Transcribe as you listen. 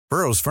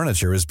Burrow's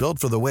furniture is built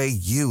for the way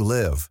you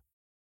live.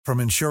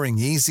 From ensuring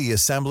easy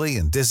assembly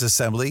and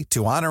disassembly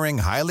to honoring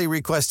highly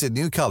requested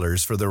new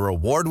colors for their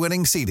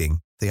award-winning seating,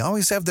 they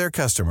always have their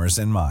customers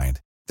in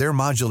mind. Their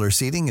modular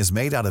seating is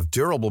made out of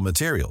durable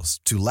materials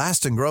to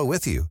last and grow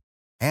with you.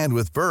 And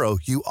with Burrow,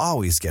 you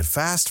always get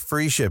fast,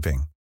 free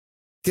shipping.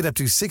 Get up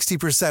to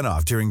 60%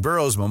 off during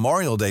Burrow's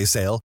Memorial Day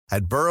sale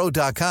at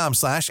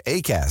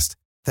burrow.com/ACAST.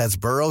 That's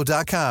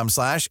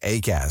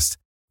burrow.com/ACAST.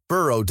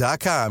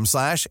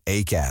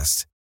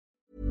 burrow.com/ACAST.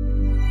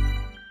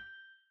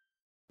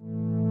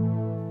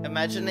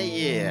 Imagine a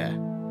year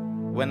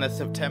when the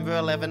September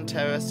 11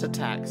 terrorist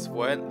attacks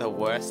weren't the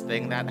worst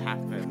thing that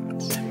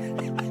happened.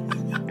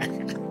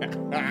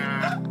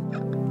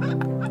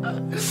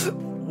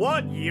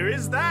 What year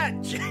is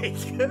that,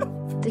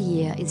 Jacob? The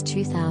year is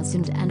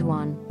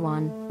 2001.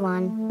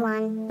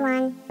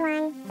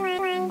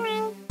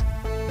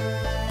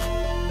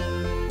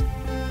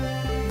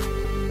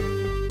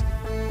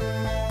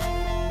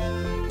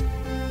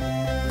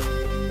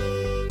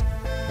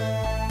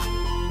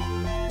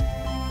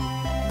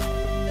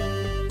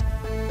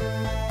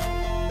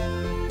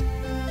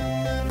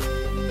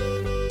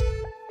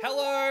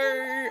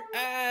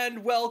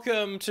 And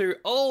welcome to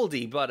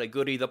Oldie But a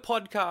Goodie, the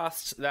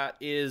podcast that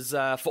is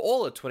for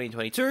all of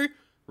 2022,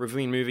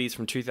 reviewing movies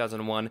from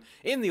 2001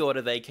 in the order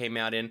they came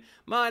out in.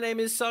 My name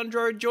is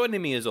Sandro,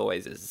 joining me as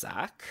always is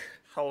Zach.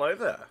 Hello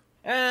there.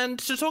 And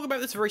to talk about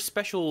this very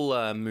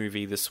special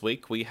movie this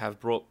week, we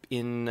have brought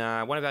in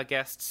one of our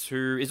guests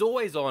who is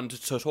always on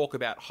to talk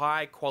about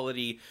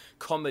high-quality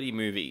comedy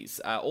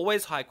movies.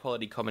 Always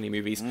high-quality comedy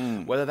movies,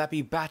 whether that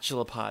be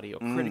Bachelor Party or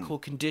Critical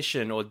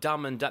Condition or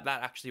Dumb and That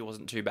actually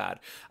wasn't too bad.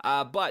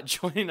 But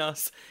joining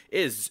us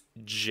is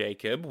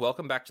Jacob.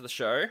 Welcome back to the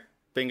show.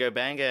 Bingo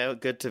bango,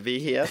 good to be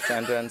here,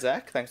 Sandra and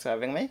Zach. Thanks for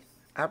having me.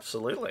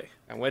 Absolutely.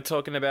 And we're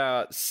talking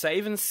about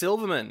Savin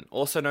Silverman,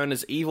 also known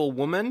as Evil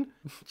Woman.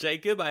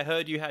 Jacob, I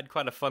heard you had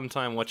quite a fun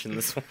time watching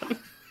this one.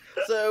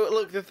 So,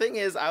 look, the thing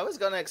is, I was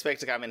going to expect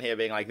to come in here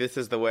being like, this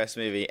is the worst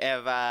movie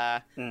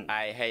ever.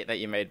 I hate that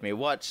you made me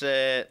watch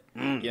it.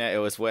 You know, it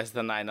was worse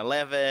than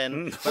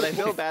 9/11. But I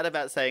feel bad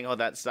about saying all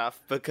that stuff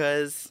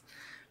because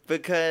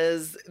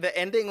the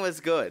ending was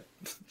good.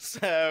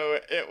 So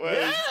it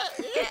was,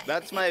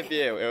 that's my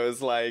view. It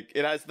was like,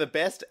 it has the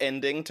best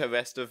ending to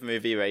rest of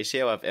movie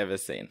ratio I've ever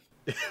seen.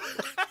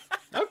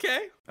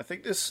 Okay. I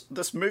think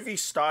this movie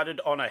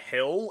started on a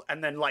hill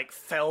and then like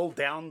fell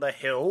down the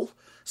hill,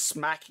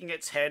 smacking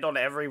its head on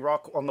every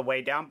rock on the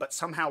way down, but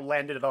somehow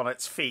landed on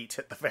its feet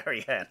at the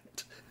very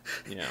end.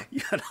 Yeah.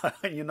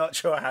 You're not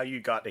sure how you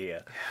got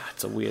here.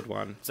 It's a weird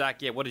one.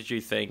 Zach, yeah, what did you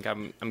think?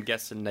 I'm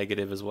guessing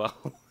negative as well.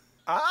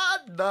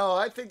 No,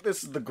 I think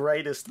this is the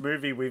greatest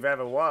movie we've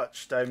ever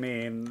watched. I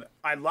mean,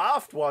 I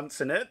laughed once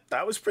in it.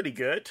 That was pretty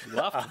good. You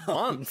laughed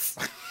once?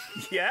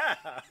 Yeah,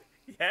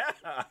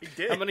 I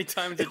did. How many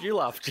times did you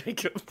laugh,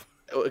 Jacob?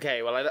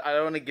 Okay, well, I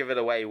don't want to give it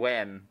away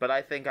when, but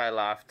I think I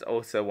laughed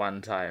also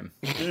one time.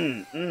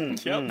 Yep.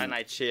 And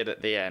I cheered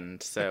at the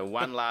end. So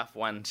one laugh,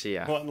 one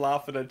cheer. One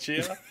laugh and a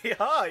cheer? Yeah.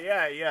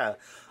 I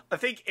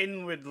think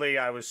inwardly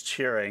I was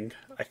cheering,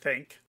 I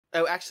think.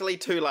 Oh, actually,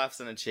 2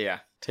 laughs and a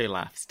cheer. 2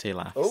 laughs.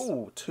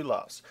 Oh, 2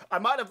 laughs. I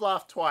might have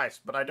laughed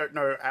twice, but I don't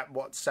know at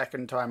what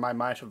second time I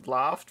might have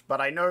laughed. But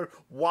I know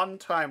one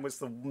time was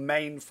the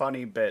main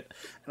funny bit,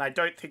 and I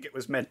don't think it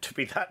was meant to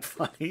be that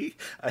funny.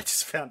 I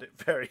just found it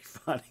very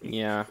funny.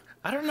 Yeah.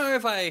 I don't know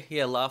if I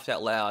laughed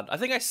out loud. I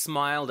think I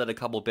smiled at a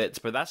couple bits,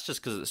 but that's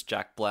just because it's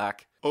Jack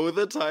Black. All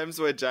the times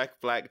where Jack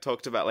Black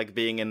talked about, like,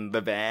 being in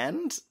the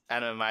band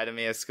and reminded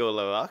me of School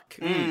of Rock.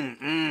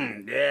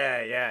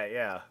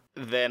 Yeah.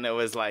 Then it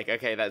was like,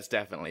 okay, that's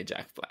definitely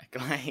Jack Black.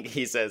 Like,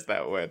 he says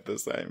that word the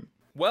same.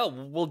 Well,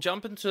 we'll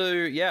jump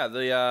into,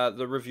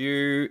 the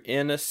review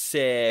in a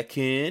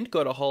second.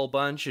 Got a whole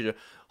bunch of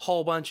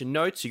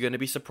notes. You're going to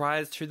be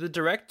surprised who the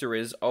director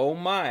is. Oh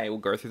my. We'll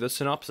go through the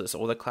synopsis,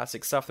 all the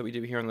classic stuff that we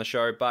do here on the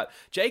show. But,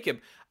 Jacob,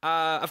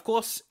 of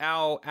course,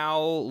 our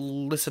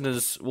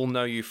listeners will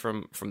know you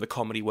from the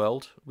comedy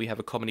world. We have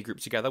a comedy group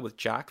together with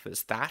Jack.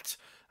 There's that.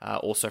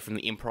 Also from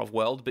the improv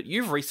world. But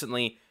you've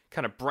recently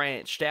kind of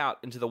branched out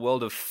into the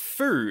world of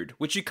food,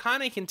 which you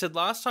kind of hinted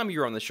last time you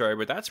were on the show,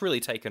 but that's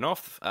really taken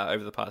off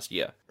over the past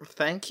year.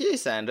 Thank you,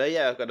 Sandra.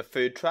 Yeah, I've got a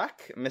food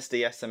truck, Mr.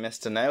 Yes and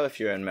Mr. No. If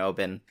you're in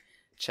Melbourne,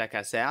 check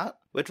us out.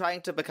 We're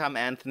trying to become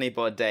Anthony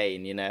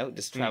Bourdain, you know,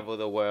 just travel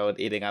the world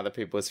eating other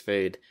people's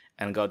food,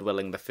 and God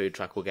willing, the food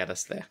truck will get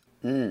us there.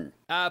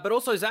 But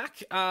also,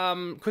 Zach,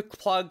 quick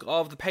plug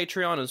of the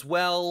Patreon as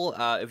well.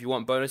 If you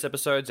want bonus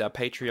episodes, our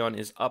Patreon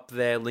is up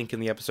there. Link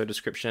in the episode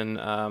description.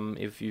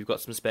 If you've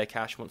got some spare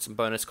cash, want some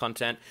bonus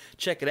content,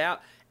 check it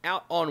out.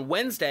 Out on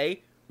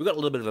Wednesday, we got a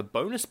little bit of a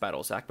bonus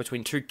battle, Zach,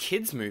 between 2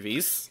 kids'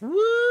 movies.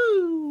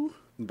 Woo!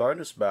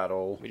 Bonus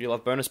battle. We do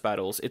love bonus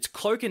battles. It's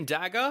Cloak and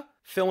Dagger,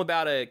 film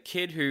about a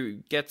kid who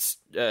gets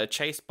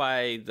chased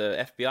by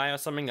the FBI or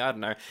something, I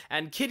don't know.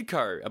 And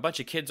Kidco, a bunch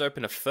of kids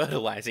open a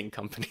fertilizing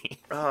company.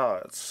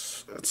 Oh,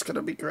 it's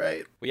gonna be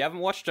great. We haven't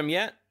watched them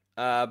yet.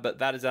 but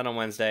that is out on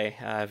Wednesday,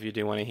 if you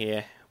do want to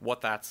hear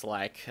what that's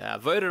like.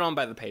 Voted on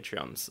by the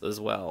Patreons as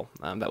well.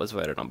 That was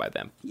voted on by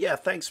them. Yeah,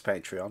 thanks,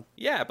 Patreon.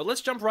 Yeah, but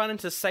let's jump right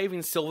into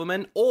Saving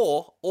Silverman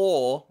or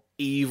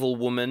Evil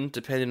Woman,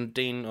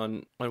 depending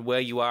on where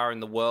you are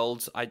in the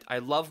world. I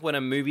love when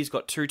a movie's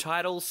got two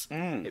titles.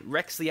 It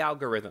wrecks the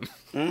algorithm.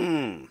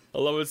 I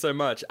love it so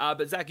much.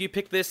 But Zach, you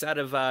picked this out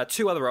of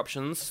two other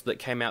options that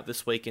came out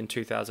this week in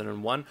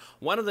 2001.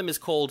 One of them is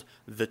called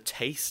The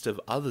Taste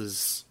of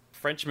Others.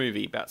 French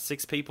movie about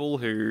 6 people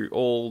who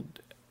all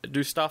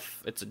do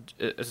stuff. It's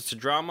a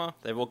drama.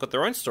 They've all got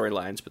their own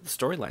storylines, but the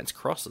storylines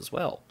cross as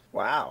well.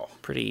 Wow.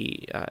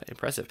 Pretty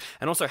impressive.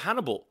 And also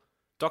Hannibal.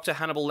 Dr.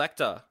 Hannibal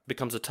Lecter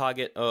becomes a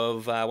target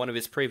of one of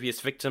his previous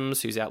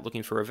victims who's out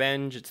looking for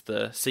revenge. It's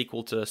the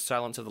sequel to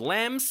Silence of the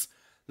Lambs,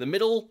 the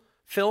middle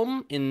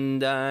film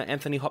in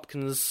Anthony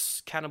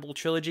Hopkins' Cannibal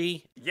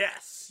trilogy.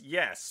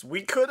 Yes.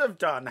 We could have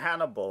done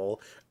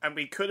Hannibal, and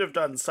we could have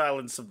done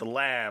Silence of the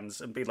Lambs,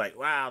 and be like,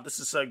 wow, this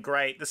is so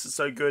great, this is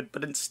so good.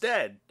 But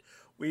instead,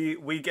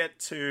 we get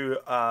to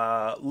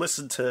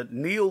listen to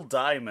Neil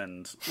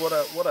Diamond. What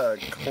a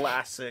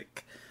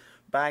classic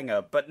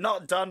banger, but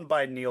not done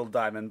by Neil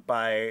Diamond,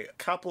 by a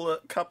couple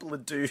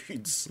of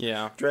dudes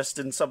dressed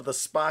in some of the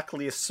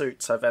sparkliest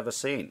suits I've ever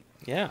seen.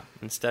 Yeah,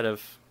 instead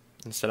of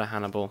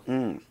Hannibal.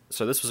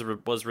 So this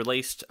was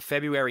released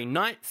February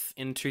 9th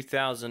in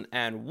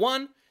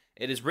 2001.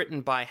 It is written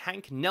by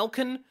Hank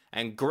Nelkin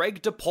and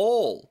Greg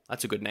DePaul.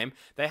 That's a good name.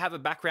 They have a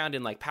background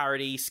in like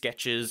parody,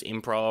 sketches,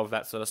 improv,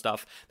 that sort of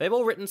stuff. They've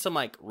all written some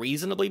like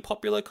reasonably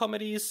popular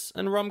comedies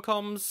and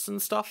rom-coms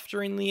and stuff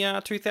during the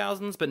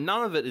 2000s, but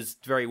none of it is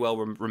very well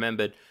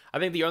remembered. I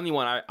think the only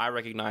one I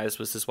recognized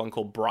was this one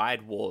called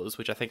Bride Wars,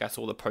 which I think I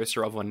saw the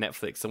poster of on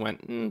Netflix and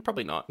went,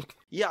 probably not.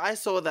 Yeah, I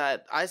saw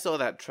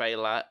that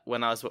trailer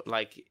when I was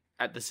like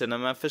at the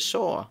cinema for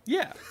sure.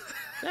 Yeah,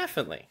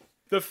 definitely.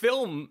 The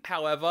film,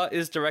 however,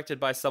 is directed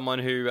by someone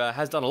who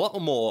has done a lot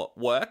more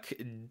work,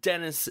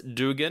 Dennis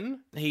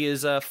Dugan. He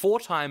is a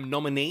 4-time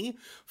nominee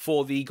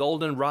for the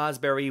Golden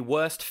Raspberry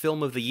Worst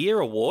Film of the Year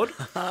award.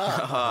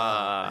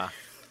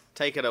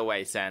 Take it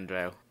away,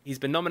 Sandro. He's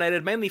been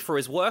nominated mainly for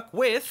his work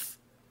with,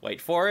 wait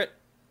for it,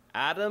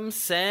 Adam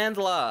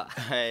Sandler.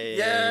 Hey.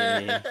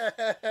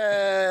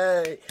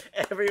 Yay!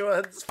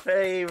 Everyone's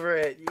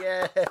favorite.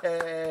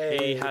 Yay!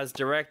 He has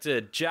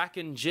directed Jack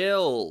and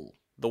Jill.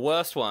 The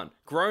worst one,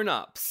 Grown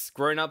Ups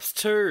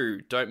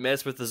 2, Don't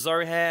Mess with the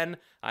Zohan,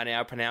 I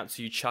Now Pronounce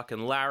You Chuck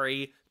and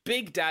Larry,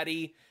 Big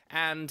Daddy,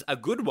 and a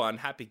good one,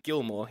 Happy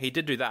Gilmore. He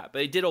did do that,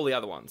 but he did all the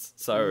other ones.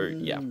 So,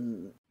 yeah.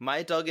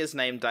 My dog is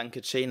named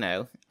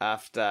Dunkachino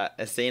after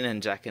a scene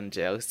in Jack and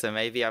Jill, so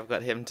maybe I've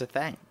got him to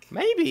thank.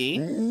 Maybe.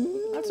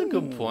 That's a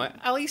good point.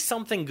 At least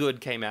something good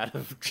came out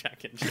of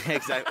Jack and Jill.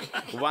 Exactly.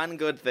 One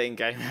good thing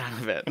came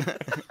out of it.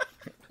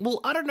 Well,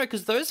 I don't know,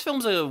 because those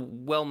films are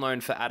well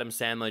known for Adam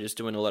Sandler just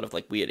doing a lot of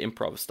like weird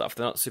improv stuff.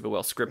 They're not super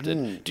well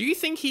scripted. Do you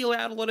think he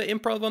allowed a lot of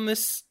improv on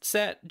this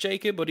set,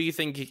 Jacob, or do you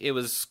think it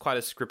was quite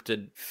a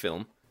scripted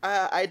film?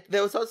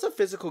 There was also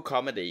physical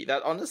comedy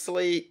that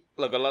honestly,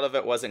 look, a lot of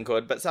it wasn't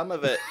good, but some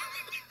of it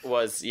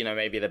was,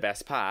 maybe the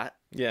best part.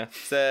 Yeah.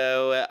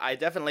 So I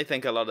definitely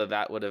think a lot of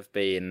that would have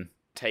been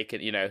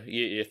taken,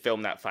 you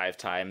film that 5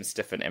 times,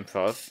 different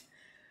improv.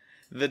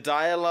 The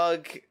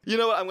dialogue, you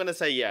know what, I'm going to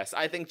say yes.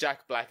 I think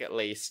Jack Black at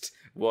least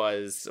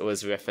was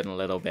riffing a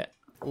little bit.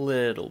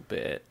 Little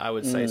bit, I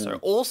would say so.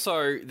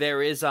 Also,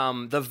 there is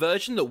the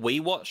version that we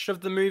watched of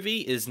the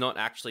movie is not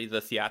actually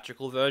the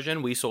theatrical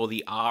version. We saw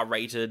the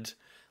R-rated,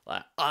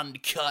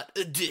 uncut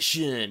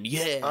edition.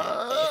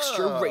 Yeah,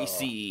 extra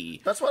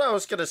racy. That's what I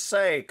was going to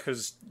say,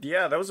 because,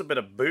 there was a bit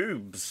of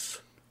boobs.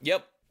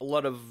 Yep. A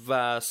lot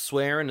of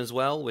swearing as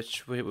well,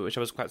 which I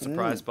was quite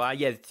surprised by.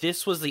 Yeah,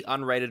 this was the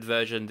unrated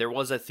version. There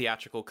was a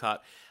theatrical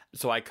cut,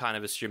 so I kind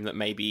of assumed that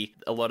maybe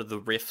a lot of the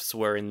riffs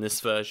were in this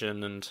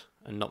version and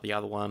not the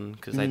other one,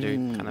 because they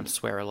do kind of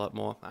swear a lot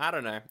more. I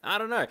don't know.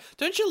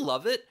 Don't you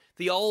love it?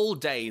 The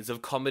old days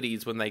of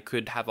comedies when they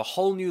could have a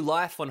whole new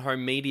life on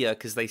home media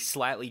because they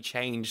slightly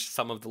changed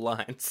some of the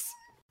lines.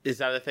 Is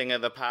that a thing of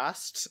the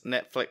past?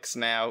 Netflix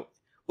now...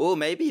 Oh,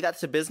 maybe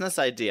that's a business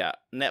idea.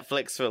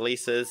 Netflix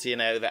releases,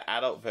 the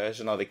adult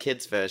version or the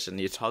kids version.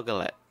 You toggle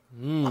it.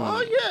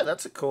 Oh, yeah,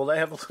 that's cool. They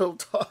have a little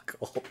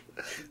toggle.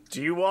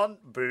 Do you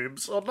want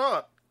boobs or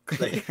not?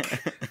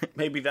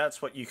 Maybe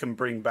that's what you can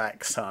bring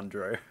back,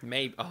 Sandro.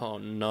 Maybe. Oh,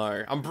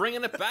 no. I'm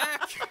bringing it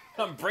back.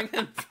 I'm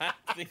bringing back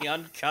the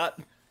uncut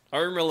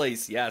home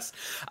release, yes.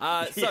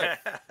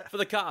 For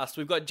the cast,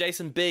 we've got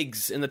Jason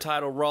Biggs in the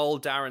title role,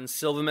 Darren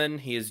Silverman.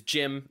 He is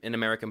Jim in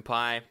American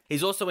Pie.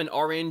 He's also in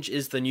Orange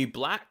is the New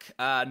Black.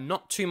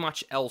 Not too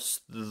much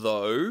else,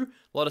 though.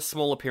 A lot of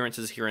small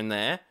appearances here and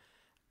there.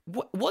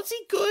 Was he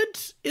good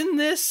in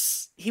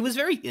this? He was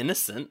very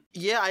innocent.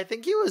 Yeah, I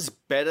think he was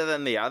better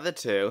than the other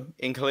two,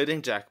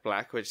 including Jack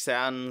Black, which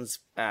sounds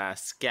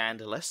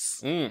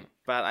scandalous.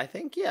 But I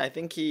think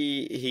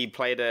he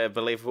played a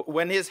believable...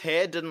 When his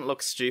hair didn't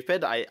look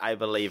stupid, I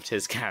believed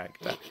his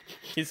character.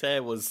 His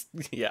hair was...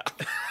 Yeah.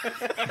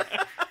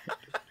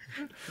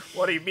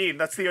 What do you mean?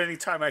 That's the only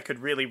time I could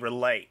really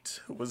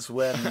relate, was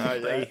when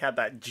they had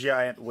that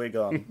giant wig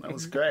on. That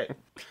was great.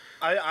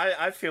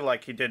 I feel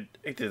like he did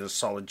a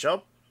solid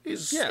job.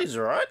 He's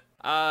all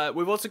right.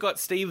 We've also got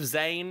Steve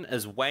Zahn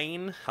as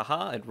Wayne.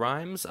 Haha, it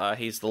rhymes.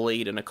 He's the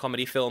lead in a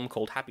comedy film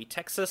called Happy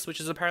Texas, which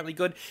is apparently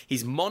good.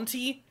 He's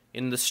Monty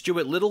in the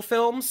Stuart Little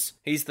films.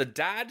 He's the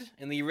dad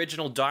in the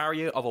original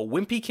Diary of a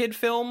Wimpy Kid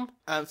film.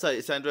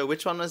 Sorry, Sandra,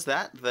 which one was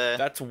that?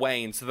 That's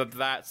Wayne. So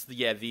that's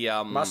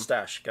the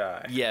mustache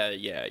guy.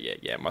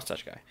 Yeah,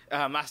 mustache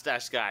guy.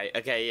 Mustache guy.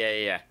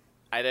 Okay, yeah.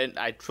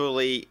 I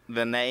truly,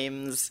 the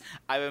names,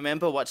 I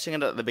remember watching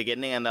it at the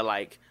beginning and they're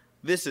like,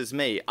 this is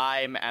me,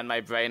 and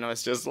my brain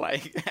was just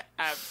like,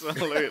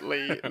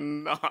 absolutely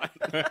not.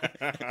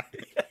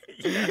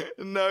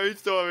 No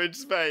storage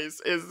space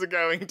is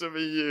going to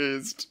be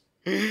used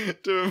to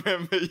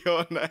remember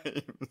your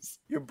names.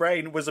 Your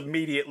brain was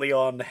immediately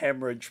on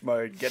hemorrhage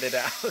mode. Get it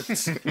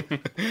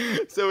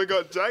out. So we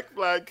got Jack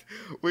Black,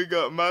 we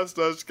got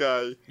Mustache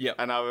Guy, yep.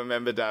 And I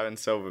remember Darren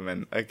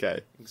Silverman.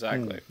 Okay.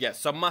 Exactly. Yeah,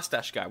 so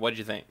Mustache Guy, what did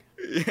you think?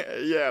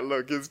 Yeah,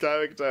 look, his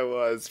character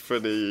was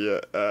pretty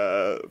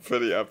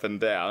up and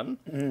down,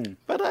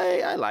 but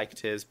I liked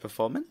his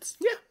performance.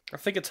 Yeah. I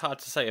think it's hard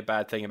to say a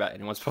bad thing about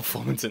anyone's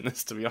performance in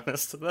this, to be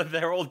honest.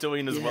 They're all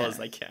doing as well as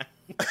they can.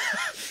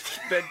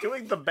 They're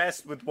doing the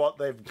best with what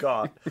they've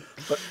got,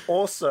 but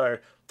also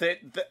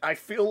I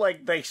feel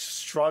like they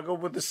struggle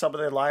with some of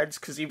their lines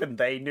because even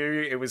they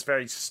knew it was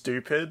very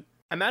stupid.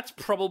 And that's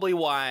probably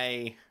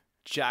why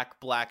Jack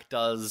Black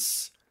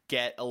does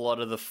get a lot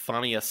of the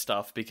funnier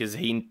stuff, because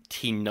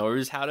he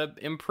knows how to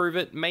improve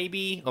it,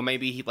 maybe, or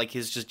maybe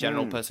his just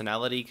general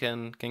personality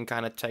can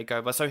kind of take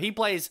over. So he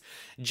plays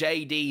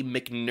J.D.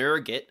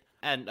 McNugget,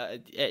 and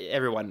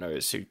everyone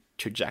knows who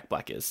Jack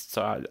Black is,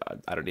 so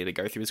I don't need to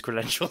go through his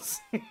credentials.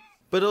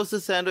 But also,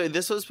 Sandro,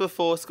 this was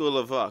before School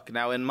of Rock.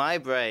 Now, in my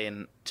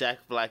brain,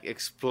 Jack Black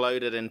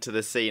exploded into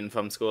the scene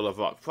from School of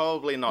Rock.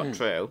 Probably not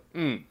true,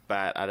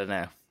 but I don't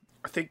know.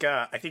 I think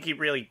he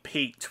really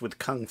peaked with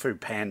Kung Fu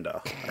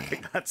Panda. I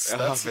think that's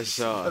for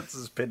sure. That's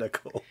his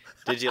pinnacle.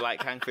 Did you like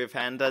Kung Fu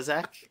Panda,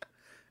 Zach?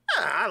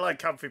 I like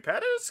Kung Fu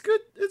Panda. It's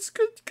good. It's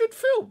good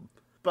film.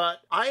 But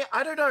I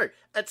don't know.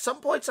 At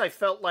some points, I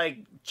felt like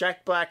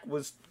Jack Black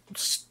was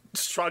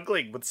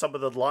struggling with some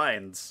of the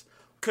lines.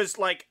 Because,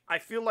 I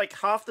feel like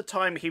half the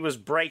time he was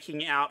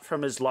breaking out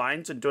from his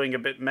lines and doing a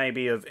bit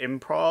maybe of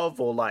improv,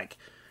 or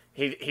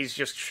he's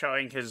just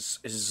showing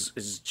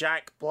his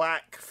Jack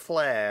Black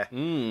flair.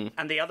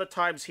 And the other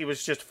times he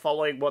was just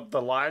following what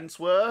the lines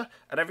were.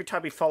 And every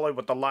time he followed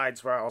what the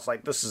lines were, I was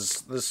like,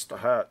 this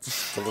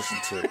hurts to listen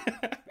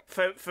to.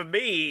 For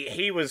me,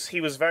 he was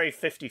very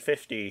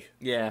 50-50.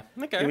 Yeah,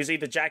 okay. He was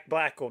either Jack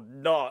Black or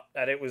not,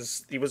 and it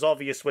was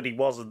obvious when he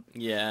wasn't.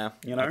 Yeah,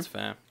 you know? That's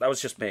fair. That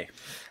was just me.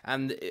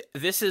 And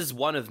this is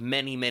one of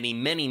many, many,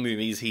 many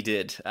movies he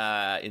did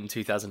in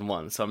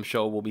 2001, so I'm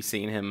sure we'll be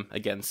seeing him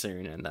again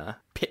soon and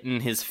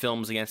pitting his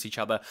films against each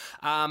other.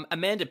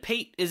 Amanda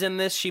Peet is in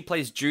this. She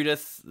plays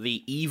Judith,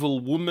 the evil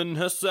woman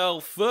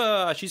herself.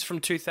 She's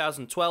from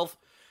 2012.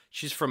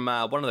 She's from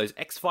one of those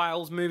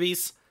X-Files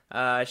movies.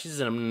 She's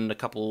in a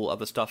couple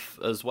other stuff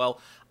as well.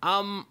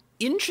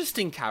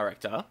 Interesting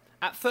character.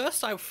 At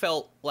first I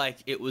felt like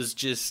it was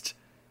just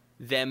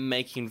them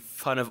making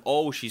fun of,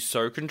 oh, she's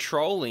so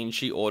controlling,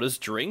 she orders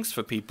drinks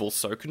for people,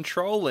 so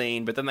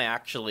controlling, but then they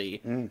actually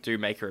do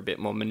make her a bit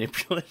more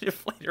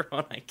manipulative later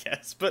on, I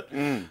guess. But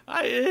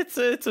it's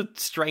a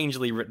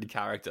strangely written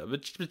character,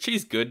 but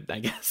she's good, I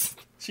guess.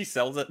 She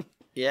sells it.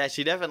 Yeah,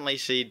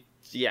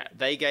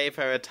 they gave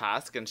her a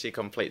task and she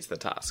completes the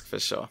task for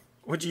sure.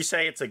 Would you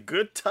say it's a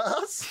good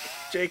task,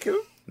 Jacob?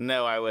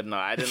 No, I would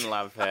not. I didn't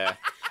love her.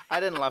 I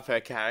didn't love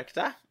her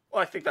character.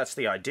 Well, I think that's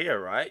the idea,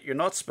 right? You're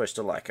not supposed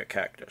to like her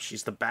character.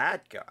 She's the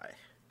bad guy.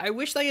 I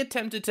wish they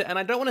attempted to, and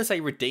I don't want to say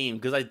redeem,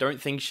 because I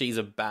don't think she's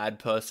a bad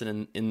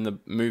person in the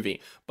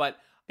movie, but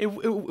it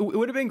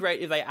would have been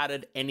great if they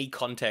added any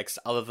context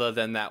other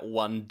than that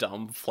one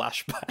dumb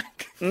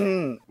flashback.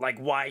 Like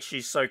why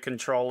she's so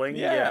controlling?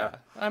 Yeah.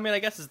 I mean, I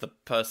guess it's the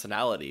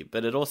personality,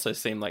 but it also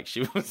seemed like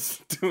she was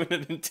doing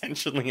it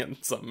intentionally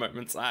in some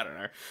moments. I don't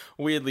know.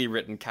 Weirdly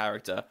written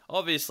character.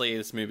 Obviously,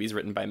 this movie's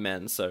written by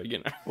men, so,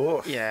 you know.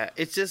 Oof. Yeah,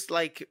 it's just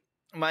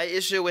my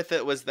issue with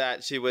it was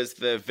that she was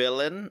the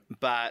villain,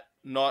 but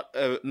not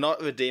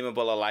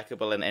redeemable or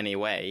likable in any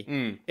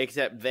way,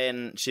 except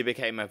then she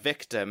became a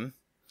victim.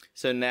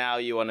 So now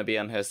you want to be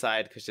on her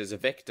side because she's a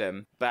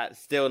victim, but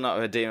still not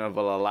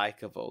redeemable or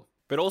likable.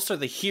 But also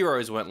the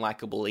heroes weren't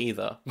likable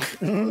either.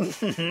 That's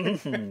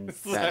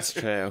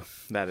true.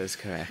 That is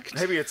correct.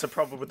 Maybe it's a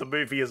problem with the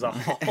movie as a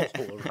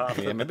whole.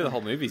 Yeah, maybe the whole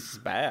movie's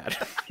bad.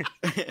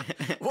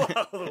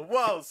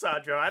 Whoa,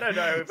 Sandro, I don't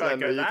know if I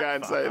go that You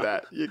can't far. say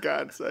that. You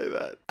can't say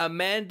that.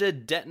 Amanda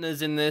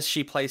Detner's in this.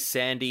 She plays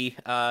Sandy.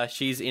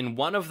 She's in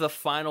one of the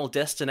Final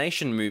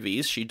Destination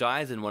movies. She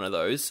dies in one of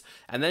those.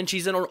 And then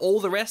she's in on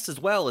all the rest as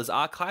well as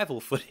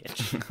archival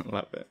footage.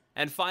 Love it.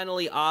 And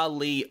finally, R.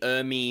 Lee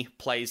Ermey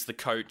plays the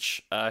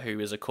coach,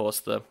 who is, of course,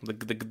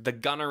 the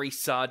gunnery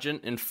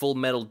sergeant in Full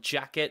Metal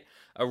Jacket,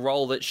 a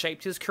role that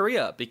shaped his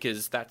career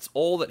because that's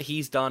all that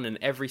he's done in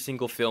every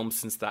single film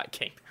since that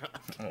came out.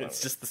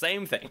 It's just the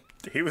same thing.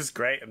 He was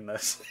great in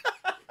this.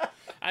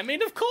 I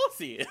mean, of course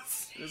he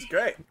is. It was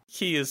great.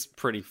 He is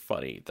pretty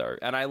funny, though.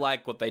 And I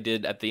like what they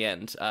did at the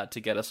end to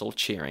get us all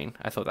cheering.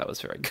 I thought that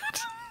was very good.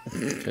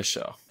 For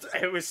sure.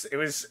 It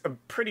was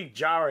pretty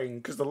jarring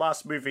because the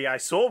last movie I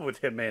saw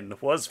with him in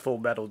was Full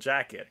Metal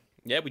Jacket.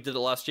 Yeah, we did it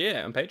last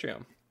year on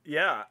Patreon.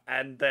 Yeah,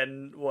 and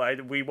then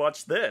we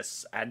watched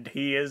this, and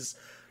he is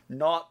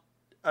not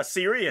a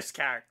serious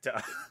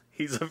character.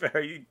 He's a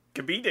very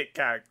comedic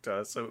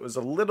character, so it was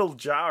a little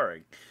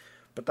jarring.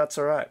 But that's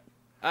all right.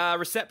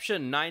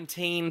 Reception,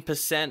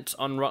 19%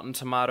 on Rotten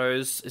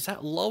Tomatoes. Is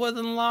that lower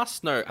than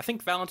last? No, I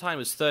think Valentine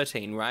was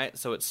 13, right?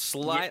 So it's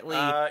slightly...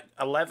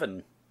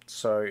 11.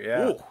 So,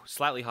 yeah. Ooh,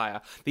 slightly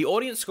higher. The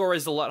audience score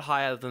is a lot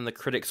higher than the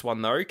critics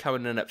one, though,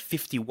 coming in at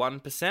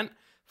 51%.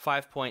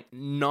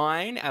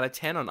 5.9 out of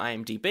 10 on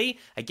IMDb.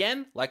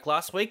 Again, like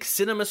last week,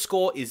 Cinema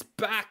Score is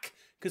back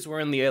because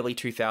we're in the early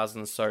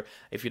 2000s. So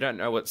if you don't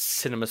know what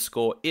Cinema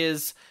Score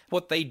is,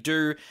 what they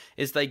do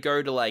is they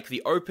go to like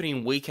the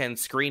opening weekend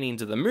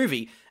screenings of the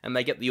movie and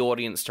they get the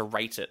audience to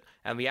rate it.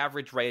 And the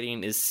average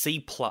rating is C+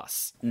 for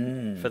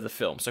the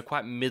film, so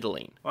quite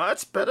middling. Well,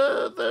 that's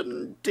better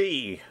than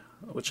D,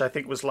 which I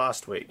think was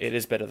last week. It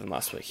is better than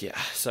last week, yeah.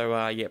 So,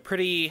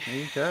 pretty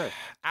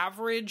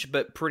average,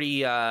 but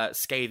pretty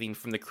scathing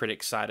from the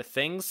critics' side of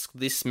things.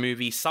 This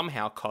movie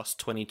somehow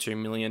cost $22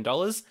 million.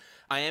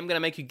 I am going to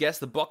make you guess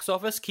the box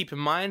office. Keep in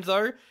mind,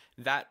 though,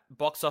 that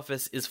box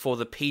office is for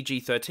the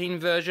PG-13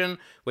 version,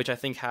 which I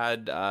think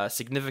had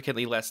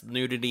significantly less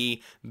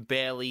nudity,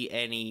 barely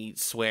any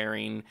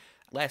swearing,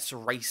 less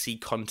racy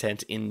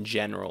content in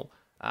general.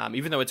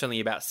 Even though it's only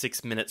about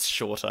 6 minutes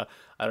shorter.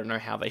 I don't know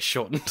how they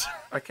shortened.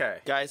 Okay.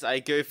 Guys, I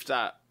goofed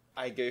up.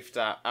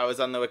 I was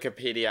on the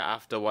Wikipedia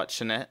after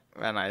watching it,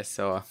 and I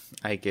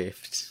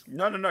goofed.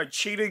 No.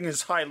 Cheating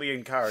is highly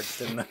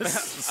encouraged in this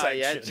section.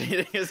 Yeah,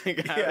 cheating is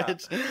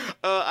encouraged.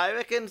 I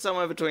reckon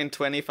somewhere between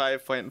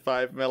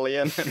 25.5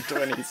 million and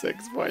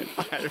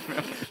 26.5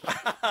 million.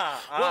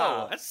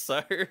 Whoa, that's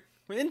so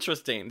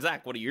interesting.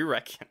 Zach, what do you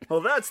reckon?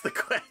 Well, that's the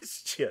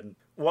question.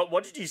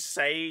 What did you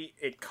say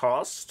it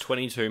cost?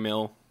 22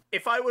 mil.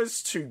 If I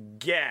was to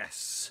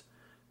guess,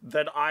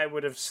 then I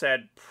would have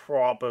said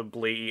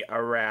probably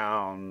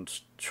around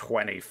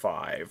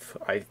 25,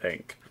 I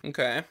think.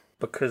 Okay.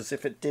 Because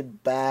if it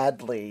did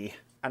badly,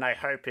 and I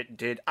hope it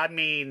did, I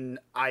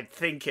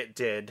think it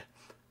did,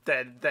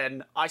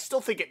 then I still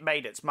think it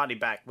made its money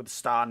back with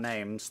star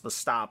names, the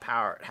star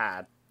power it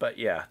had. But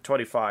yeah,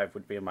 25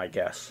 would be my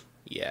guess.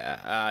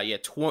 Yeah,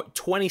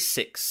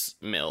 26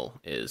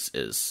 mil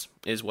is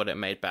what it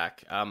made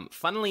back.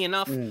 Funnily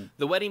enough,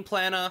 The Wedding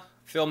Planner,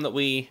 film that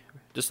we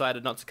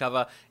decided not to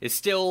cover, is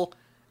still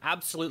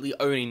absolutely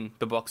owning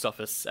the box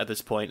office at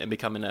this point and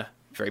becoming a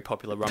very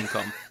popular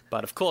rom-com.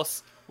 But of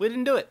course, we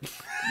didn't do it.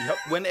 Yep.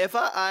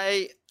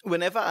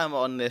 Whenever I'm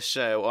on this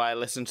show or I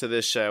listen to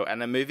this show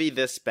and a movie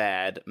this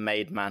bad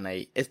made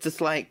money, it's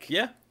just like...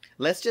 Yeah.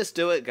 Let's just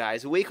do it,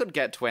 guys. We could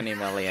get 20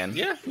 million.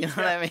 Yeah. You know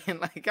what I mean?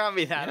 Like, it can't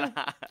be that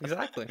hard.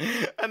 Exactly.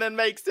 And then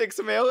make 6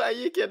 mil? Are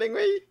you kidding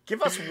me?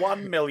 Give us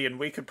 1 million,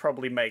 we could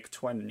probably make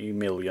 20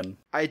 million.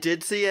 I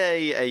did see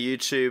a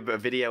YouTube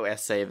video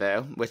essay,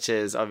 though, which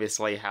is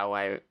obviously how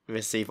I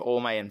receive all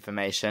my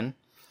information,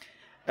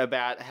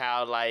 about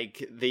how,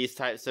 like, these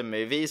types of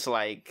movies,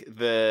 like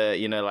the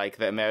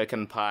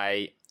American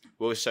Pie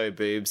Will Show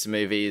Boobs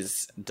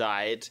movies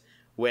died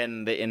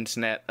when the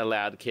internet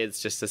allowed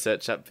kids just to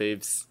search up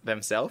boobs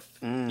themselves.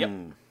 Yep.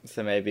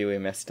 So maybe we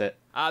missed it.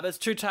 There's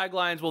 2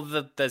 taglines.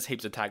 Well, there's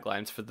heaps of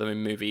taglines for the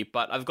movie,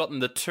 but I've gotten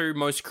the 2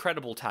 most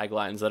credible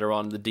taglines that are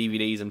on the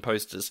DVDs and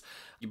posters.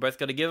 You both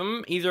got to give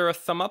them either a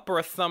thumb up or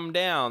a thumb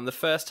down. The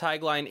first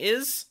tagline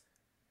is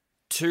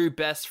 2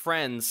 best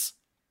friends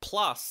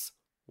plus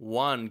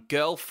 1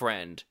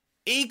 girlfriend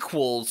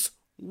equals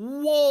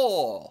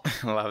war.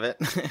 Love it.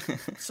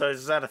 So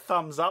is that a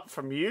thumbs up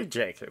from you,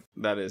 Jacob?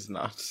 That is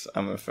not,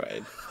 I'm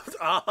afraid.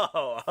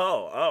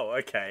 Oh,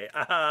 okay.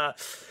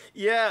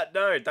 Yeah,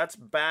 no, that's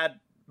bad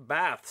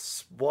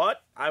maths.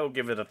 What? I will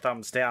give it a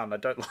thumbs down. I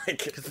don't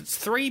like it. It's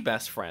 3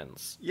 best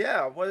friends.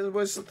 Yeah, what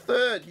was the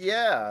third?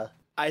 Yeah.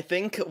 I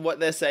think what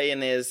they're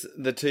saying is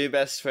the 2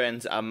 best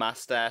friends are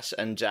Mustache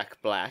and Jack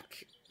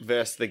Black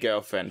versus the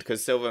girlfriend,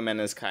 because Silverman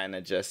is kind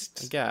of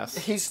just... I guess.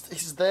 He's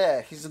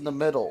there. He's in the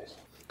middle.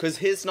 Because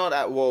he's not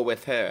at war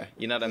with her,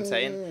 you know what I'm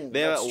saying?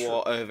 They're at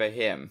war over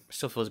him.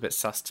 Still feels a bit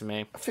sus to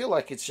me. I feel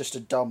like it's just a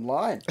dumb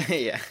line.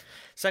 Yeah.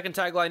 Second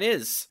tagline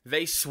is,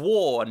 they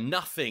swore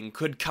nothing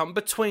could come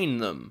between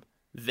them.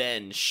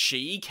 Then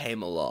she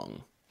came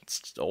along.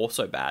 It's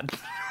also bad.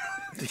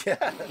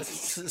 Yeah,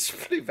 it's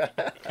pretty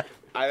bad.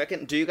 I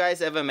reckon, do you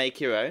guys ever make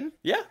your own?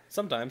 Yeah,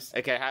 sometimes.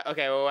 Okay,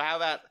 well, how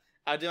about,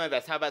 I'll do my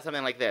best. How about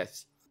something like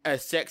this? a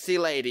sexy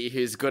lady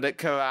who's good at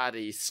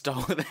karate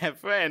stole their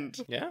friend.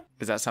 Yeah.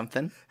 Is that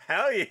something?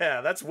 Hell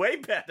yeah, that's way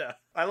better.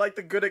 I like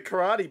the good at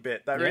karate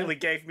bit. That really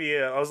gave me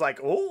I was like,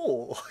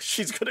 oh,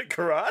 she's good at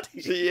karate.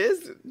 She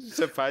is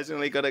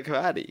surprisingly good at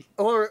karate.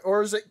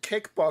 Or is it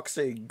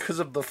kickboxing because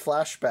of the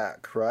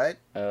flashback, right?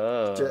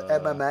 Oh. To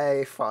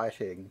MMA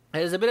fighting.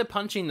 There's a bit of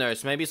punching though,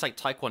 so maybe it's like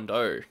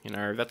Taekwondo. You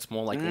know, that's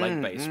more like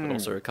leg based, but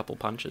also a couple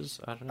punches.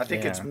 I don't know. I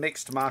think it's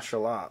mixed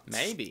martial arts.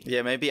 Maybe.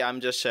 Yeah, maybe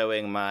I'm just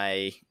showing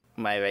my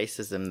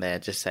racism there,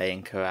 just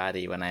saying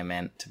karate when I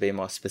meant to be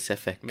more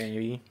specific.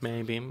 Maybe. I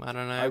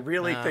don't know. I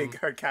really think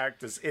her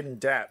character's in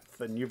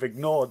depth, and you've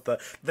ignored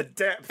the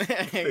depth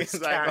of this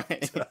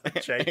character,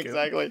 Jacob.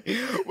 Exactly.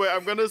 Wait,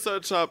 I'm gonna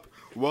search up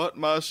what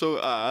martial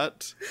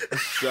art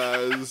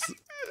does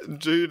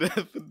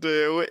Judith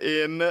do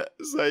in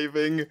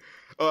saving.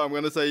 Oh, I'm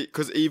gonna say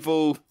because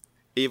evil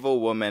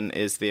woman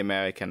is the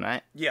American,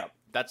 right? Yeah.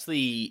 That's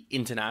the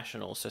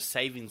international, so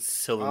Saving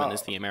Silverman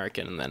is the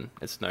American, and then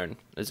it's known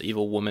as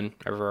Evil Woman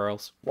everywhere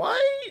else.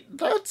 Why?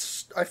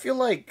 I feel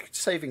like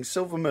Saving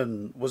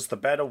Silverman was the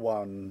better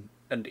one,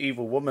 and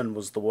Evil Woman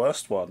was the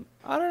worst one.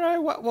 I don't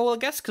know. Well, I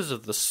guess because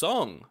of the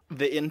song.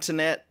 The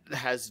internet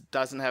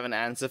doesn't have an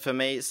answer for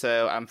me,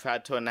 so I'm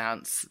proud to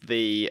announce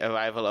the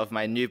arrival of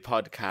my new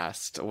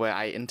podcast where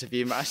I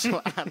interview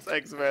martial arts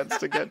experts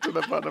to get to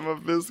the bottom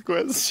of this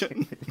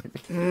question.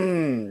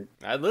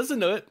 I'd listen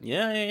to it.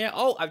 Yeah.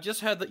 Oh, I've just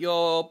heard that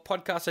your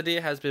podcast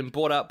idea has been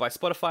bought up by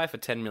Spotify for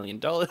 $10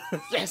 million.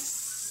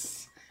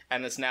 Yes!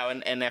 And it's now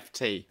an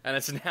NFT. And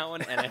it's now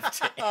an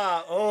NFT.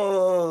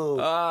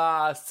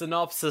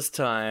 Synopsis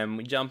time.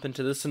 We jump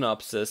into the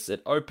synopsis.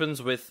 It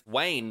opens with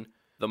Wayne,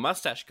 the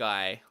mustache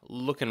guy,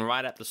 looking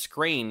right at the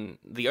screen.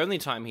 The only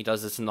time he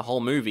does this in the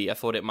whole movie. I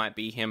thought it might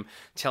be him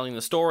telling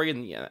the story,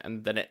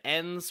 and then it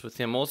ends with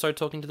him also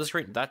talking to the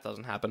screen. That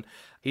doesn't happen.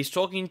 He's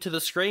talking to the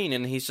screen,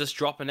 and he's just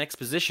dropping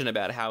exposition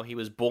about how he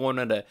was born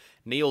at a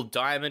Neil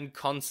Diamond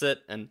concert,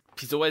 and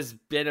he's always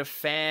been a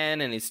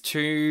fan, and his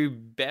two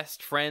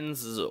best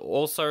friends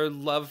also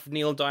love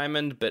Neil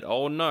Diamond, but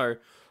oh no,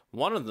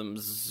 one of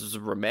them's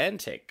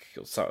romantic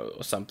or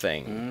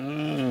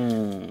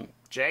something.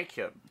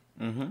 Jacob.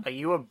 Are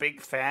you a big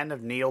fan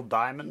of Neil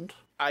Diamond?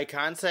 I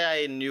can't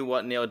say I knew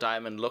what Neil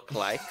Diamond looked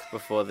like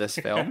before this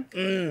film.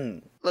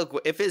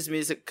 Look, if his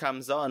music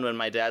comes on when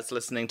my dad's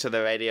listening to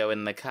the radio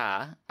in the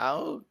car,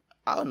 I'll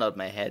nod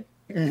my head.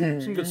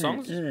 Some good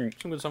songs.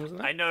 Some good songs in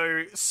there. I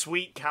know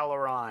Sweet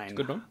Caroline.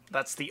 Good one.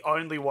 That's the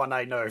only one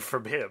I know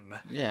from him.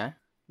 Yeah.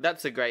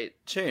 That's a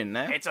great tune,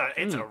 no? It's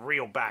a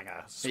real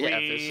banger. Sweet Yeah,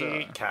 for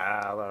sure.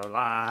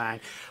 Caroline.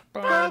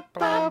 Ba,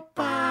 ba,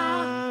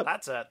 ba.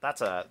 That's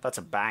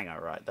a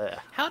banger right there.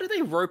 How did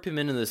they rope him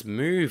into this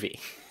movie?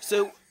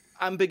 So,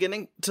 I'm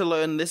beginning to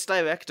learn this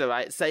director,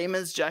 right? Same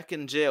as Jack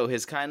and Jill,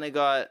 he's kind of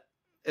got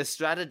a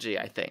strategy,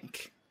 I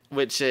think,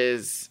 which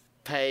is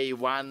pay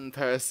one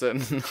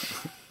person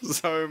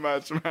so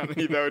much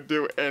money they'll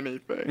do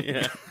anything.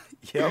 Yeah.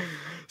 Yep.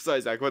 So,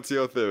 Zach, what's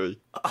your theory?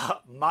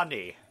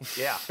 Money.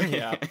 Yeah.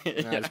 Yeah.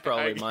 It's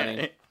probably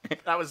money.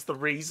 That was the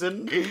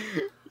reason.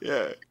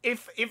 Yeah.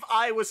 If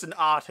I was an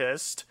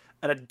artist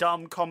and a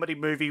dumb comedy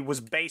movie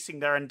was basing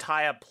their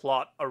entire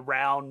plot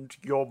around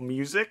your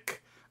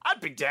music,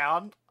 I'd be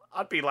down.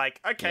 I'd be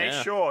like, okay,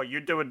 Yeah. sure, you're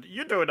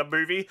doing a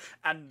movie,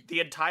 and the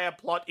entire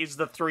plot is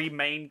the three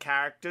main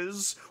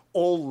characters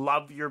all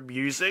love your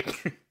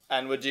music.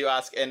 And would you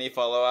ask any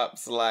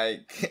follow-ups,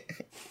 like,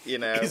 you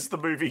know... Is the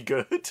movie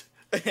good?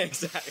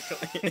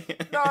 Exactly.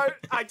 No,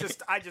 I just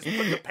put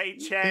the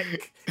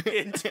paycheck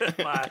into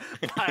my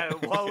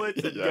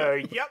wallet and go,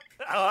 yep,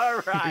 all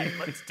right,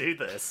 let's do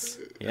this.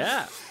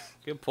 Yeah.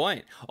 Good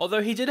point.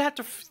 Although he did have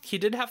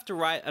to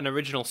write an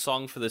original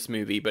song for this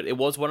movie, but it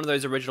was one of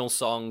those original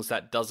songs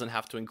that doesn't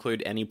have to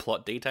include any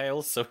plot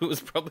details, so it was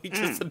probably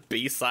just a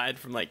B-side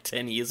from like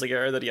 10 years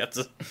ago that he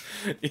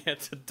had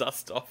to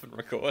dust off and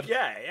record.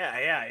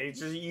 Yeah.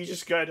 You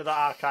just go to the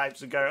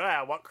archives and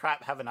go, what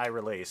crap haven't I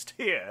released?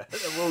 Here,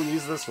 we'll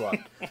use this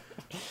one.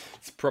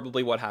 It's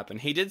probably what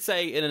happened. He did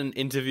say in an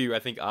interview, I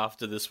think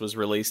after this was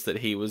released, that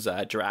he was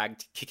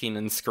dragged kicking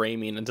and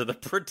screaming into the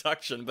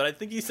production, but I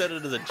think he said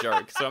it as a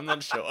joke, so I'm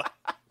not sure.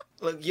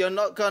 Look, you're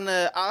not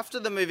gonna...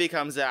 After the movie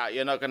comes out,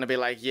 you're not gonna be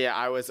like, yeah,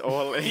 I was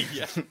all in.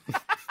 Yeah.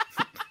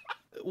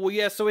 Well,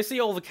 yeah, so we see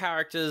all the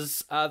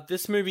characters.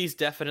 This movie's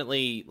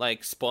definitely,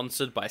 like,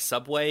 sponsored by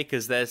Subway,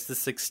 because there's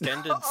this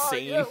extended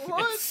scene. Yeah, in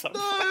what? Subway.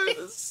 No,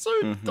 it's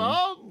so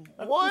dumb.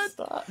 What?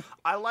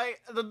 I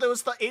like... There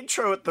was the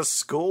intro at the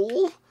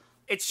school.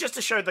 It's just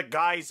to show the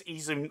guy's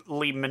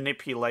easily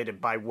manipulated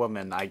by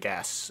women, I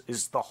guess,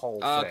 is the whole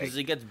thing. Because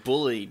he gets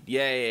bullied.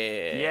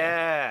 Yeah.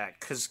 Yeah,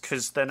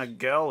 because then a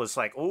girl is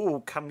like,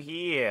 "Oh, come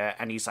here,"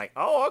 and he's like,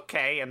 "Oh,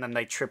 okay," and then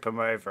they trip him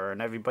over,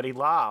 and everybody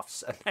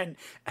laughs, and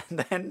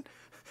then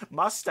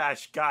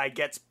mustache guy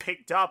gets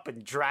picked up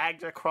and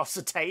dragged across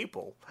a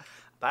table.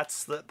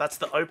 That's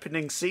the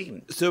opening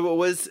scene.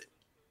 So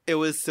it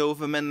was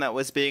Silverman that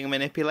was being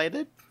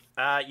manipulated?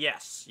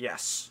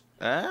 Yes.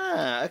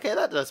 Ah, okay,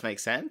 that does make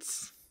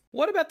sense.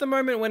 What about the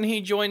moment when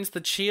he joins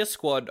the cheer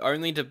squad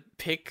only to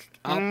pick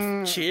up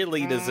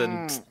cheerleaders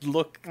and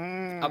look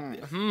up?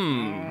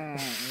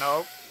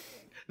 Nope.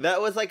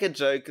 That was like a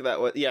joke that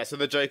was... Yeah, so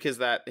the joke is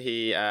that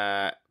he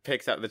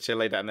picks up the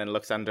cheerleader and then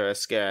looks under her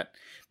skirt.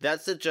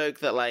 That's a joke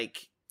that,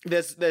 like...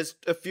 There's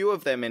a few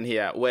of them in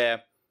here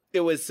where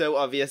it was so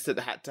obvious it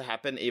had to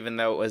happen even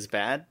though it was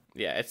bad.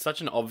 Yeah, it's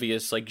such an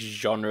obvious, like,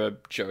 genre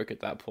joke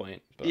at that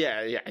point. But...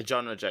 Yeah, a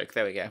genre joke.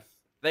 There we go.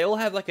 They all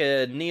have, like,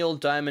 a Neil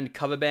Diamond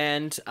cover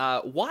band.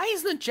 Why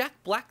isn't Jack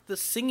Black the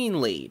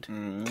singing lead?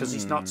 Because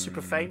he's not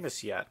super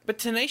famous yet. But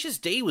Tenacious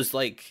D was,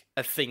 like,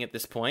 a thing at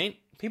this point.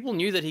 People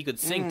knew that he could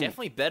sing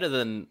definitely better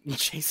than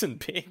Jason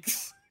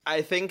Biggs.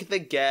 I think the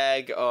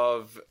gag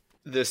of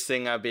the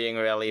singer being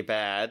really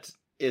bad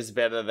is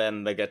better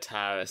than the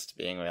guitarist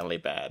being really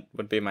bad,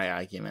 would be my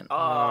argument.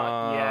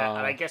 Yeah,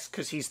 and I guess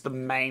because he's the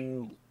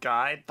main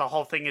guy, the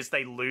whole thing is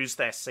they lose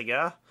their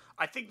singer.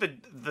 I think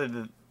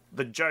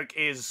the joke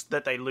is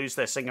that they lose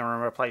their singer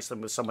and replace them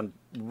with someone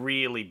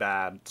really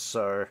bad,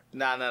 so...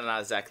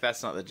 No, Zach,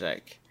 that's not the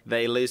joke.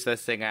 They lose their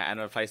singer and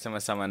replace him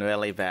with someone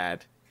really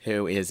bad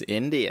who is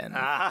Indian.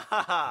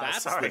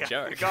 That's sorry, the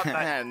joke. I got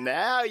that.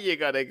 Now you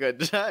got a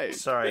good joke.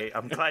 Sorry,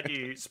 I'm glad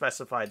you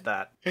specified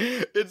that.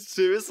 It's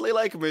seriously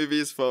like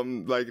movies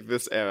from like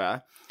this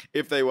era.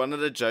 If they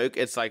wanted a joke,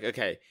 it's like,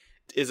 okay,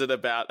 is it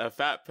about a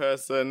fat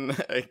person,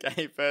 a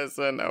gay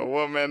person, a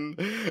woman,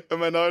 a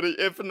minority?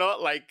 If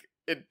not, like,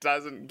 it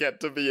doesn't get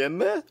to be in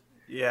there.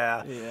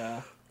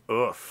 Yeah.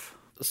 Oof.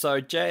 So,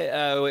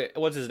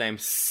 what's his name?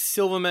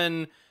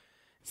 Silverman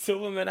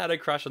had a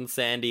crush on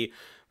Sandy,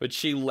 but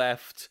she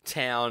left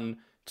town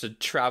to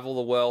travel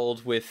the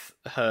world with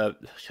her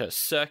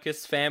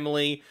circus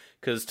family,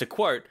 because, to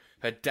quote,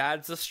 her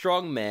dad's a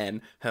strong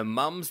man, her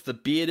mum's the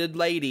bearded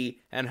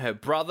lady, and her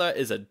brother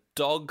is a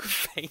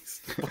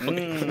dog-faced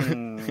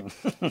boy.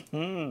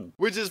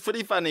 Which is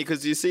pretty funny,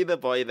 because you see the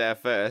boy there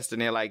first,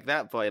 and you're like,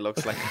 that boy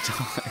looks like a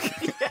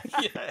dog.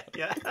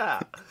 Yeah.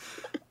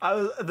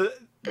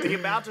 The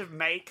amount of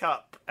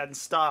makeup and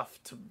stuff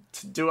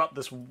to do up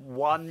this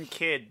one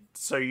kid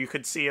so you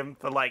could see him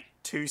for like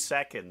 2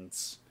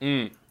 seconds.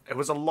 It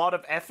was a lot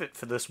of effort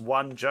for this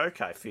one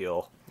joke, I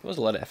feel. It was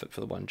a lot of effort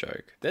for the one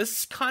joke.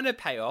 There's kind of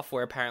payoff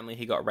where apparently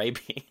he got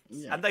rabies.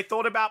 Yeah. And they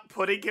thought about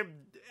putting him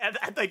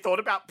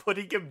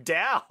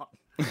down.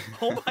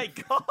 Oh my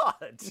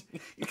god.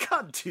 You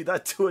can't do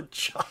that to a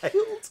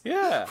child.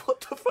 Yeah.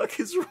 What the fuck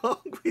is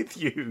wrong with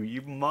you,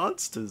 you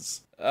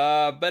monsters?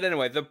 But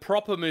anyway, the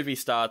proper movie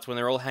starts when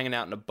they're all hanging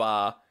out in a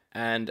bar,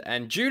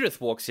 and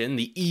Judith walks in,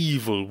 the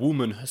evil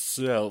woman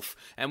herself.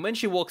 And when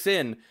she walks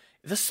in,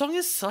 the song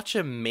is such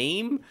a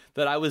meme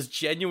that I was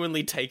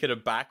genuinely taken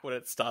aback when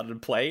it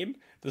started playing.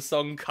 The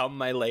song Come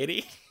My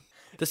Lady.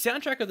 The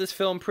soundtrack of this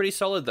film, pretty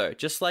solid though.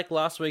 Just like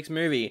last week's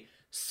movie,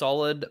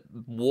 solid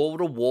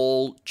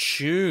wall-to-wall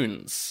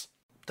tunes.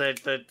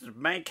 The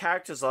main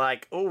character's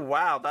like, oh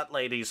wow, that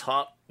lady's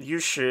hot. You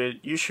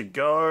should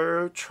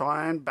go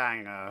try and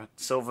bang her,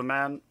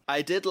 Silverman.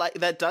 I did like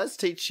that. Does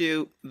teach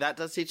you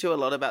a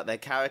lot about their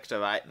character,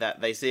 right?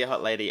 That they see a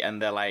hot lady and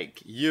they're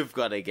like, you've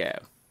got to go.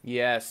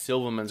 Yeah,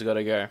 Silverman's got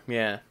to go.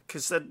 Yeah,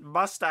 because the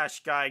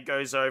mustache guy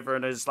goes over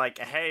and is like,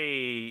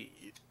 hey,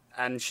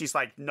 and she's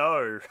like,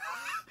 no,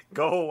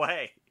 go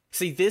away.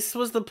 See, this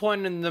was the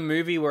point in the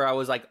movie where I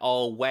was like,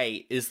 oh,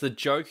 wait, is the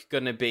joke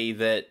going to be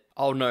that,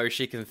 oh no,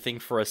 she can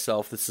think for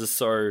herself, this is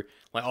so,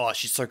 like, oh,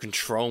 she's so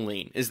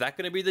controlling. Is that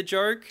going to be the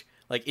joke?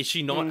 Like, is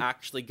she not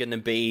actually going to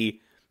be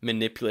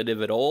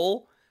manipulative at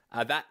all?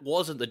 That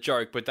wasn't the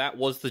joke, but that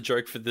was the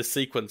joke for this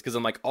sequence, because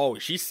I'm like, oh,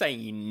 she's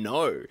saying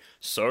no.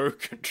 So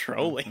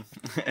controlling.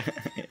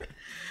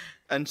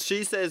 And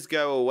she says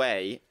go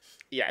away.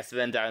 Yeah, so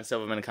then Darren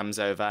Silverman comes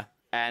over.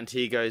 And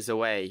he goes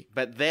away.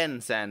 But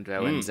then,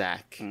 Sandro and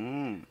Zach,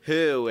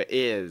 who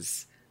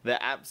is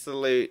the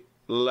absolute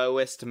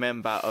lowest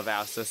member of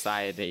our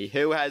society?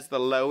 Who has the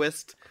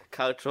lowest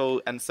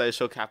cultural and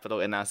social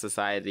capital in our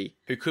society?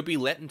 Who could be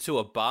let into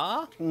a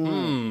bar?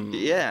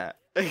 Yeah.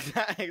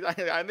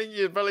 Exactly. I think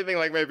you'd probably think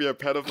like maybe a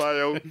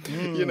pedophile,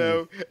 you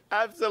know.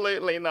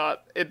 Absolutely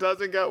not. It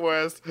doesn't get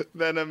worse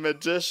than a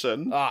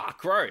magician. Ah,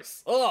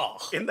 gross. Oh.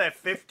 In their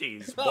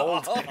 50s,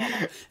 bald.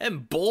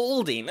 And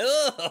balding.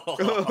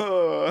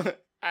 Ugh.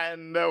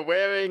 And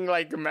wearing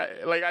like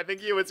I think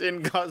he was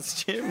in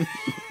costume,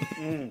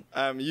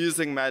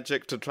 using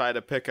magic to try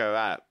to pick her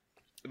up.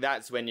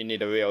 That's when you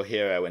need a real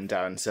hero in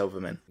Darren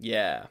Silverman.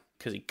 Yeah,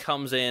 because he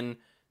comes in.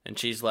 And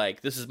she's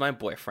like, this is my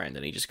boyfriend.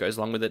 And he just goes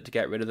along with it to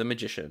get rid of the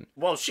magician.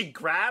 Well, she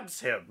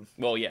grabs him.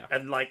 Well, yeah.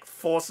 And, like,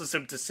 forces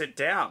him to sit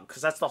down.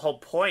 Because that's the whole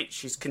point.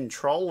 She's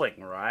controlling,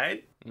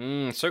 right?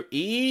 So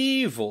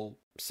evil.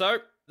 So,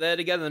 they're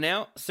together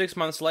now, 6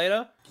 months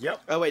later.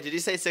 Yep. Oh, wait, did you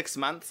say 6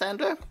 months,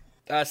 Sandra?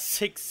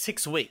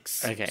 6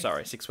 weeks. Okay.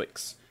 Sorry, 6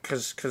 weeks.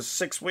 Because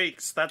 6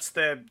 weeks, that's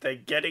their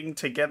getting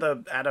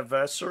together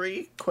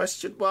anniversary,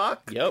 question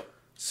mark? Yep.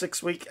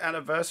 6-week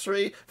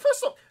anniversary.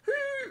 First off, who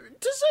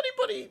does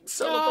anybody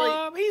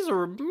celebrate?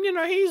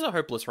 He's a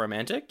hopeless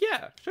romantic.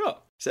 Yeah, sure.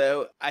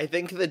 So I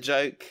think the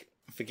joke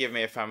forgive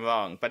me if I'm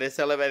wrong, but is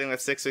celebrating the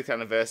 6-week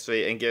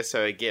anniversary and gives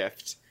her a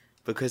gift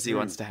because he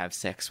wants to have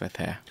sex with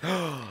her.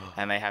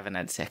 And they haven't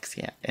had sex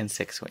yet in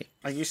 6 weeks.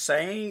 Are you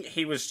saying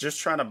he was just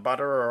trying to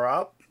butter her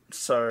up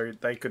so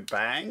they could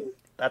bang?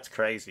 That's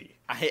crazy.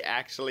 I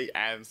actually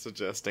am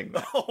suggesting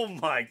that. Oh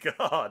my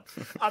god.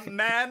 A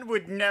man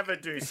would never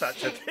do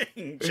such a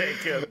thing,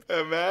 Jacob.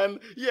 A man?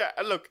 Yeah,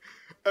 look,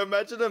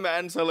 imagine a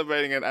man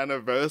celebrating an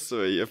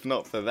anniversary if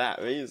not for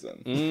that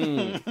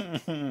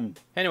reason.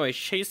 Anyway,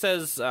 she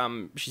says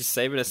she's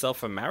saving herself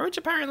for marriage,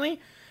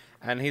 apparently.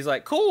 And he's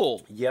like,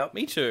 cool. Yep.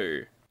 Me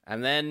too.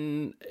 And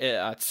then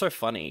it's so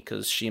funny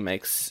because she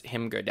makes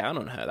him go down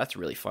on her. That's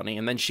really funny.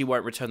 And then she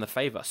won't return the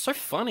favor. So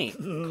funny.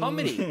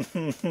 Comedy.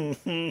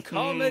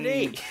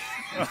 Comedy.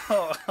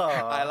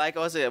 I like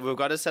also, we've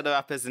got to set her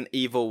up as an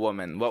evil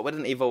woman. What would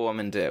an evil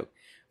woman do?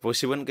 Well,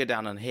 she wouldn't go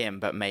down on him,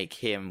 but make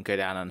him go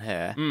down on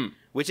her.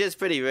 Which is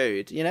pretty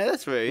rude. You know,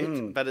 that's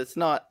rude, but it's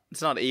not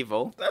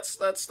evil. That's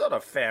not a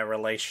fair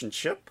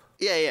relationship.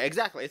 Yeah,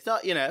 exactly. It's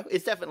not,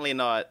 it's definitely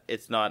not,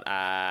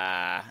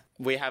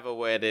 we have a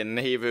word in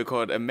Hebrew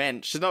called a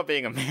mensch. She's not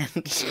being a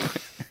mensch.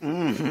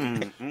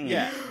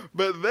 Yeah.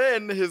 But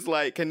then he's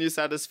like, can you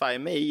satisfy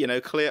me?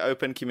 Clear,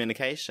 open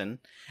communication.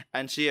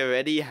 And she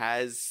already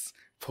has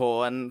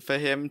porn for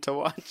him to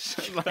watch,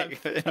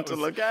 for him to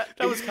look at.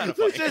 That was kind of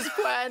funny. She's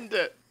planned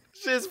it.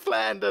 She's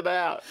planned it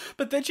out.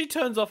 But then she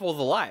turns off all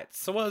the lights.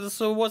 So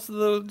what's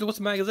the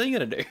magazine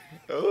gonna do?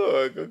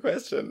 Oh, good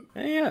question.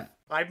 Yeah.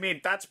 I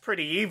mean, that's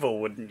pretty evil,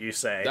 wouldn't you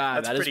say?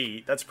 Ah, that's that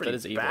is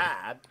pretty evil.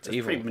 bad. It's That's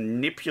evil. pretty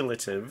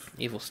manipulative,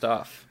 Evil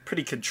stuff.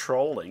 pretty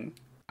controlling.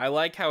 I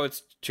like how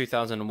it's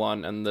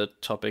 2001 and the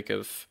topic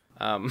of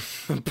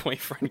the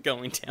boyfriend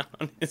going down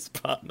on his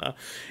partner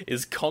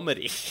is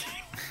comedy.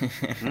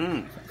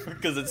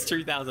 Because it's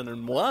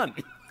 2001.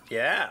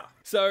 Yeah.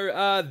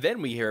 So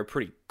then we hear a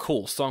pretty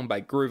cool song by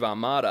Groove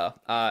Armada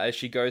as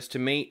she goes to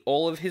meet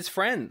all of his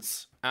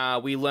friends.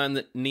 We learn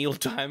that Neil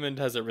Diamond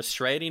has a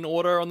restraining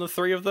order on the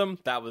three of them.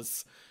 That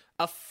was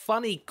a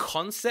funny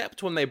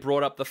concept when they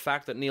brought up the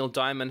fact that Neil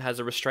Diamond has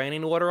a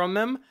restraining order on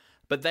them,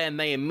 but then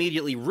they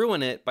immediately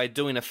ruin it by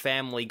doing a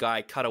Family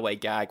Guy cutaway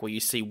gag where you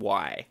see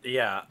why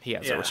Yeah. he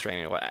has a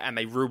restraining order, and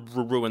they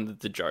ruined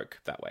the joke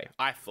that way.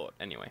 I thought,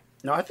 anyway.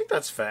 No, I think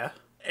that's fair.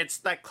 It's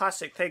that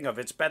classic thing of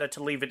it's better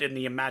to leave it in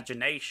the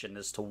imagination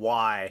as to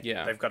why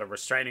they've got a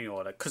restraining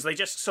order. Because they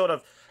just sort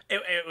of...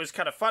 It was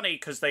kind of funny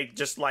because they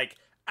just, like,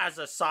 as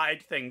a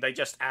side thing, they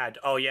just add,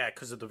 oh, yeah,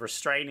 because of the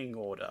restraining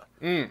order.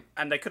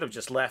 And they could have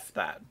just left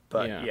that.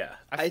 But, yeah.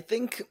 I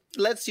think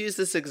let's use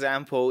this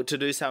example to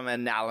do some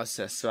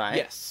analysis, right?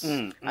 Yes.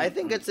 I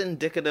think it's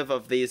indicative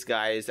of these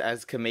guys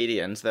as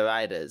comedians, the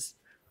writers.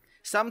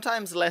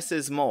 Sometimes less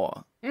is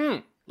more.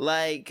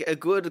 Like, a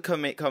good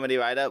comedy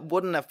writer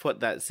wouldn't have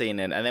put that scene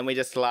in, and then we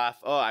just laugh,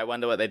 oh, I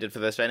wonder what they did for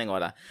the restraining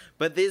order.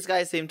 But these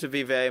guys seem to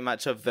be very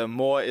much of the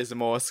more is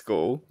more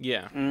school,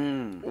 Yeah.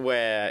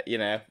 where,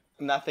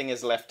 nothing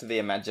is left to the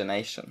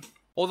imagination.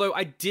 Although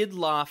I did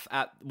laugh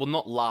at, well,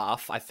 not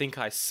laugh, I think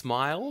I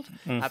smiled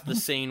at the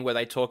scene where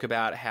they talk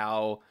about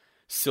how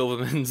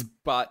Silverman's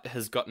butt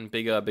has gotten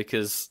bigger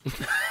because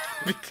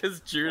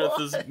Judith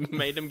has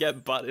made him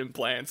get butt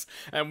implants,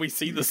 and we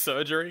see the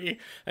surgery,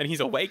 and he's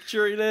awake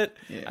during it,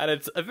 and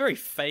it's a very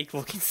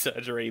fake-looking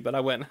surgery, but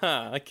I went,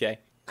 okay.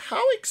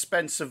 How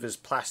expensive is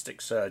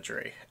plastic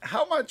surgery?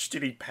 How much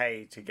did he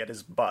pay to get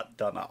his butt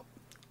done up?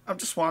 I'm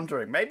just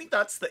wondering. Maybe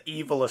that's the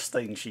evilest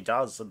thing she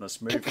does in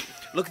this movie.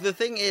 Look, the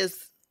thing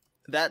is,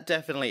 that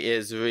definitely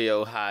is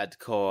real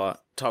hardcore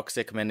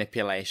toxic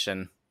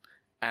manipulation,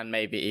 and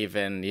maybe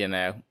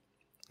even,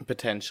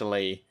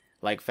 potentially,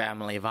 like,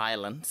 family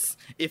violence,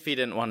 if he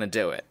didn't want to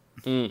do it.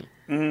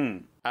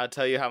 I'll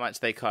tell you how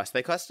much they cost.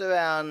 They cost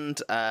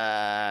around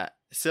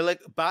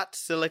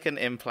silicone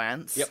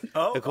implants,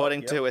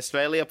 according to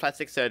Australia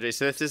Plastic Surgery,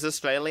 so this is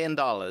Australian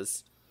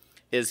dollars,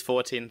 is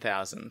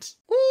 14,000.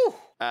 Woo!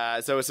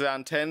 So it's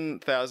around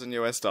 10,000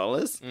 US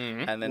dollars,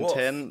 and then Woof.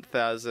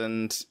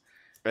 10,000...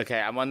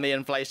 Okay, I'm on the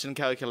inflation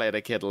calculator,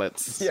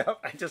 kidlets. Yeah,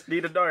 I just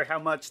need to know how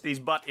much these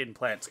butt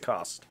implants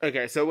cost.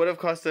 Okay, so it would have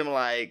cost him,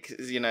 like,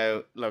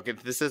 look,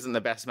 if this isn't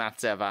the best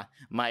maths ever.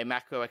 My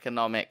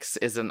macroeconomics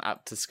isn't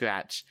up to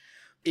scratch.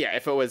 Yeah,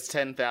 if it was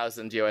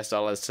 10,000 US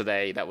dollars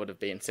today, that would have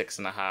been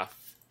 6.5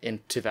 in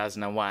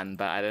 2001,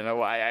 but I don't know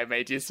why I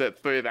made you sit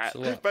through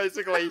that.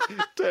 Basically,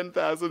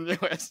 10,000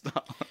 US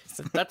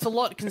dollars. That's a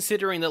lot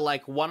considering that,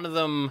 like, one of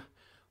them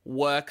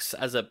works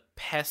as a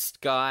pest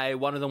guy,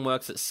 one of them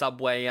works at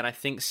Subway, and I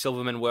think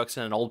Silverman works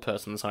in an old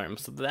person's home,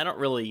 so they're not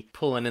really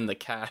pulling in the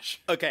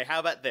cash. Okay, how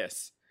about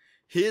this?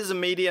 His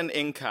median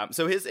income,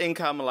 so his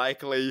income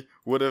likely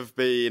would have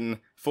been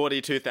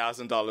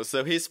 $42,000,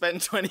 so he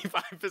spent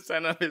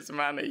 25% of his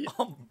money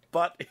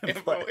Butt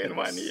implants. in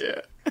 1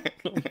 year.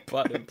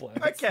 Butt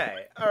implants.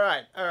 Okay,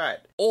 alright.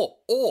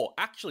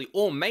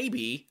 Or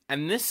maybe,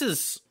 and this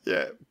is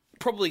Yeah.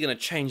 probably going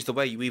to change the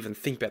way you even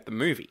think about the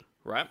movie,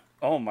 right?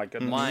 Oh my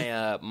goodness.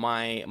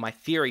 My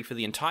theory for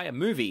the entire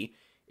movie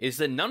is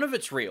that none of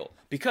it's real,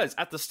 because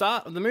at the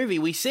start of the movie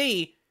we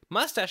see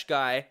Mustache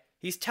Guy,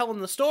 he's telling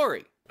the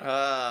story.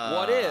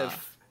 What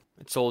if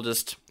it's all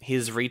just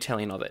his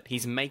retelling of it?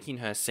 He's making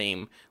her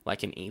seem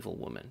like an evil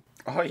woman.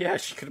 Oh yeah,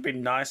 she could have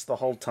been nice the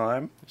whole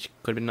time. She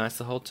could have been nice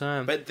the whole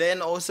time. But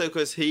then also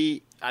because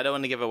I don't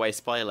want to give away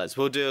spoilers.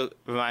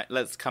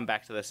 Let's come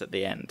back to this at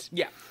the end.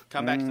 yeah.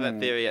 Come back to that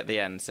theory at the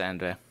end,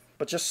 Sandra.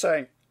 But just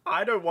saying,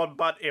 I don't want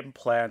butt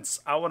implants.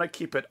 I want to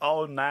keep it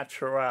au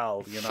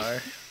natural, you know?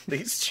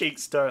 These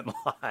cheeks don't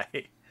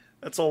lie.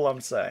 That's all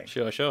I'm saying.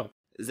 Sure.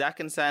 Zach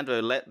and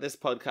Sandra, let this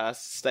podcast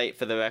state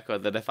for the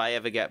record that if I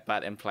ever get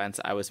butt implants,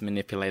 I was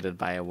manipulated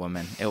by a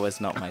woman. It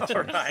was not my choice.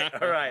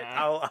 All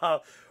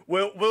right.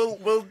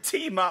 We'll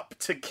team up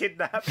to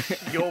kidnap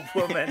your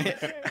woman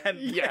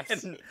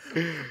and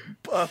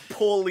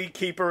poorly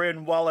keep her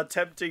in while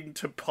attempting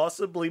to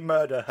possibly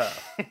murder her.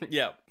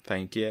 Yeah.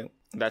 Thank you.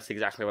 That's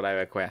exactly what I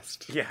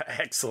request. Yeah,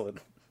 excellent.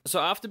 So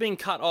after being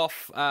cut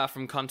off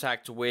from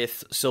contact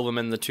with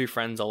Silverman, the two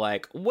friends are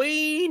like,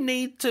 we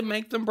need to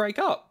make them break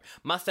up.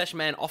 Mustache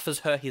Man offers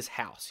her his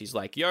house. He's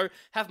like, yo,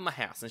 have my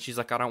house. And she's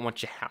like, I don't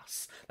want your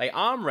house. They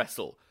arm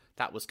wrestle.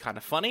 That was kind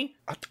of funny.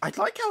 I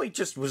like how he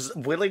just was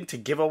willing to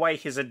give away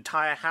his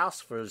entire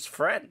house for his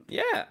friend.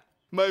 Yeah.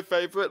 My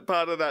favorite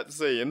part of that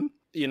scene,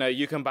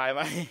 you can buy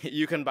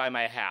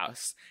my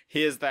house.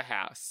 Here's the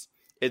house.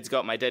 It's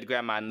got my dead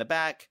grandma in the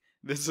back.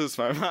 This was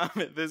my mom,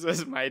 this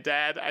was my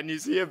dad, and you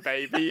see a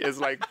baby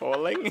is like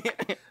falling.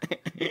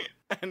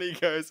 And he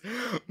goes,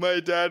 my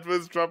dad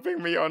was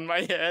dropping me on my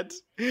head.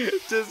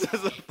 Just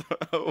as a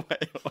throwaway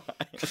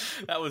line.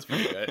 That was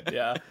pretty good,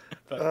 yeah.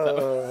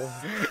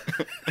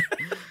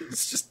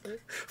 It's just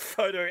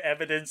photo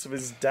evidence of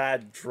his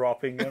dad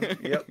dropping him.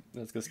 Yep.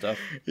 That's good stuff.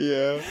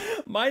 Yeah.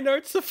 My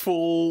notes are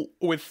full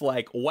with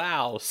like,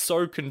 wow,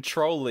 so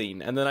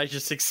controlling. And then I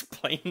just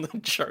explain the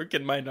joke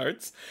in my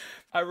notes.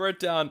 I wrote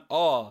down,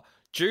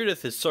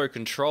 Judith is so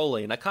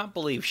controlling. I can't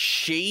believe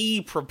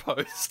she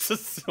proposed to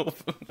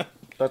Silverman.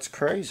 That's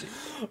crazy.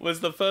 Was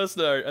the first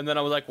note. And then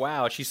I was like,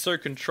 wow, she's so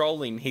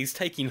controlling. He's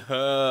taking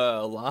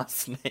her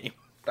last name.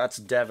 That's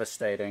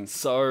devastating.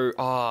 So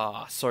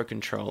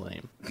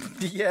controlling.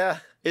 Yeah.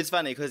 It's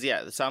funny because,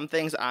 some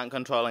things aren't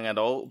controlling at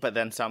all, but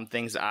then some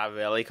things are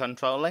really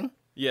controlling.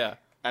 Yeah.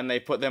 And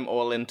they put them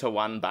all into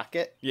one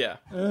bucket. Yeah.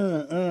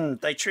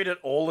 They treat it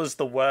all as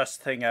the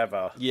worst thing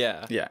ever.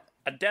 Yeah. Yeah.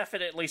 And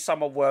definitely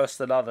some are worse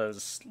than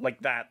others. Like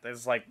that.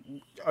 There's like,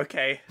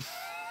 okay.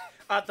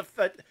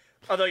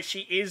 Although she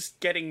is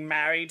getting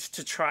married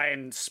to try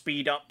and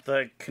speed up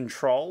the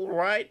control,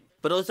 right?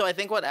 But also, I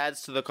think what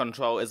adds to the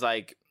control is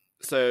like,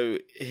 so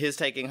he's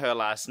taking her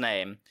last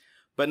name,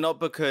 but not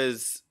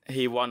because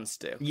he wants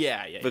to.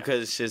 Yeah.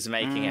 Because she's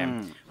making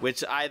him.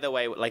 Which either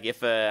way, like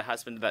if a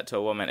husband did that to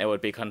a woman, it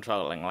would be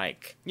controlling.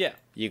 Like, Yeah.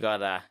 you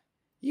gotta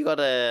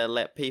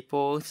let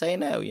people say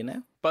no,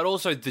 But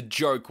also the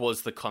joke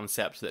was the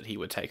concept that he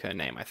would take her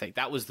name, I think.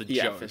 That was the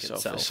joke for sure,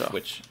 itself, for sure.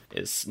 which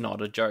is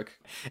not a joke.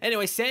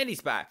 Anyway,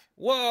 Sandy's back.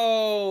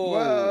 Whoa!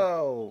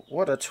 Whoa,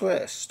 what a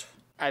twist.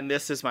 And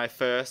this is my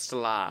first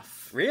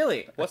laugh.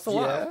 Really? What's the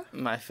laugh?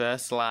 My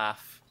first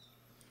laugh.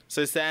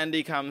 So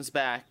Sandy comes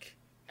back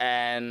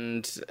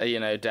and,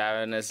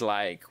 Darren is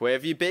like, where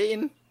have you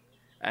been?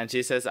 And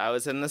she says, I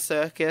was in the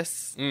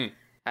circus and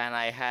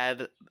I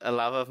had a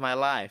love of my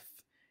life.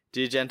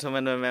 Do you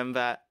gentlemen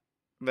remember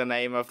the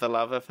name of the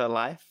love of her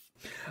life?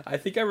 I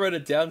think I wrote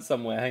it down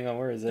somewhere. Hang on,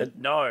 where is it?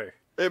 No.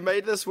 It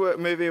made this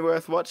movie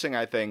worth watching,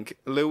 I think.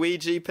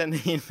 Luigi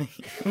Panini.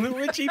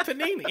 Luigi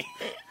Panini.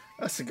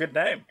 That's a good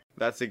name.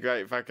 That's a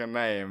great fucking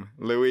name.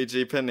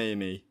 Luigi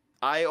Panini.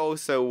 I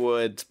also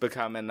would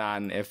become a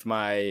nun if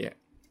my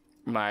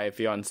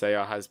fiance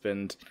or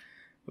husband,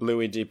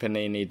 Luigi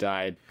Panini,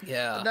 died.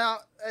 Yeah. Now,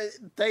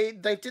 they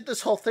did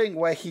this whole thing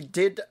where he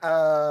did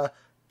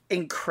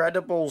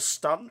incredible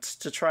stunt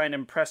to try and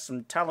impress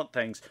some talent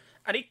things.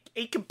 And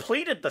he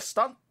completed the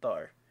stunt,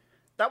 though.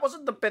 That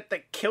wasn't the bit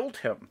that killed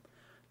him.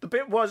 The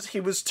bit was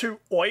he was too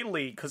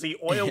oily because he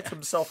oiled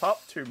himself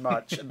up too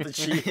much. And then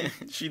she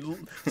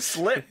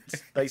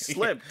slipped. They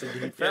slipped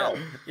and he fell.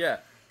 Yeah.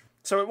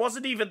 So it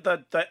wasn't even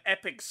the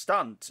epic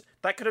stunt.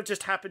 That could have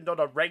just happened on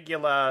a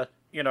regular,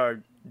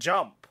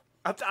 jump.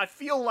 I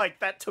feel like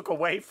that took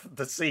away from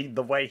the scene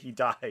the way he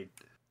died.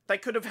 They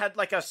could have had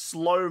like a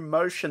slow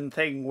motion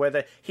thing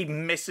where he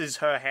misses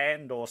her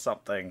hand or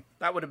something.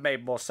 That would have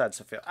made more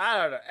sense. I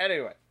don't know.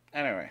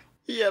 Anyway.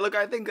 Yeah, look,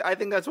 I think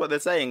that's what they're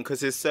saying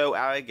because he's so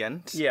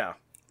arrogant. Yeah.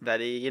 That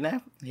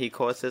he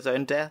caused his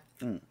own death.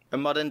 A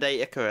modern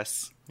day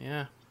Icarus.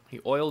 Yeah. He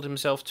oiled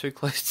himself too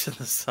close to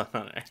the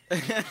sun.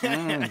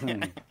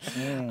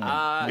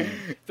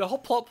 The whole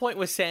plot point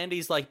with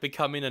Sandy's like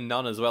becoming a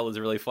nun as well is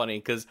really funny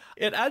because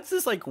it adds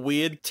this like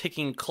weird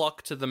ticking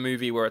clock to the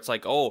movie where it's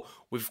like, oh,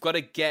 we've got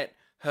to get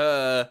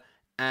her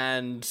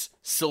and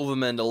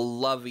Silverman to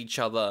love each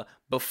other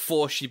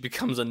before she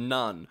becomes a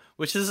nun,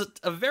 which is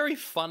a very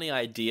funny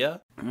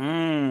idea.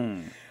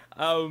 That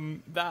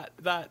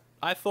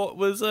I thought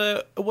was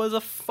a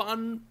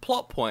fun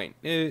plot point.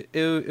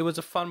 It was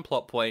a fun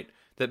plot point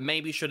that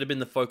maybe should have been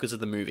the focus of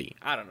the movie.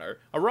 I don't know.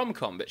 A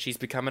rom-com, but she's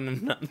becoming a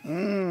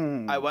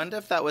nun. I wonder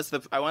if that was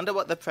I wonder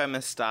what the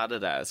premise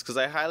started as, because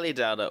I highly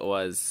doubt it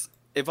was.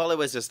 If all it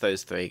was just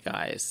those three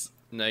guys.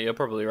 No, you're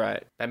probably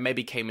right. That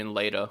maybe came in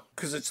later.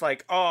 Because it's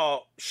like,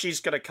 oh, she's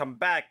going to come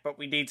back, but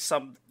we need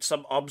some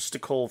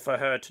obstacle for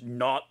her to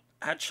not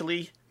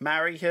actually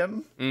marry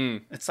him.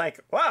 It's like,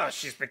 wow,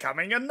 she's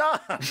becoming a nun.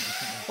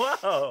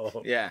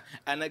 Whoa. Yeah,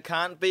 and it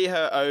can't be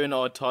her own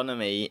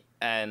autonomy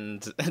and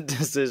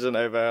decision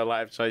over her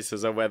life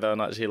choices or whether or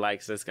not she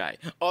likes this guy.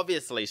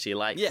 Obviously, she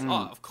likes him.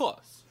 Oh, of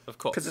course. Of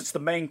course. Because it's the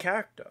main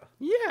character.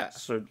 Yeah.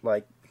 So,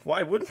 like,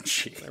 why wouldn't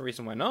she? No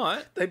reason why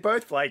not. They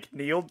both like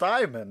Neil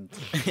Diamond.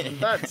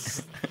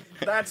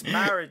 That's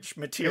marriage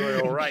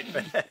material right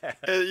there.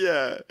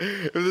 Yeah,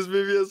 if this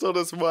movie has told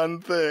us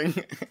one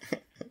thing...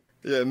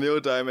 Yeah, Neil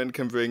Diamond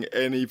can bring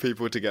any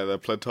people together,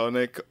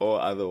 platonic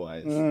or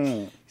otherwise.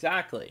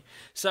 Exactly.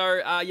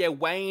 So,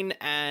 Wayne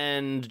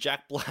and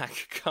Jack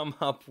Black come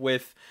up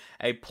with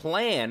a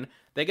plan.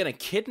 They're going to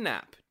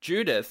kidnap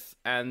Judith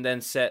and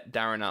then set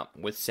Darren up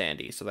with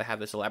Sandy. So they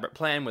have this elaborate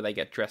plan where they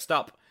get dressed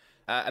up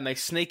and they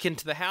sneak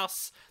into the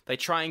house. They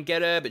try and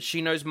get her, but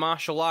she knows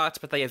martial arts,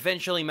 but they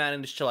eventually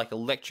manage to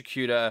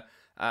electrocute her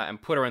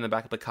and put her in the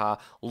back of the car,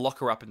 lock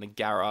her up in the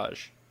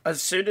garage.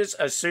 As soon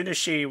as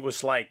she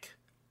was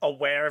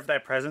aware of their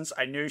presence,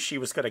 I knew she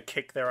was going to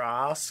kick their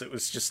ass. It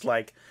was just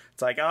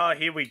it's like, oh,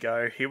 here we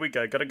go.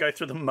 Got to go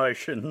through the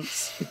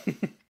motions.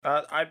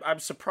 I'm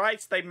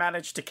surprised they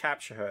managed to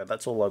capture her.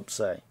 That's all I'm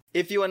saying.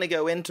 If you want to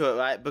go into it,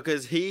 right,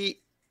 because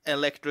he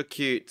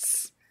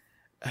electrocutes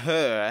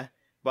her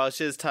while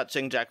she's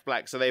touching Jack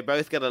Black, so they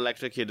both get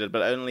electrocuted,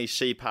 but only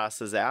she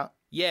passes out.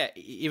 Yeah,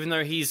 even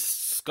though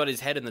he's got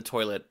his head in the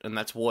toilet and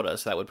that's water,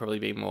 so that would probably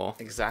be more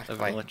Exactly. of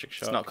an electric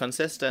shock. It's not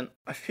consistent.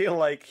 I feel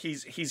like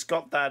he's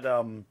got that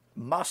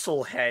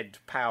muscle head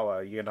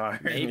power, you know.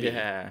 Maybe.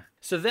 Yeah.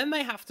 So then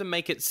they have to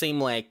make it seem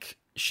like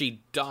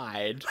she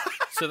died.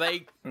 So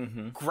they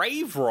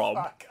grave rob.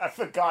 Fuck, I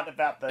forgot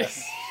about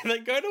this. They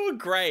go to a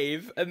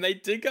grave and they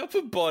dig up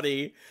a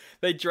body.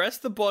 They dress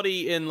the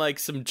body in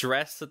some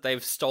dress that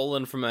they've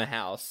stolen from her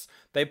house.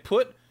 They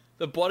put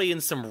the body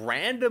in some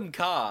random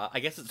car. I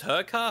guess it's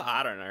her car?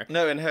 I don't know.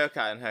 No, in her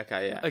car,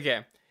 yeah.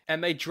 Okay.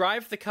 And they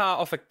drive the car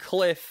off a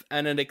cliff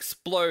and it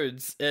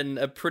explodes in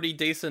a pretty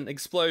decent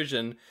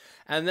explosion.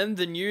 And then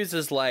the news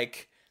is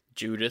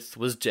Judith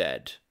was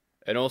dead.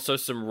 And also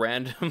some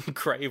random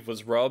grave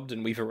was robbed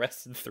and we've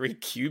arrested 3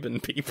 Cuban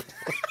people.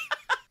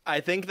 I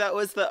think that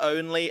was the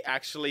only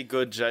actually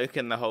good joke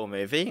in the whole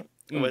movie.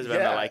 Was when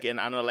they're in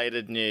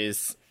unrelated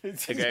news,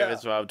 the grave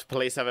is robbed.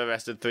 Police have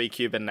arrested 3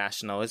 Cuban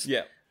nationals.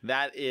 Yeah.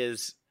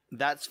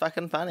 That's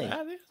fucking funny.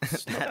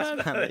 It's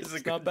not bad. It's a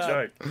good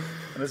joke.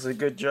 It's a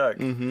good joke.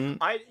 Mm-hmm.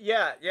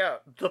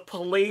 The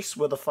police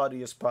were the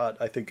funniest part,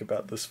 I think,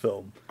 about this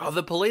film. Oh,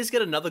 the police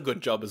get another good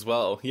job as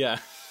well. Yeah.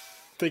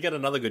 They get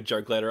another good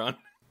joke later on.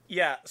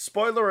 Yeah,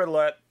 spoiler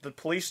alert, the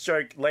police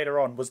joke later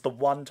on was the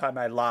one time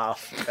I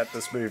laughed at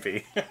this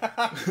movie.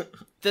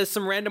 There's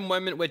some random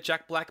moment where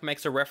Jack Black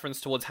makes a reference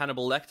towards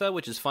Hannibal Lecter,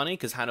 which is funny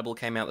because Hannibal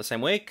came out the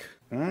same week.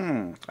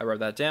 I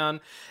wrote that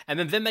down. And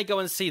then they go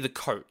and see the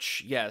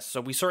coach. Yeah,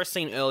 so we saw a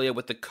scene earlier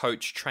with the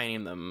coach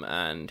training them,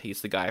 and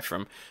he's the guy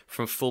from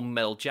Full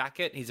Metal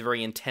Jacket. He's a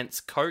very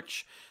intense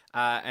coach.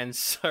 And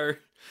so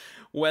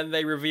when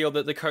they reveal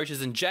that the coach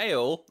is in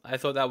jail, I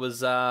thought that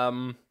was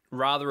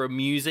rather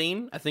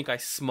amusing. I think I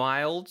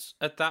smiled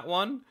at that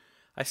one.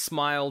 I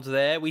smiled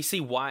there. We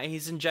see why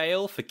he's in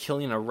jail, for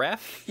killing a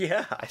ref.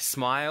 Yeah. I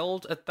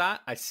smiled at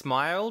that.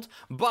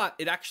 But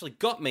it actually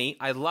got me.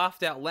 I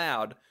laughed out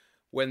loud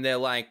when they're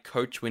like,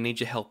 Coach, we need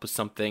your help with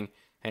something.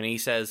 And he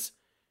says,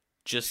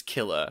 just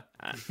kill her.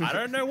 I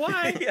don't know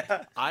why.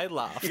 Yeah. I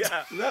laughed.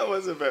 Yeah. That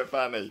was a bit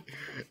funny.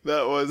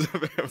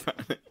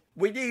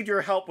 We need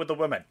your help with the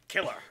women.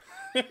 Kill her.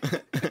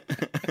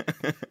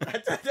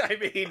 I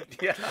mean,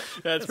 yeah.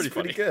 That's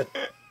pretty good.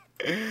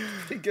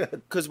 Pretty good.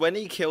 Because when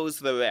he kills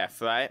the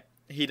ref, right,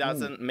 he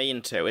doesn't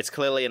mean to. It's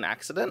clearly an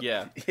accident.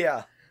 Yeah.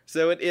 Yeah.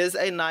 So it is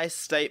a nice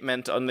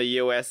statement on the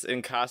US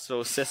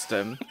incarceral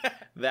system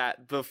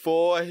that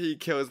before he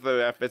kills the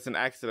ref, it's an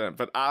accident.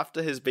 But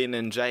after he's been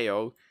in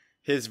jail,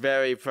 he's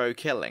very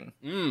pro-killing.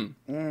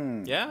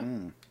 Yeah.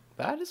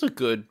 That is a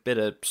good bit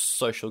of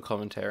social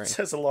commentary. It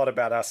says a lot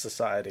about our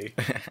society.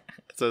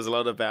 So there's a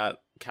lot about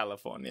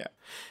California.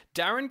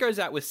 Darren goes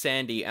out with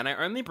Sandy, and I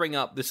only bring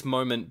up this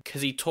moment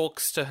because he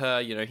talks to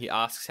her, he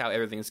asks how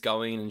everything's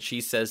going, and she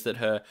says that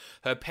her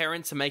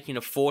parents are making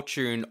a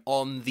fortune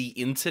on the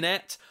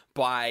internet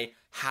by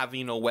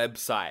having a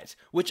website,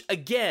 which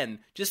again,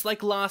 just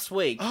like last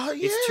week,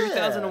 it's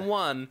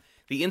 2001,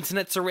 the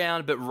internet's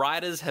around, but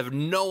writers have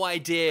no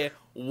idea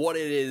what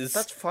it is.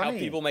 That's funny. How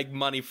people make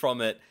money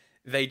from it.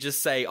 They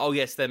just say, oh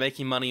yes, they're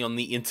making money on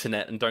the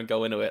internet and don't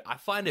go into it. I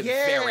find it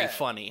very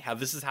funny how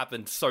this has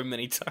happened so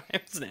many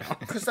times now.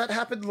 Because that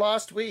happened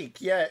last week.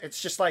 Yeah, it's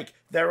just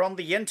they're on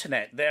the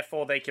internet,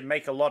 therefore they can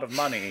make a lot of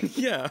money.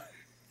 Yeah.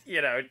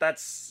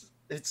 It's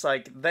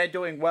they're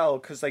doing well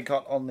because they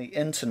got on the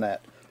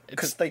internet.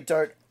 Because they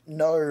don't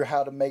know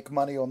how to make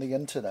money on the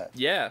internet.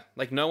 Yeah,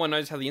 like no one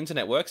knows how the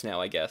internet works now,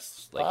 I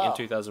guess. Like in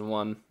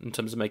 2001, in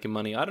terms of making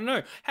money. I don't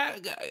know.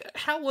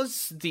 How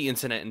was the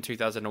internet in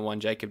 2001,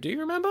 Jacob? Do you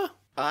remember?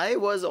 I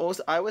was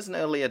an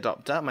early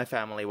adopter. My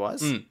family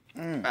was.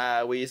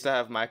 We used to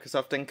have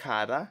Microsoft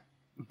Encarta,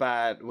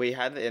 but we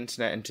had the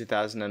internet in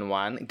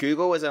 2001.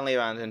 Google was only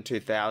around in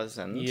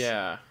 2000.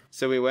 Yeah.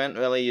 So we weren't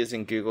really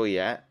using Google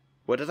yet.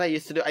 What did I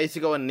used to do? I used to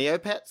go on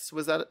Neopets.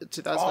 Was that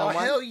 2001? Oh,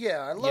 hell yeah.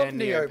 I love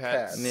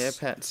Neopets.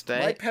 Neopets Day.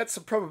 My pets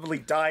have probably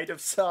died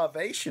of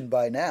starvation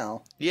by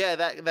now. Yeah,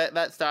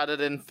 that started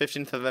in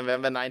 15th of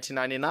November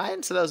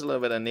 1999, so there was a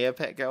little bit of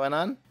Neopet going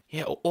on.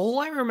 Yeah, all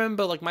I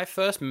remember, like, my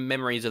first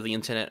memories of the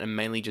internet are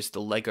mainly just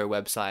the Lego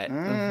website.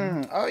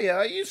 Oh, yeah,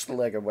 I used the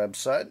Lego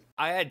website.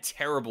 I had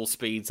terrible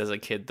speeds as a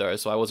kid, though,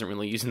 so I wasn't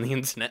really using the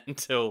internet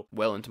until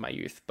well into my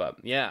youth, but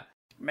yeah.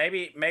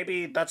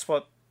 Maybe that's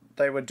what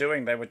they were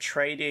doing. They were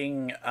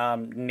trading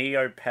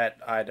Neopet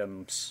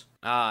items.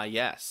 Ah,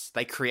 yes.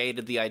 They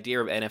created the idea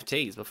of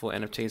NFTs before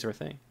NFTs were a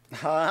thing.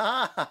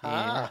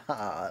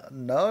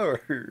 No.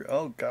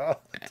 Oh, God.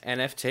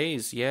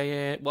 NFTs,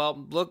 yeah.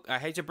 Well, look, I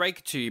hate to break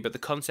it to you, but the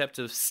concept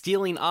of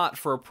stealing art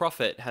for a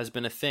profit has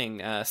been a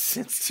thing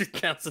since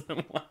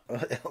 2001.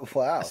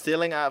 Wow.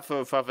 Stealing art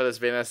for profit has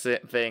been a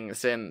thing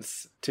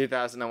since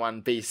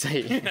 2001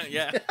 BC.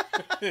 Yeah,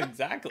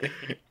 exactly.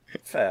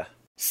 Fair.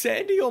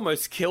 Sandy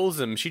almost kills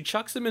him. She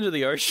chucks him into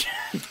the ocean.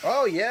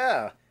 Oh,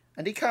 yeah.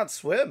 And he can't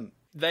swim.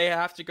 They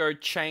have to go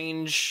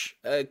change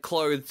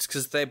clothes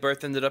because they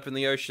both ended up in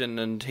the ocean,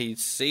 and he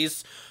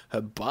sees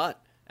her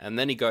butt, and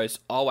then he goes,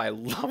 "Oh, I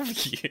love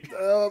you."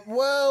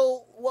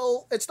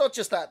 Well, it's not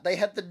just that. They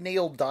had the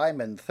Neil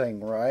Diamond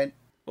thing, right?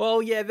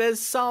 Well, yeah, there's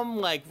some,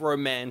 like,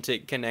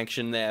 romantic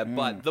connection there,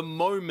 but the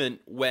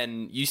moment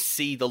when you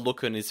see the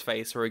look on his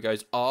face where he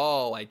goes,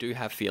 "Oh, I do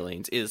have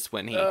feelings," is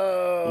when he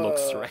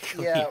looks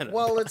directly at her.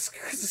 Well, it's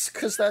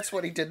because that's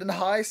what he did in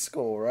high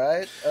school,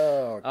 right?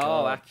 Oh, God.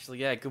 Oh, actually,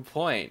 yeah, good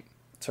point.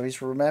 So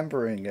he's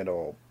remembering it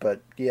all.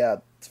 But, yeah,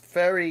 it's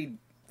very,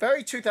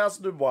 very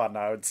 2001,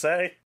 I would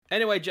say.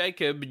 Anyway,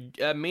 Jacob,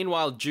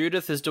 meanwhile,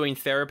 Judith is doing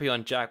therapy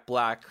on Jack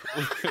Black.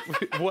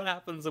 What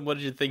happens and what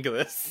did you think of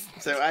this?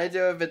 So I do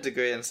have a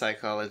degree in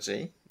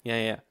psychology.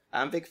 Yeah.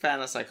 I'm a big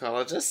fan of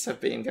psychologists.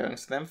 I've been going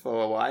to them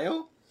for a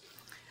while.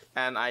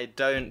 And I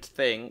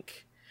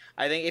think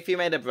if you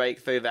made a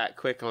breakthrough that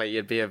quickly,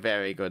 you'd be a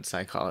very good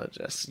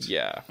psychologist.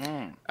 Yeah.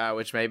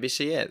 Which maybe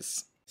she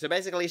is. So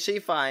basically, she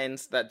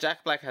finds that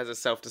Jack Black has a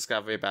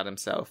self-discovery about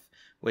himself,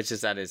 which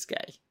is that he's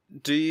gay.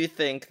 Do you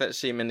think that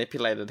she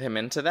manipulated him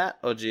into that,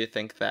 or do you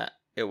think that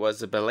it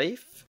was a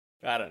belief?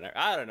 I don't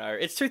know.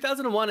 It's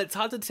 2001. It's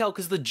hard to tell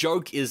because the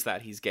joke is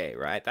that he's gay,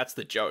 right? That's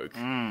the joke.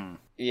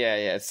 Yeah.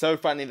 It's so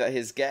funny that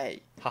he's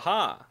gay.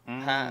 Haha.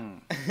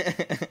 I'm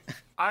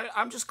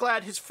just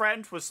glad his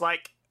friend was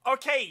like,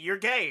 "Okay, you're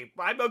gay.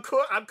 I'm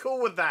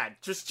cool with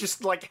that.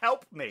 Just like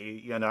help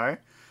me, you know."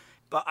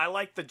 But I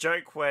like the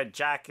joke where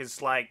Jack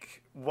is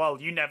like, "Well,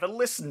 you never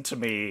listened to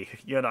me,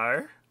 you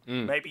know.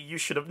 Maybe you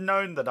should have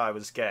known that I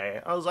was gay."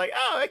 I was like,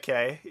 "Oh,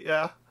 okay,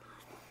 yeah."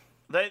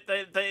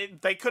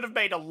 They could have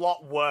made a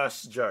lot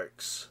worse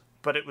jokes,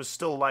 but it was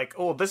still like,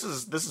 "Oh, this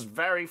is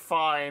very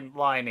fine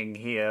lining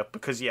here,"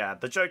 because yeah,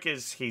 the joke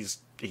is he's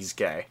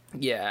gay.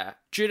 Yeah.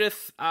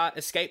 Judith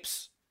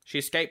escapes. She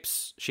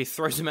escapes. She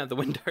throws him out the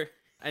window.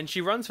 And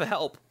she runs for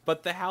help,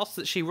 but the house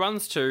that she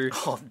runs to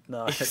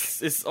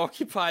is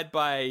occupied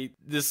by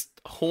this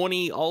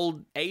horny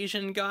old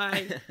Asian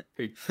guy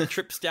who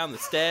trips down the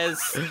stairs.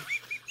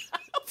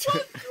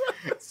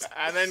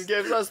 And then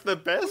gives us the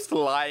best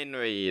line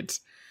read.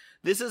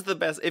 This is the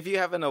best. If you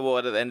have an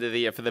award at the end of the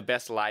year for the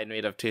best line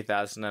read of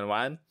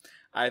 2001,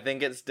 I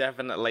think it's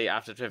definitely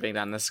after tripping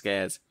down the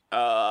stairs.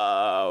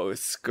 "Oh,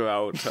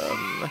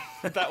 scrotum."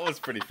 That was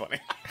pretty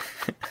funny.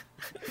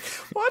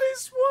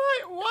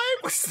 Why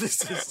was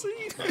this a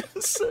scene?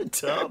 It's so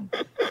dumb.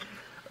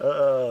 I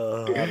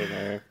don't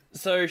know.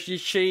 So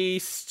she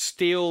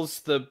steals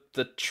the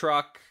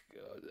truck,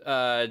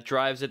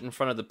 drives it in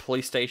front of the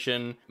police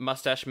station.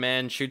 Mustache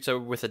Man shoots her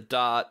with a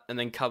dart and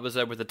then covers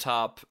her with a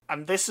tarp.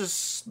 And this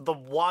is the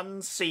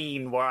one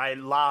scene where I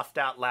laughed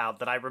out loud,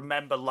 that I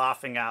remember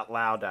laughing out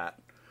loud at.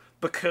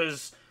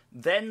 Because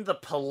then the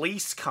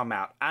police come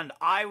out and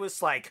I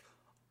was like,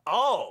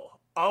 oh,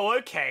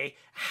 okay,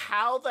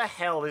 how the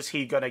hell is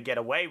he gonna get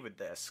away with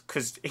this?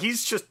 Because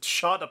he's just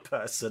shot a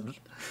person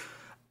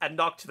and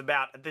knocked them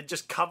out and then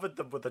just covered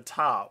them with a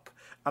tarp.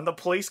 And the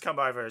police come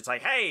over and it's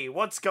like, "Hey,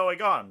 what's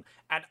going on?"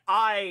 And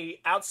I,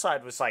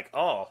 outside, was like,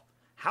 "Oh,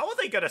 how are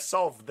they gonna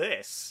solve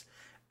this?"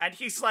 And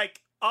he's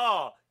like,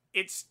 "Oh,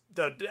 it's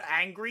the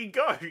angry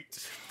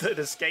goat that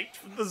escaped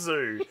from the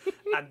zoo."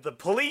 And the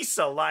police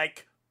are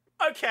like,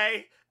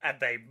 "Okay." And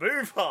they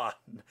move on.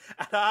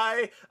 And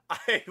I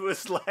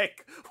was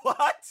like,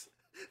 "What?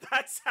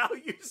 That's how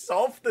you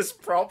solve this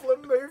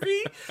problem,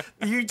 movie?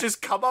 You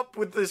just come up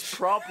with this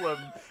problem,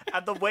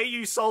 and the way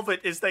you solve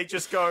it is they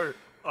just go,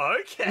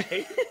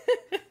 okay."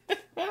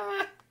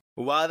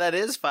 While that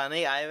is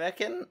funny, I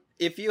reckon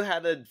if you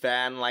had a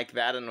van like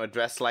that and were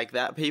dressed like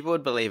that, people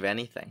would believe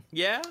anything.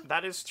 Yeah?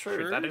 That is true.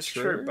 True, That is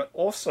true. true. But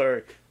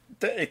also,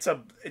 it's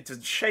a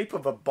shape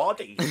of a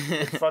body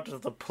in front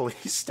of the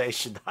police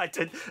station. I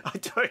don't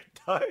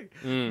know.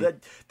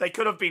 That they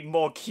could have been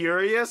more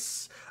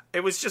curious.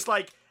 It was just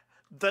like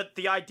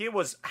the idea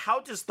was, how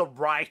does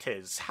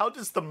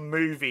the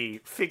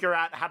movie figure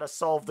out how to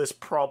solve this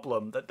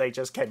problem that they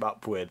just came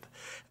up with?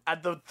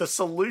 And the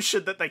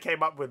solution that they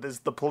came up with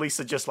is the police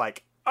are just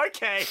like,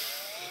 okay,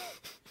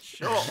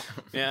 sure.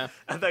 Yeah.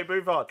 And they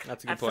move on.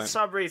 That's a good and point. for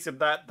some reason,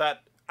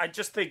 that I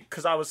just think,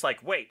 because I was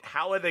like, wait,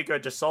 how are they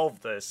going to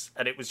solve this?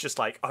 And it was just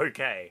like,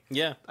 okay.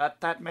 Yeah.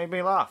 That made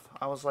me laugh.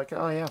 I was like,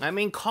 oh yeah. I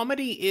mean,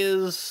 comedy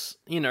is,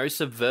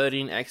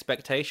 subverting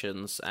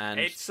expectations, and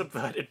It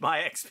subverted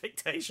my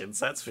expectations,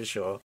 that's for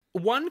sure.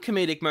 one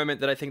comedic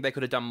moment that I think they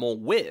could have done more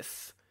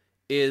with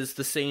is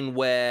the scene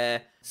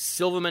where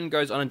Silverman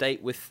goes on a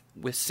date with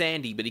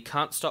Sandy, but he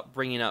can't stop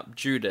bringing up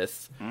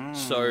Judith.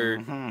 So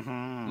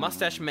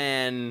Mustache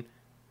Man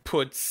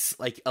puts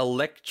like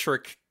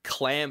electric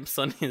clamps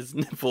on his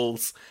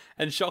nipples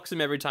and shocks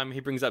him every time he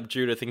brings up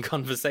Judith in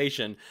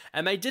conversation.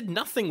 And they did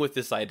nothing with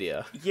this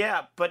idea.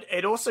 Yeah, but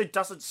it also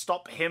doesn't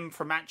stop him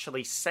from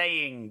actually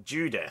saying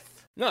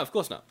Judith. No, of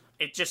course not.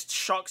 It just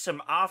shocks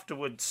him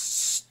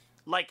afterwards.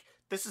 Like,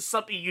 this is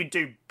something you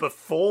do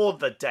before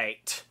the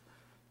date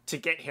to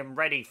get him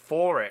ready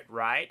for it,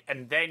 right?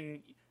 And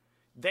then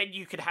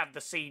you could have the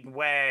scene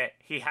where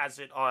he has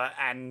it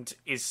and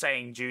is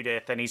saying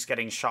Judith and he's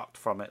getting shocked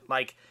from it.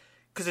 Like,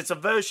 because it's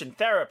aversion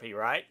therapy,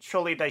 right?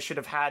 Surely they should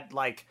have had,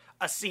 like,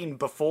 a scene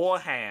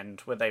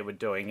beforehand where they were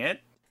doing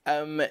it.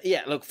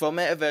 Yeah, look, for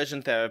my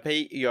aversion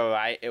therapy, you're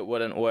right, it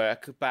wouldn't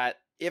work. But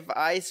if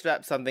I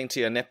strapped something to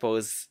your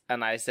nipples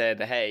and I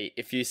said, hey,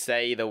 if you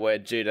say the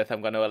word Judith,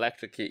 I'm going to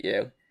electrocute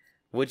you,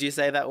 would you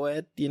say that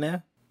word,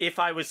 If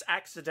I was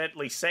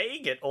accidentally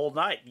saying it all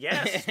night,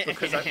 yes,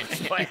 because I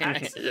was by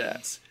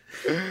accident.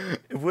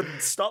 It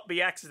wouldn't stop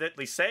me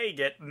accidentally saying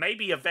it.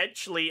 Maybe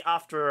eventually,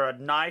 after a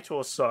night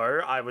or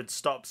so, I would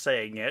stop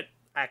saying it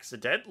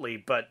accidentally,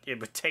 but it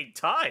would take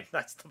time.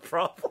 That's the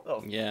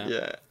problem. Yeah.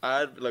 Yeah,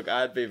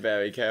 I'd be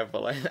very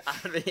careful. I'd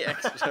be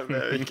extra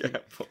very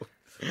careful.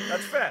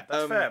 That's fair.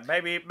 That's fair.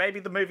 Maybe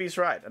the movie's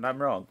right, and I'm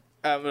wrong.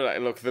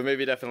 Look, the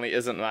movie definitely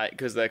isn't right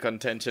because their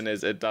contention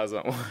is it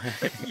doesn't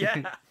work.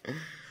 Yeah.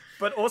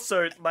 But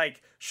also,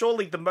 like,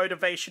 surely the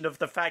motivation of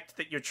the fact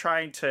that you're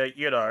trying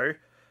to,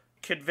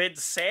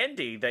 convince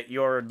Sandy that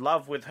you're in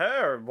love with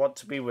her and want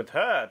to be with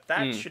her,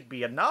 that should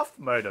be enough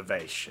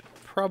motivation.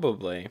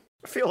 Probably.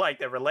 I feel like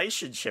their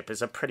relationship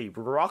is a pretty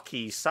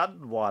rocky,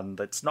 sudden one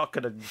that's not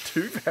going to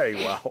do very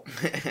well.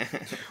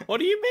 What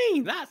do you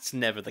mean? That's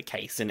never the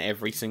case in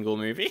every single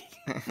movie.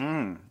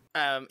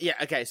 Yeah,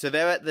 okay, so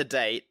they're at the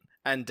date,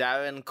 and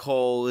Darren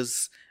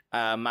calls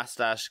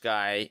Mustache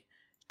Guy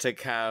to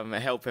come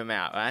help him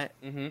out, right?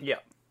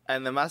 Yep.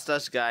 And the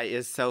Mustache Guy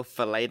is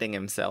self-filleting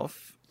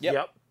himself.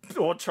 Yep.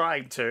 Or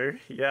trying to.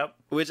 Yep.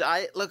 Which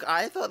I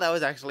thought that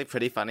was actually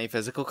pretty funny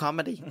physical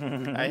comedy.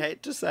 I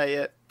hate to say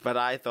it, but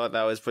I thought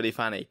that was pretty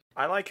funny.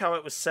 I like how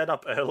it was set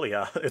up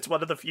earlier. It's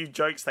one of the few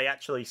jokes they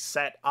actually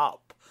set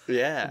up.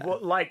 Yeah.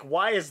 Like,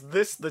 why is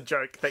this the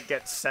joke that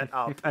gets set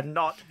up and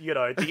not,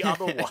 the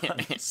other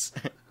ones?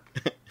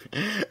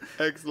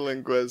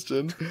 Excellent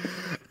question.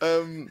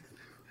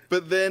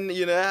 But then,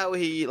 you know how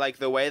he, like,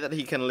 the way that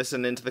he can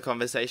listen into the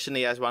conversation,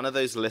 he has one of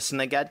those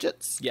listener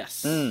gadgets?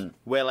 Yes.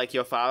 Where, like,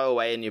 you're far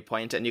away and you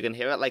point it and you can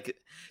hear it. Like,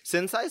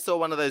 since I saw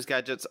one of those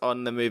gadgets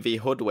on the movie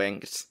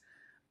Hoodwinked,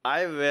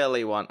 I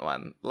really want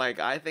one. Like,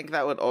 I think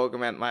that would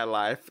augment my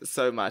life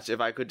so much if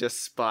I could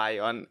just spy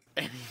on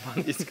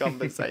anybody's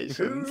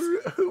conversations.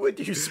 Who would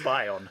you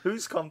spy on?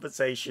 Whose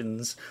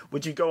conversations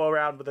would you go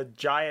around with a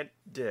giant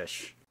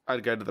dish?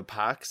 I'd go to the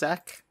park,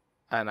 Zach,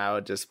 and I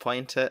would just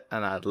point it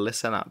and I'd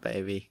listen up,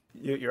 baby.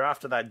 You're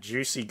after that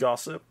juicy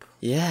gossip?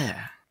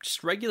 Yeah.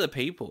 Just regular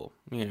people,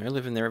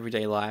 living their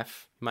everyday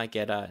life. You might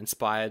get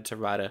inspired to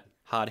write a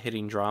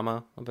hard-hitting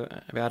drama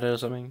about it or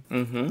something.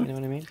 Mm-hmm. You know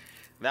what I mean?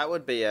 That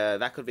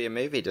could be a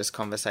movie, just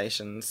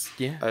conversations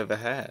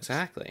overheard.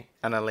 Exactly.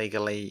 And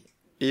illegally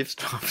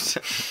eavesdropped.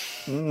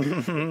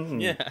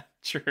 Yeah,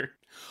 true.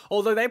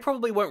 Although they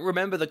probably won't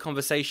remember the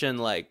conversation,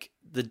 like,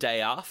 the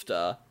day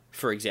after,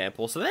 for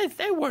example, so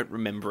they won't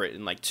remember it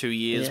in, like, 2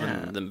 years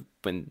when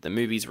the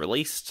movie's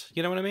released.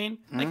 You know what I mean?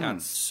 They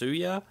can't sue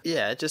you.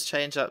 Yeah, just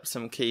change up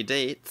some key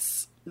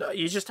deets. No,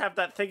 you just have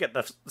that thing at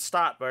the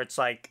start where it's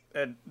like,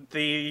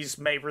 these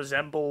may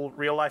resemble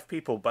real-life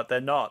people, but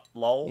they're not.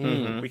 Lol.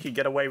 We can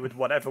get away with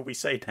whatever we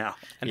say now.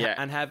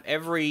 And have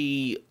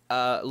every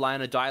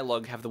line of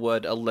dialogue have the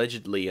word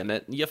allegedly in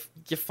it. You're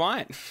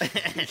fine.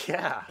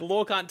 Yeah. The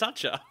law can't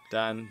touch you.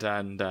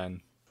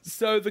 Done.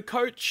 So the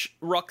coach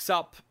rocks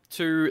up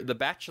to the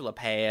bachelor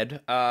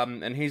pad,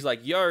 and he's like,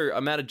 yo,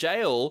 I'm out of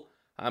jail.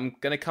 I'm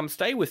going to come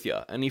stay with you.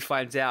 And he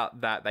finds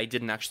out that they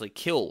didn't actually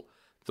kill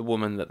the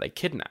woman that they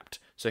kidnapped.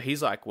 So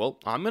he's like, well,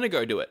 I'm going to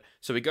go do it.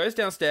 So he goes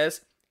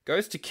downstairs,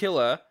 goes to kill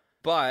her,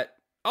 but,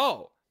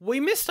 we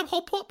missed a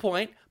whole plot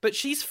point, but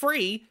she's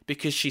free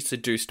because she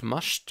seduced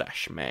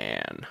Mustache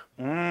Man.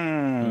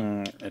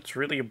 It's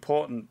really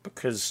important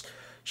because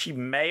she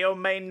may or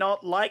may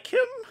not like him.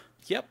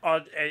 Yep.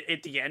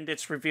 At the end,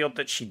 it's revealed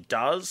that she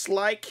does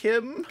like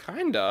him.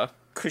 Kinda.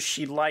 Because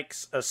she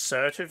likes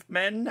assertive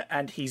men,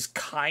 and he's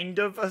kind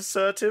of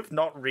assertive,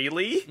 not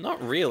really. Not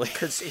really.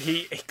 Because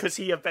he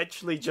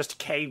eventually just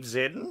caves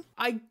in.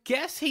 I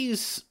guess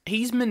he's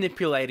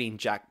manipulating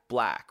Jack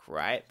Black,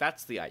 right?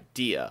 That's the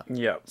idea.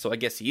 Yeah. So I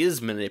guess he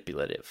is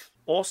manipulative.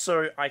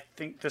 Also, I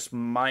think this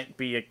might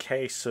be a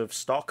case of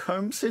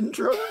Stockholm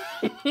Syndrome.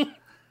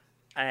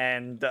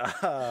 And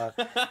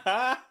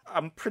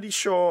I'm pretty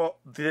sure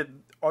that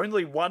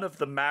only one of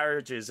the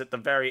marriages at the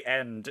very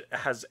end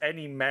has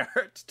any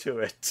merit to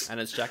it. And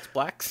it's Jack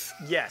Black's?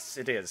 Yes,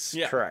 it is.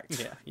 Yeah.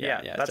 Correct.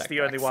 Yeah, That's Jack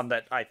the only Black's. one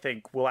that I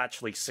think will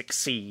actually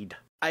succeed.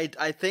 I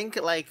think,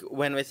 like,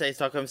 when we say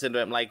Stockholm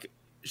Syndrome, like,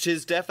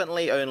 she's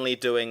definitely only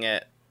doing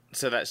it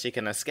so that she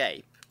can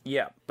escape.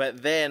 Yeah.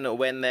 But then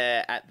when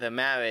they're at the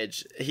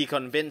marriage, he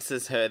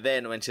convinces her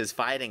then when she's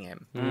fighting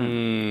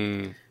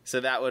him.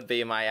 So that would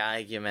be my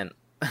argument.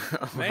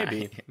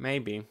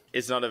 Maybe.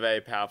 It's not a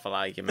very powerful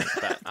argument,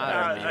 but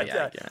that would be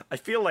the argument. I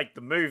feel like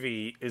the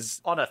movie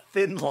is on a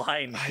thin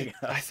line here.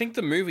 I think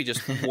the movie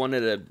just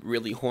wanted a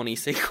really horny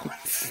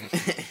sequence.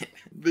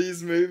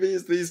 These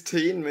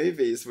teen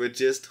movies were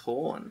just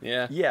horn.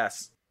 Yeah.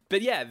 Yes.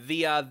 But yeah,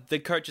 the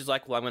coach is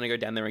like, well, I'm going to go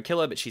down there and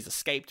kill her, but she's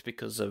escaped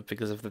because of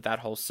that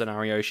whole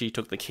scenario. She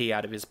took the key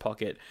out of his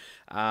pocket.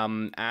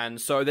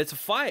 And so there's a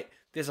fight.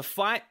 There's a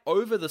fight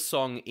over the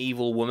song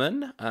Evil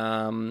Woman,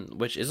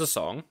 which is a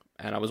song,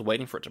 and I was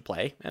waiting for it to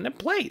play, and it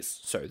plays.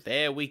 So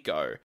there we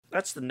go.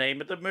 That's the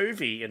name of the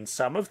movie in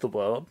some of the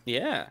world.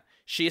 Yeah.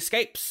 She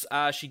escapes.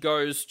 She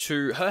goes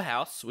to her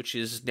house, which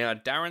is now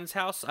Darren's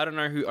house. I don't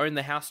know who owned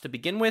the house to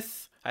begin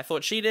with. I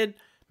thought she did.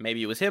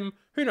 Maybe it was him.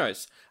 Who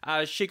knows?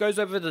 She goes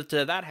over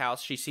to that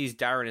house. She sees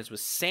Darren is with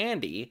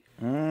Sandy,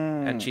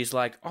 and she's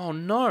like, oh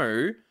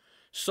no.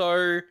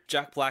 So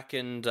Jack Black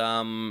and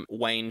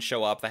Wayne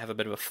show up. They have a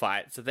bit of a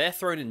fight. So they're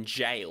thrown in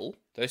jail.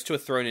 Those two are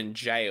thrown in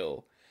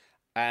jail.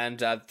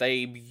 And they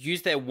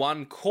use their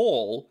one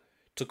call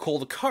to call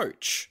the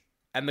coach.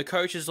 And the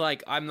coach is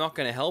like, I'm not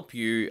going to help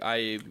you.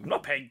 I'm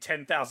not paying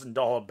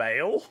 $10,000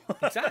 bail.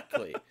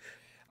 Exactly.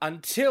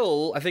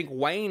 Until I think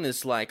Wayne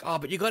is like, oh,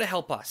 but you got to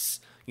help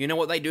us. You know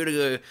what they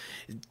do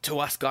to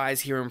us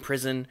guys here in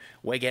prison?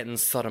 We're getting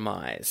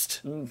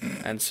sodomized.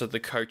 And so the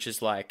coach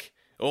is like,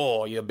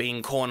 oh, you're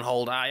being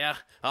cornholed, are ya?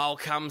 I'll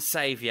come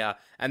save ya.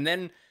 And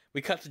then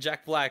we cut to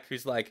Jack Black,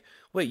 who's like,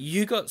 wait,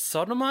 you got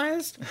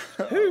sodomized?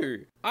 Who?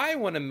 I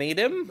want to meet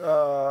him.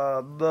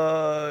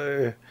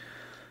 No.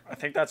 I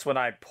think that's when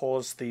I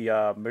paused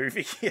the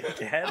movie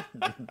again.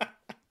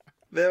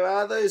 There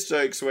are those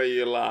jokes where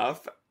you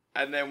laugh,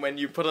 and then when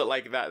you put it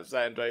like that,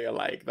 Sandra, you're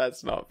like,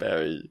 that's not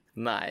very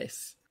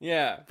nice.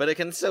 Yeah. But it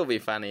can still be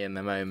funny in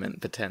the moment,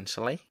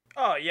 potentially.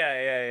 Oh,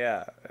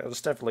 yeah. It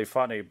was definitely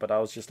funny, but I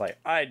was just like,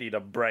 I need a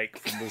break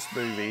from this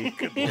movie.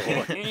 Good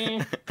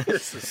lord.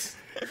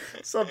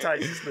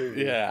 Sometimes this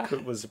movie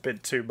was a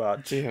bit too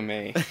much. Dear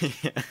me.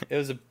 It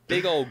was a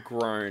big old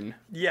groan.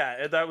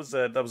 Yeah, that was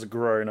a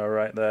groaner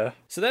right there.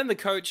 So then the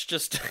coach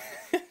just...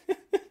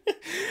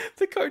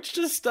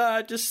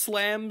 just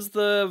slams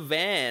the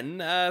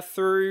van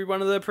through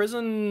one of the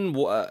prison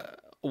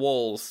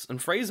walls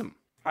and frees him.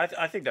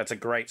 I think that's a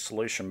great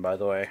solution, by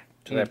the way,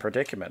 to their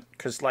predicament.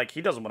 Because, like,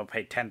 he doesn't want to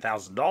pay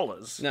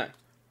 $10,000. No.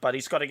 But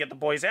he's got to get the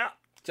boys out.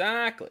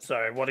 Exactly.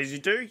 So what does he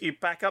do? You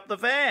back up the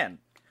van.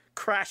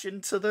 Crash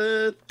into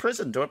the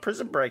prison. Do a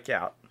prison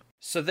breakout.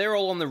 So they're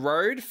all on the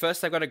road.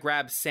 First, they've got to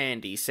grab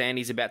Sandy.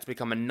 Sandy's about to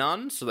become a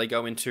nun, so they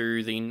go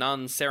into the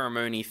nun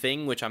ceremony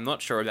thing, which I'm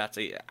not sure if that's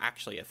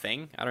actually a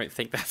thing. I don't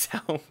think that's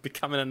how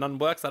becoming a nun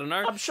works. I don't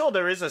know. I'm sure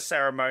there is a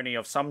ceremony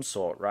of some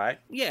sort, right?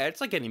 Yeah,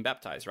 it's like getting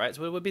baptized, right?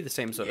 So it would be the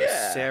same sort of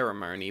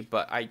ceremony,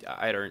 but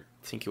I don't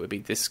think it would be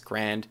this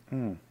grand.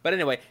 But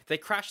anyway, they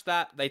crash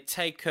that. They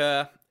take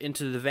her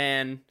into the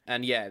van,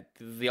 and yeah,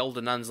 the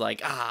older nun's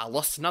like,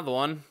 lost another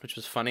one, which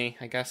was funny,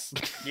 I guess.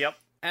 Yep.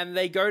 And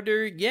they go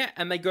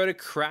to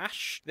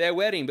crash their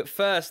wedding. But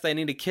first, they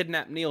need to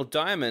kidnap Neil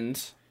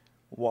Diamond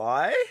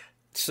Why?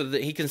 so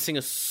that he can sing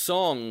a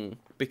song.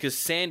 Because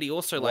Sandy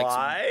also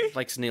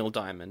likes Neil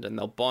Diamond, and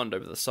they'll bond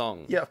over the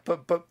song. Yeah,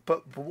 but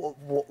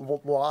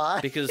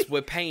why? Because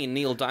we're paying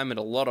Neil Diamond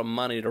a lot of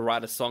money to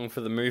write a song for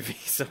the movie,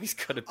 so he's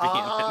got to be in it.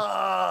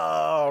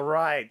 Oh,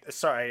 right.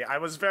 Sorry, I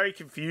was very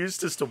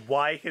confused as to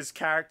why his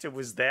character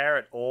was there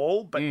at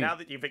all, but now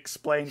that you've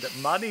explained that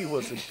money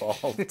was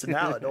involved,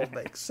 now it all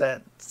makes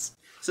sense.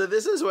 So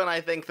this is when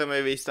I think the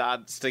movie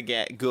starts to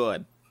get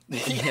good,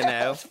 you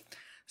know?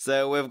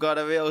 So we've got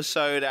a real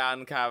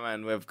showdown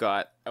coming. We've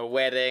got a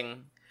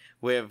wedding.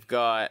 We've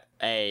got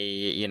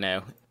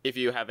a, if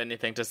you have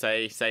anything to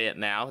say it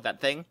now, that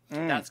thing.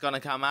 That's going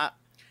to come up.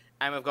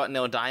 And we've got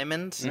Neil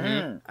Diamond.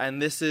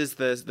 And this is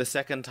the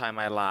second time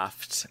I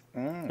laughed,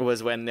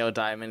 was when Neil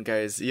Diamond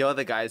goes, you're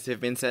the guys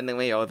who've been sending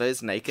me all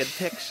those naked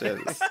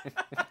pictures.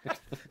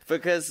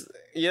 Because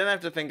You don't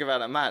have to think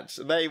about it much.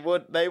 They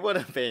would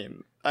have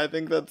been. I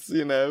think that's,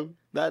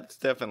 that's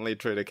definitely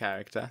true to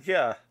character.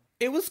 Yeah.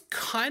 It was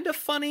kind of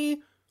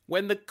funny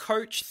when the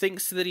coach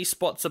thinks that he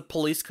spots a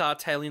police car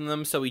tailing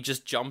them, so he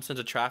just jumps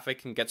into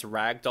traffic and gets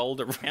ragdolled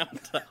around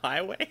the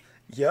highway.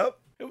 Yep.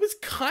 It was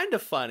kind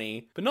of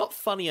funny, but not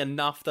funny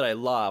enough that I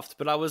laughed.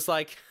 But I was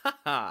like,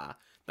 haha,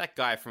 that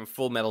guy from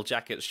Full Metal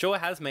Jacket sure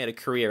has made a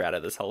career out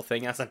of this whole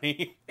thing, hasn't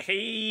he?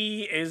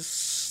 He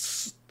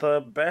is the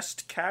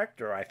best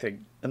character, I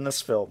think, in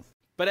this film.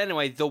 But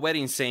anyway, the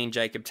wedding scene,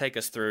 Jacob, take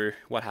us through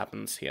what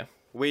happens here.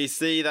 We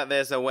see that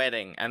there's a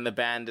wedding and the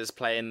band is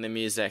playing the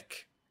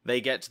music. They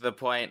get to the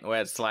point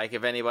where it's like,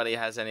 if anybody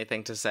has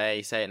anything to say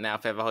it now,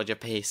 if ever hold your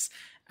peace.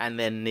 And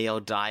then Neil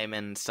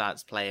Diamond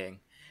starts playing.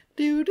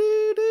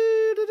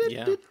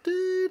 Yeah.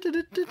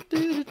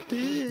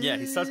 Yeah,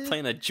 he starts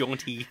playing a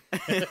jaunty.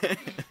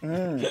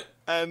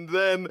 And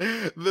then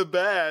the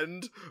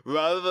band,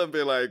 rather than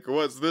be like,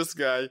 what's this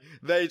guy?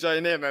 They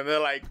join in and they're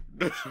like,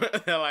 Well,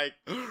 I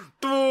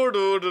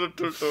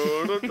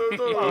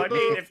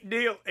mean,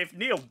 if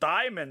Neil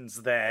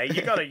Diamond's there,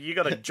 you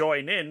gotta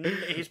join in.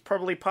 He's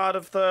probably part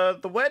of the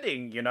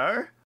wedding, you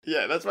know?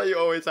 Yeah, that's why you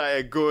always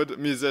hire good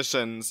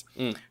musicians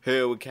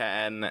who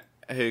can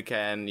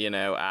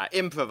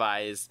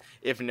improvise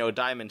if Neil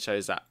Diamond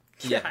shows up.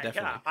 Yeah,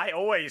 definitely. Yeah, I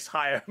always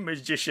hire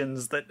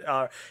magicians that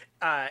are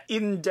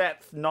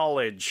in-depth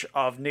knowledge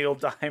of Neil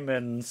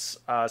Diamond's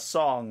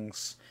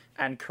songs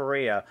and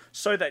career,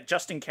 so that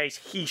just in case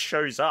he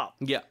shows up,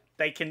 Yeah.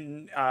 they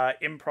can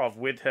improv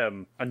with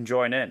him and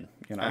join in,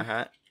 you know?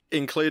 Uh-huh.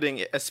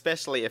 Including,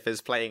 especially if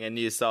he's playing a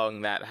new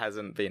song that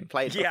hasn't been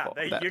played Yeah,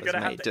 before. that you're was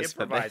going to have made to just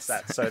for improvise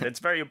this. that, so it's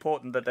very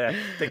important that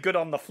they're good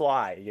on the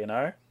fly, you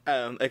know?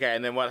 Okay,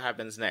 and then what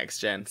happens next,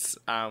 gents?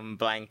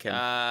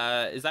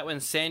 Blanken. Is that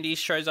when Sandy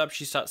shows up,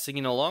 she starts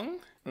singing along?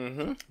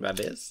 That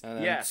is. And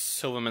then Yeah.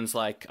 Silverman's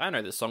like, I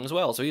know this song as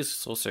well, so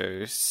he's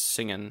also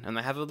singing, and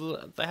they have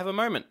a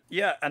moment.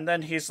 Yeah, and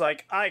then he's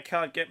like, I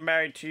can't get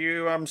married to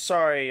you, I'm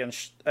sorry,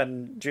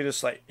 and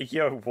Judith's like,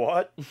 yo,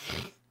 what?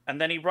 And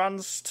then he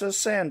runs to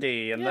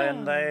Sandy, and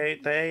then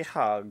they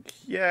hug.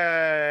 Yay!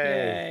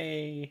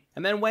 Yay!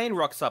 And then Wayne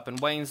rocks up, and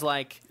Wayne's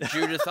like,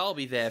 Judith, I'll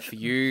be there for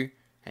you.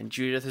 And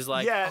Judith is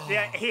like, Yeah,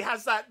 yeah, he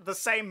has the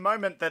same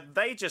moment that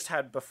they just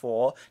had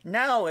before.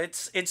 Now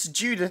it's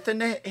Judith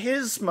and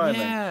his moment.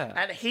 Yeah.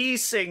 And he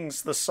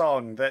sings the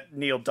song that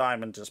Neil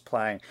Diamond is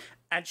playing.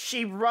 And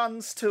she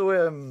runs to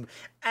him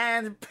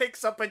and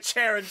picks up a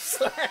chair and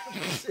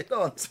slams it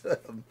onto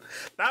him.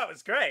 That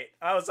was great.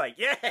 I was like,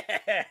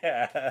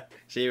 yeah.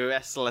 She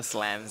wrestler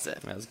slams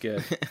it. that was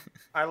good.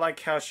 I like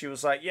how she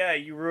was like, yeah,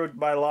 you ruined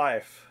my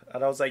life.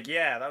 And I was like,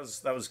 yeah,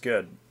 that was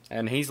good.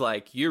 And he's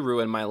like, you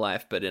ruined my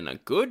life, but in a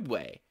good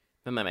way.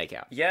 Then they make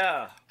out.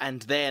 Yeah.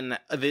 And then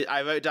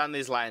I wrote down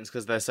these lines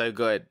because they're so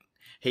good.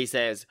 He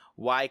says,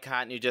 why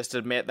can't you just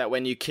admit that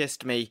when you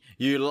kissed me,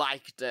 you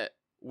liked it?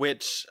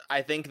 Which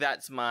I think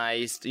that's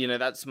my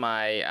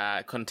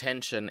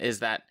contention, is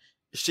that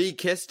she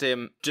kissed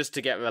him just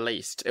to get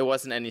released. It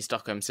wasn't any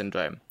Stockholm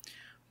Syndrome.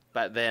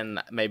 But then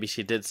maybe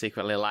she did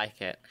secretly like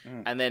it.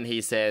 And then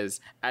he says,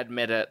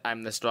 admit it,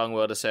 I'm the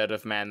strong-willed,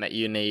 assertive man that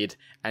you need,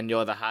 and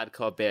you're the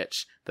hardcore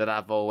bitch that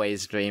I've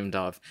always dreamed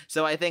of.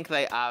 So I think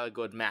they are a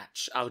good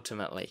match,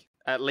 ultimately.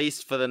 At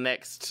least for the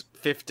next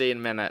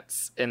 15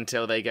 minutes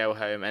until they go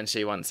home and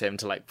she wants him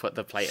to, put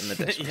the plate in the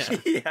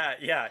dishwasher.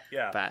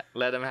 Yeah. But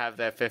let them have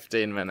their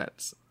 15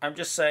 minutes. I'm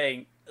just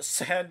saying,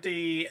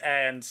 Sandy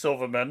and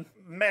Silverman,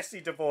 messy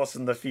divorce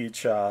in the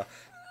future.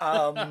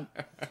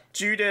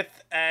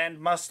 Judith and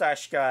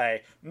Mustache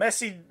Guy,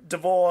 messy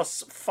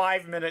divorce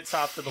 5 minutes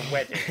after the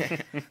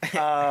wedding.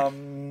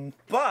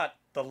 But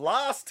the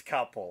last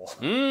couple,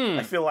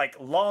 I feel like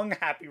long,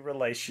 happy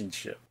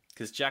relationship.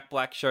 Because Jack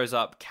Black shows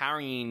up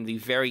carrying the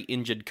very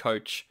injured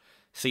coach,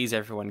 sees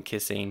everyone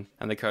kissing,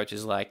 and the coach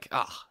is like,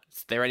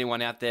 is there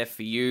anyone out there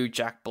for you,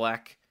 Jack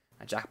Black?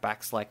 And Jack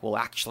Black's like, well,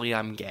 actually,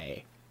 I'm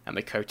gay. And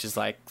the coach is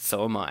like,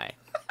 so am I.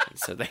 And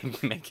so they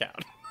make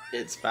out.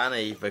 It's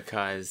funny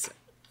because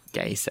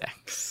gay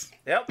sex.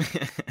 Yep.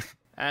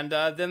 And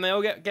then they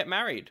all get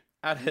married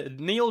at a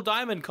Neil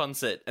Diamond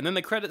concert. And then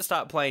the credits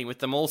start playing with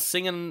them all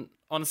singing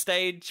on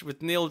stage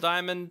with Neil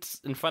Diamond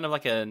in front of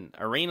an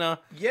arena.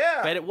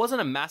 Yeah. But it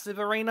wasn't a massive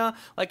arena.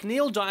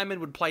 Neil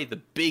Diamond would play the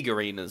big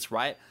arenas,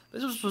 right?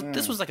 This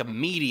was like a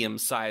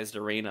medium-sized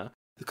arena.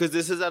 Because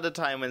this is at a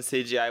time when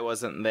CGI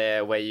wasn't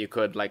there where you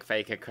could,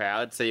 fake a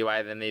crowd, so you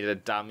either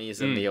needed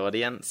dummies in the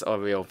audience or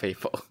real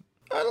people.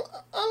 I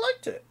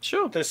liked it.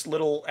 Sure. This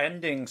little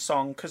ending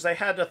song, because they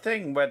had a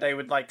thing where they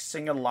would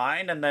sing a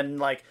line and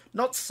then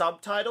not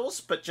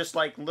subtitles, but just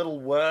little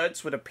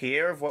words would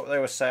appear of what they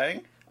were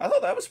saying. I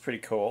thought that was pretty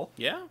cool.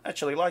 Yeah.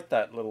 Actually liked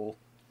that little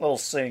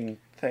sing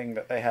thing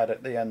that they had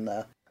at the end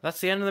there. That's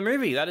the end of the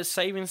movie. That is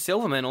Saving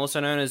Silverman, also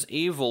known as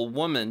Evil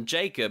Woman.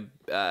 Jacob,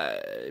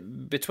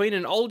 between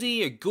an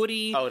oldie, a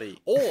goodie,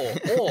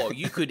 or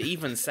you could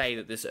even say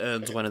that this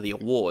earns one of the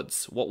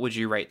awards. What would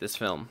you rate this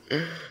film?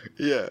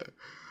 Yeah.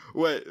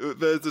 Wait,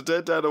 there's a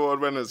Dead Dad Award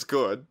when it's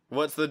good.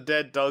 What's the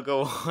Dead Dog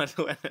Award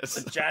when it's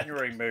A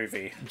January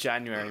movie.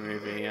 January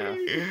movie, yeah.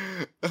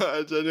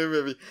 January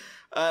movie.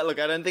 Look,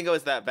 I don't think it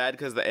was that bad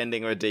because the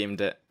ending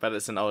redeemed it, but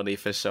it's an oldie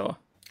for sure.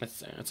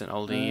 It's an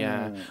oldie,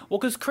 yeah. Well,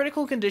 because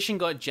Critical Condition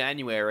got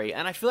January,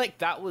 and I feel like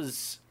that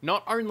was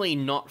not only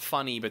not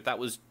funny, but that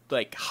was,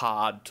 like,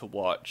 hard to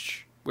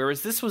watch.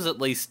 Whereas this was at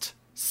least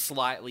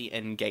slightly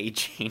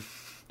engaging.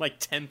 Like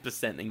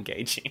 10%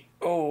 engaging.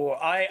 Oh,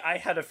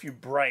 I had a few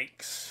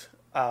breaks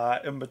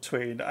in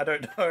between. I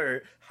don't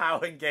know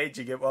how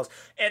engaging it was.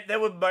 There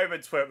were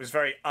moments where it was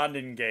very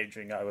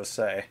unengaging, I would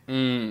say.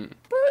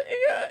 But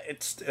yeah,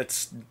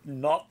 it's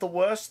not the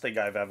worst thing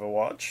I've ever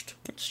watched.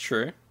 It's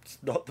true. It's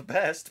not the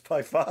best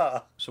by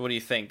far. So what do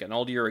you think? An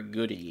oldie or a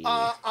goodie?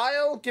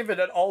 I'll give it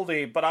an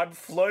oldie, but I'm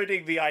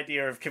floating the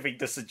idea of giving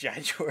this a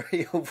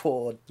January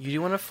award. You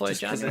do want to float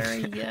Just 'cause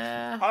January?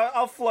 Yeah.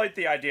 I'll float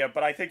the idea,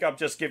 but I think I'm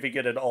just giving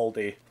it an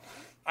oldie.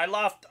 I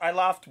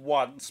laughed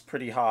once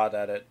pretty hard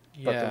at it,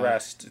 but Yeah. the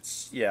rest,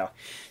 it's, yeah.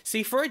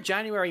 See, for a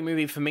January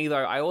movie, for me,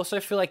 though, I also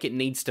feel like it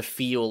needs to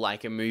feel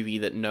like a movie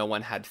that no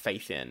one had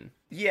faith in.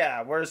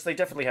 Yeah, whereas they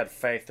definitely had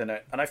faith in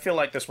it, and I feel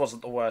like this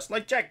wasn't the worst.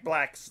 Like, Jack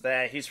Black's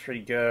there, he's pretty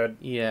good.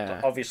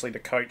 Yeah. Obviously, the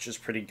coach is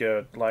pretty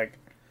good. Like,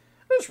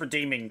 there's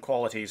redeeming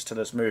qualities to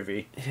this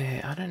movie.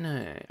 Yeah, I don't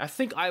know. I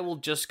think I will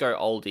just go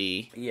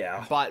oldie.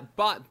 Yeah. But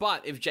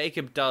if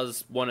Jacob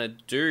does want to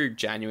do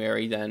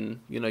January,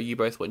 then, you know, you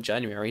both want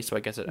January, so I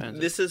guess it earns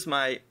it. This is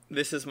my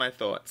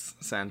thoughts,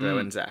 Sandro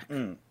and Zach.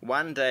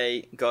 One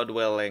day, God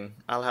willing,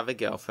 I'll have a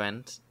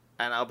girlfriend,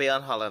 and I'll be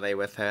on holiday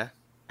with her,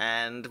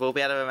 and we'll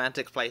be at a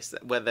romantic place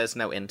where there's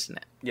no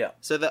internet. Yeah.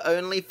 So the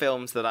only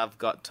films that I've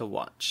got to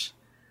watch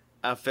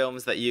are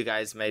films that you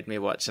guys made me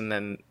watch and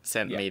then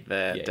sent me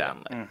the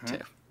download to.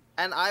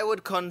 And I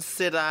would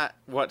consider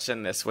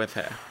watching this with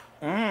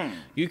her.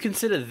 You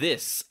consider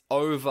this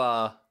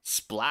over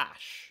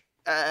Splash?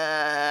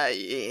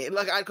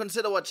 Like, I'd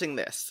consider watching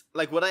this.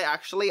 Like, would I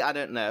actually? I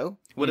don't know.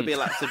 Would it be a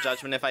lapse of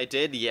judgment if I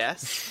did?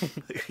 Yes.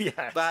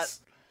 Yes. But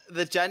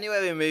the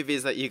January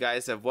movies that you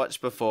guys have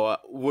watched before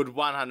would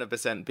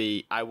 100%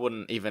 be, I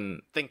wouldn't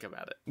even think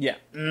about it. Yeah.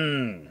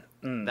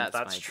 That's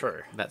that's my true.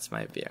 View. That's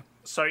my view.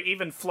 So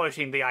even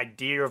floating the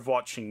idea of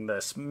watching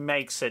this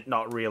makes it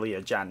not really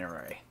a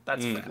January.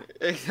 That's fair.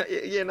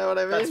 You know what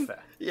I mean? That's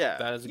fair. Yeah.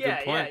 That is a good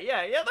point.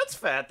 Yeah, that's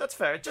fair. That's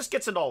fair. It just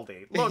gets an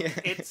oldie. Look,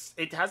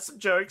 it has some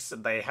jokes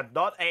and they have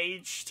not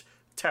aged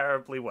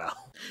terribly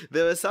well.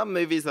 There are some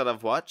movies that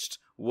I've watched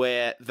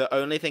where the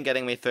only thing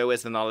getting me through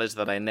is the knowledge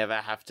that I never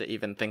have to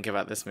even think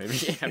about this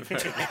movie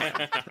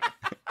ever.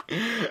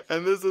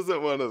 And this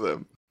isn't one of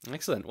them.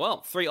 Excellent.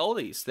 Well, 3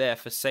 oldies there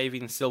for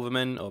Saving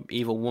Silverman, or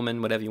Evil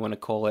Woman, whatever you want to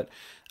call it.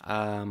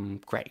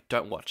 Great.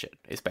 Don't watch it,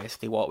 is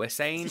basically what we're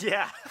saying.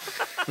 Yeah.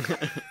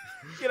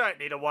 You don't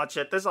need to watch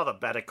it. There's other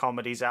better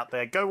comedies out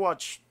there. Go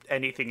watch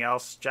anything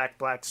else Jack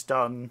Black's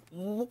done.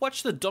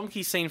 Watch the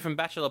donkey scene from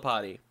Bachelor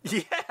Party.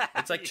 Yeah.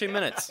 It's like 2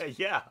 minutes.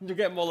 Yeah. You'll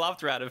get more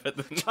laughter out of it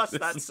than Just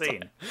this that is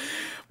scene.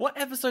 What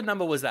episode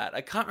number was that?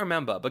 I can't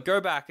remember, but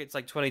go back. It's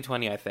like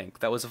 2020, I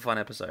think. That was a fun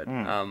episode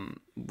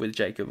with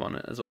Jacob on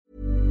it as well.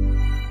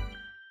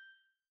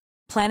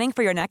 Planning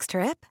for your next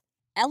trip?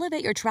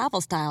 Elevate your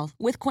travel style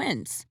with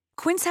Quince.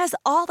 Quince has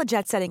all the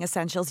jet-setting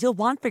essentials you'll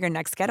want for your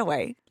next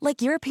getaway,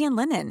 like European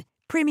linen,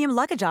 premium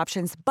luggage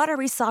options,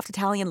 buttery soft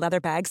Italian leather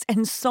bags,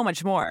 and so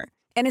much more.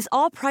 And is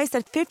all priced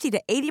at 50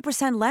 to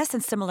 80% less than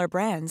similar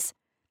brands.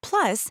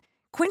 Plus,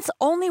 Quince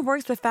only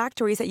works with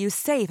factories that use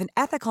safe and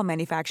ethical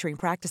manufacturing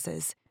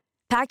practices.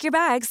 Pack your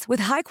bags with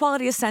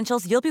high-quality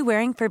essentials you'll be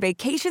wearing for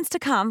vacations to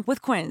come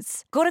with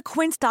Quince. Go to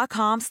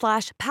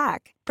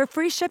quince.com/pack for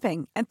free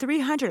shipping and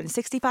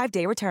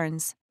 365-day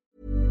returns.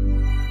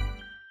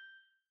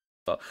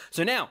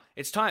 So now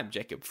it's time,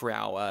 Jacob, for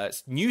our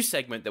new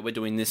segment that we're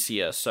doing this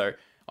year. So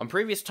on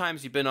previous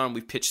times you've been on,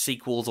 we've pitched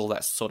sequels, all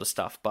that sort of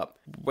stuff, but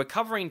we're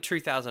covering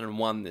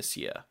 2001 this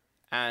year.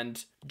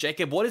 And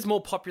Jacob, what is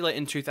more popular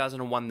in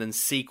 2001 than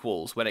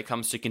sequels when it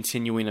comes to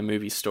continuing a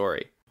movie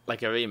story?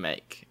 Like a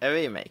remake. A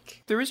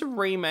remake. There is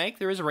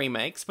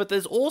remakes, but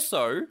there's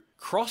also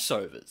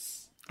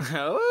crossovers.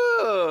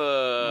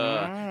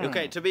 Oh.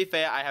 Okay, to be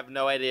fair, I have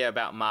no idea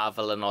about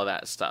Marvel and all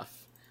that stuff.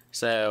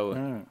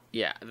 So,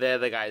 yeah, they're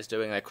the guys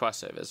doing their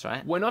crossovers,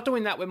 right? We're not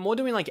doing that. We're more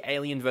doing like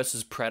Alien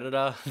versus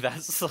Predator,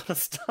 that sort of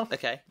stuff.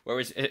 Okay.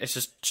 Whereas it's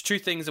just 2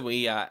 things and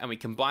we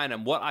combine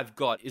them. What I've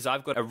got is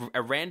a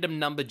random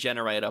number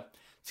generator.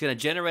 It's going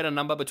to generate a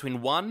number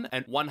between 1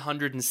 and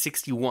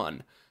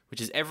 161,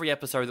 which is every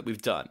episode that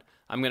we've done.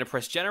 I'm going to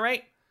press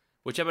generate.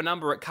 Whichever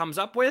number it comes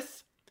up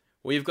with,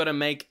 we've got to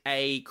make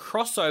a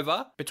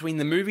crossover between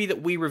the movie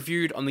that we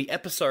reviewed on the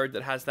episode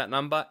that has that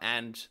number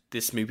and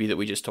this movie that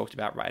we just talked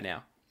about right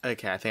now.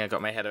 Okay, I think I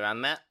got my head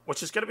around that.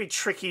 Which is going to be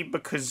tricky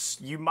because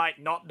you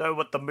might not know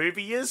what the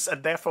movie is,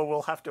 and therefore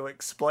we'll have to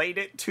explain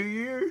it to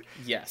you.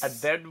 Yes. And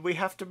then we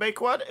have to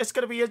make one. It's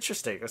going to be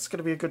interesting. It's going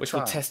to be a good Which time.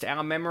 will test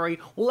our memory.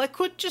 Well, I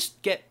could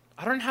just get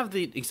I don't have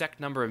the exact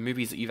number of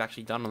movies that you've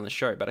actually done on the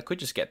show, but I could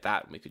just get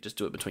that and we could just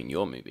do it between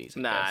your movies.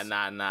 I guess.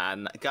 Nah.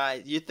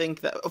 Guys, you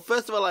think that...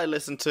 First of all, I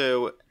listened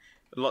to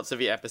lots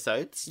of your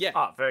episodes. Yeah.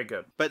 Ah, very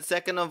good. But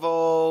second of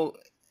all,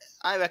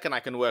 I reckon I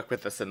can work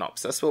with the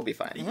synopsis. We'll be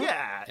fine.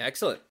 Yeah.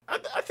 Excellent.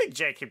 I think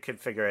Jacob can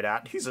figure it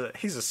out. He's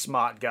a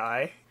smart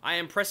guy. I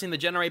am pressing the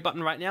generate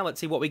button right now. Let's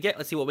see what we get.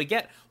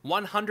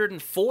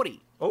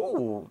 140.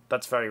 Oh,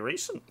 that's very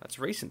recent. That's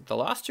recent. The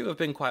last two have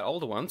been quite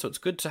older ones, so it's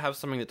good to have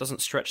something that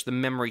doesn't stretch the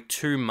memory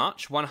too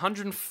much.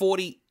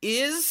 140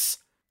 is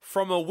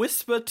From a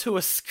Whisper to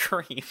a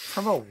Scream.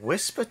 From a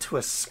whisper to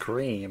a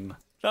scream.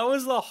 That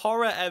was the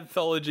horror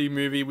anthology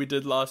movie we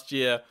did last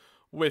year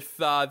with,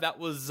 that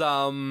was, the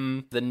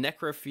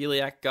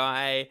necrophiliac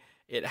guy.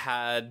 It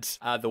had,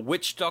 the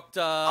witch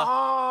doctor.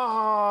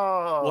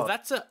 Oh! Well,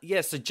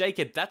 so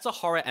Jacob, that's a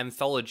horror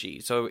anthology.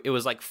 So it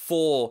was like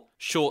 4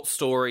 short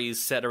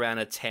stories set around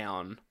a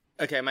town.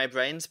 Okay, my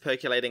brain's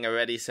percolating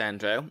already,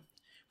 Sandro.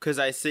 Because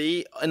I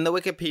see in the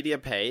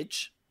Wikipedia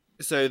page,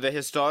 so the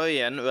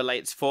historian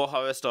relates 4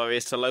 horror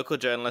stories to local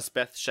journalist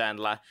Beth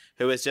Chandler,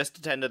 who has just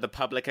attended the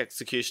public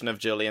execution of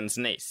Julian's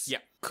niece.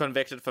 Yep.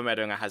 Convicted for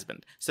murdering her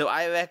husband. So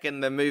I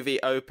reckon the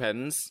movie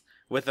opens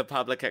with a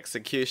public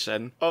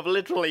execution of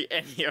literally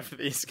any of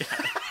these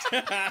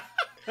guys.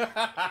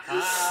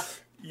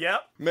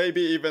 Yep. Maybe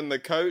even the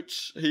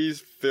coach, he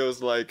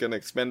feels like an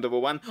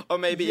expendable one. Or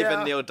maybe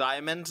even Neil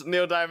Diamond.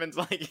 Neil Diamond's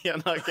like,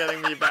 you're not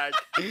getting me back.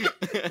 Neil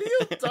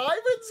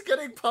Diamond's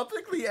getting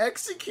publicly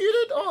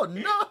executed? Oh,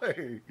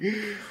 no.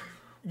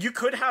 You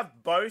could have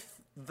both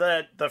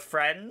the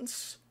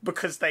friends,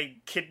 because they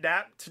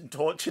kidnapped and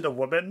tortured a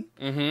woman.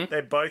 Mm-hmm.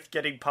 They're both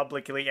getting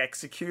publicly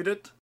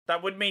executed.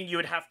 That would mean you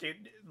would have to,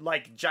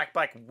 like, Jack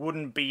Black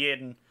wouldn't be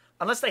in...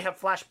 Unless they have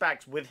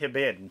flashbacks with him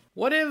in.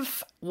 What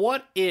if,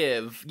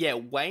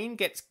 Wayne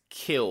gets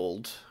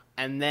killed,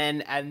 and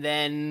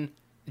then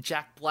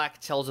Jack Black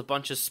tells a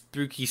bunch of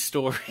spooky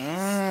stories.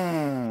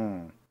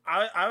 I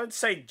would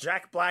say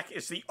Jack Black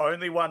is the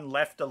only one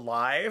left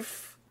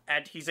alive,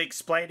 and he's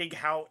explaining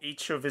how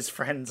each of his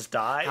friends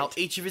died.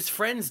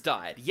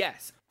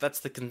 Yes. That's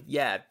the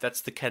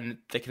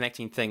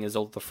connecting thing is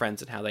all the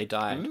friends and how they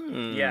died.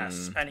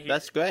 Yes, and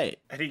That's great.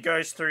 And he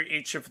goes through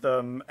each of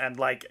them, and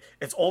like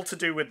it's all to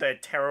do with their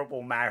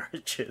terrible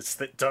marriages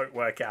that don't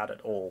work out at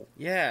all.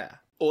 Yeah.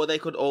 Or they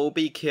could all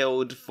be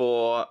killed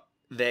for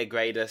their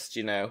greatest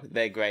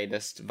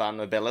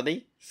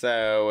vulnerability.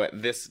 So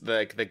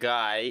the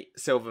guy,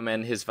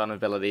 Silverman, his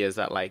vulnerability is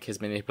that, like,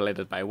 he's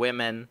manipulated by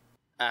women.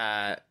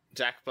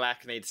 Jack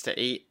Black needs to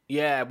eat.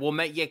 Yeah, well,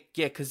 mate,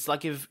 because,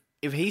 like, if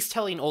he's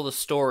telling all the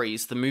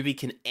stories, the movie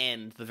can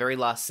end. The very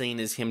last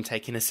scene is him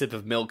taking a sip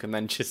of milk and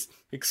then just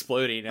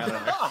exploding. I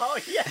don't know. Oh,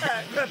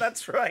 yeah, no,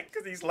 that's right,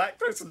 because he's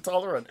lactose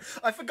intolerant.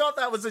 I forgot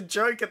that was a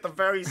joke at the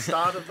very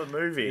start of the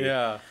movie.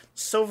 Yeah.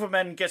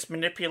 Silverman gets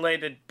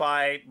manipulated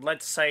by,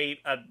 let's say,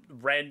 a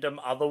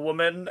random other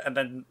woman, and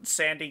then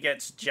Sandy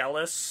gets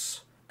jealous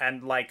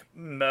and, like,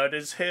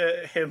 murders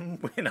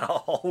him in a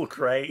Hulk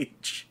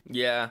rage.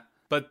 Yeah.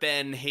 But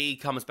then he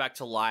comes back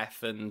to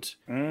life and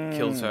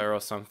kills her or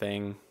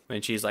something.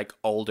 When she's, like,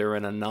 older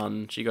and a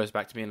nun. She goes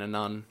back to being a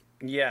nun.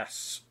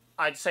 Yes.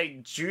 I'd say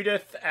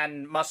Judith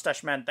and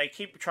Mustache Man, they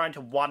keep trying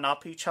to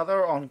one-up each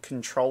other on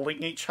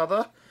controlling each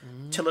other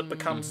till it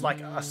becomes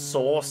like a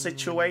Saw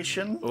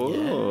situation.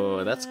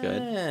 Ooh, that's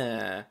good.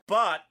 Yeah.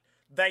 But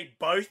they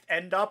both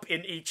end up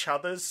in each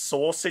other's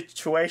Saw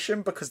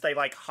situation because they,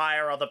 like,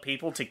 hire other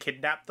people to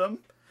kidnap them.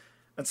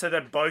 And so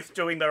they're both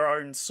doing their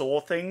own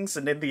Saw things,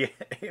 and in the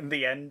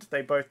end,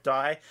 they both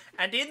die.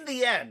 And in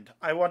the end,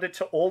 I want it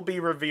to all be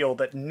revealed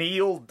that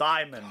Neil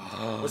Diamond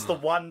was the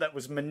one that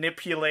was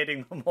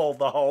manipulating them all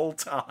the whole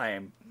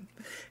time.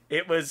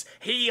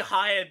 He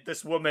hired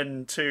this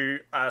woman to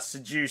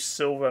seduce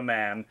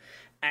Silverman,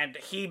 and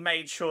he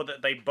made sure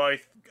that they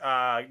both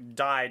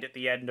died at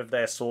the end of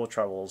their Saw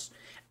troubles.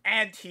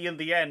 And he, in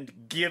the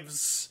end,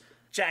 gives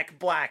Jack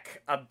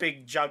Black a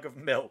big jug of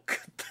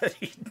milk that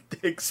he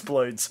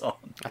explodes on.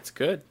 That's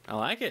good. I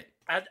like it.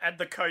 And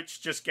the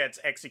coach just gets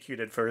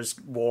executed for his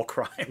war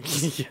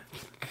crimes.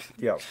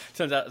 Yeah.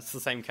 Turns out it's the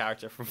same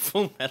character from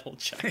Full Metal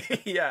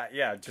Jacket.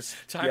 Yeah, just...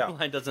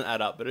 Timeline doesn't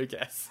add up, but who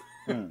cares?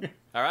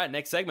 All right,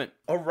 next segment.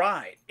 All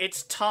right,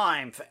 it's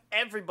time for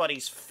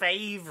everybody's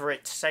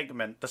favorite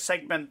segment, the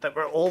segment that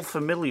we're all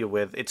familiar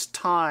with. It's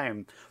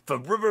time for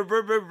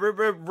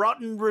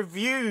Rotten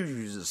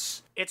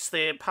Reviews. It's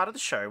the part of the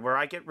show where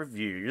I get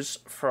reviews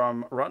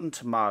from Rotten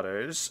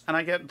Tomatoes, and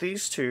I get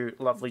these two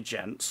lovely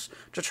gents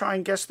to try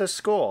and guess their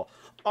score.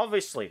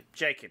 Obviously,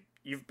 Jacob,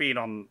 you've been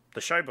on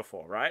the show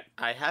before, right?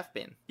 I have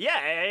been.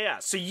 Yeah.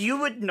 So you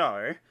would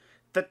know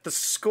that the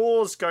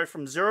scores go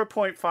from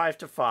 0.5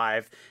 to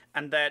 5,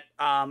 and that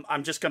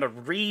I'm just going to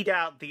read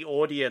out the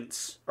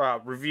audience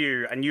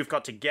review, and you've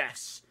got to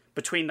guess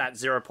between that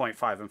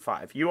 0.5 and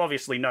 5. You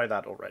obviously know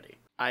that already.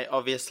 I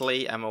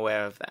obviously am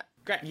aware of that.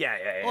 Great.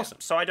 Yeah. Awesome.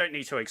 So I don't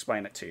need to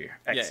explain it to you.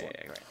 Excellent.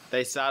 Yeah, great.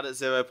 They start at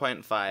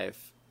 0.5.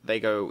 They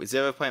go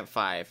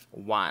 0.5,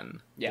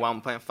 1, Yeah.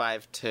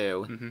 1.5,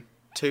 2,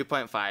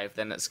 2.5,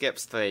 then it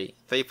skips 3,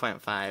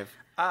 3.5.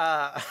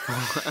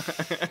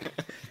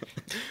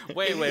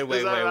 Wait.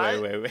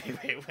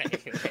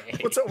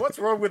 What's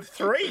wrong with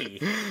 3?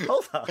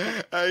 Hold on.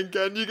 And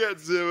can you get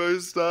 0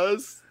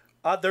 stars?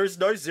 There's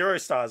no 0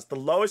 stars. The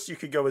lowest you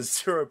could go is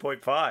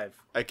 0.5.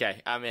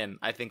 Okay, I'm in.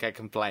 I think I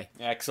can play.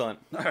 Excellent.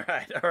 All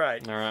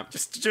right.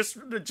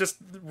 Just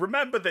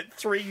remember that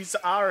 3s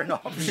are an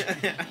option.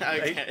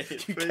 Okay.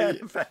 You can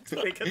in fact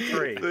pick a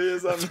 3. 3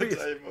 is on the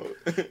table.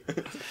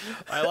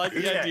 I like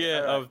the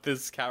idea of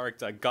this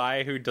character,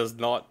 guy who does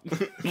not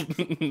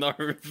know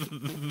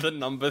the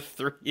number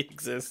 3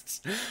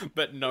 exists,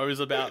 but knows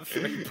about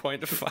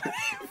 3.5.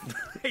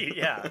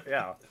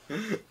 yeah.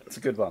 It's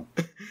a good one.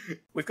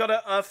 We've got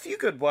a few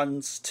good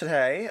ones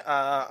today.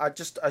 I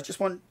just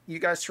want you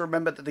guys to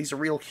remember that these are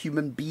real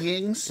human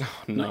beings.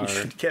 Oh, no. You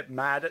should get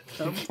mad at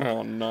them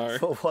Oh, no.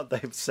 for what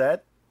they've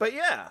said. But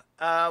yeah,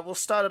 we'll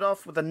start it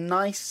off with a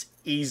nice,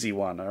 easy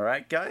one. All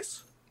right,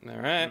 guys? All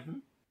right.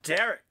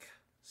 Derek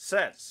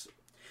says,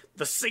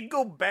 the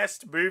single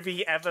best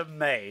movie ever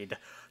made.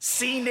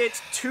 Seen it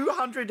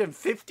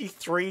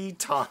 253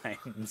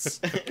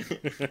 times.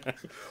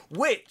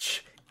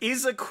 Which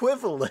is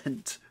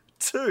equivalent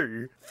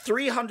to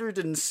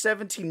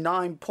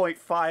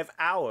 379.5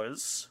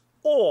 hours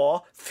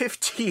or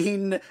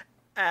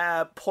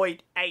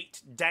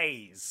 15.8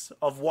 days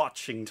of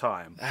watching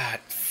time.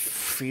 That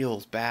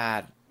feels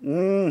bad.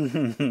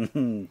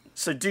 So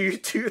do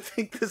you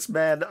think this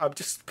man, I'm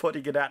just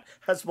putting it out,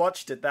 has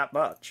watched it that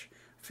much?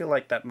 I feel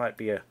like that might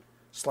be a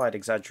slight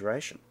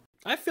exaggeration.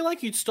 I feel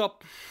like you'd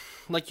stop,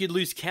 like you'd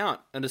lose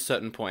count at a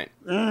certain point.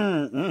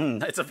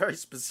 It's a very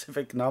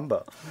specific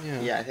number.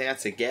 Yeah, I think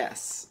that's a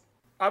guess.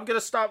 I'm going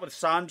to start with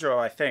Sandro,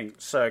 I think,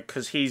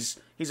 because he's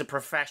a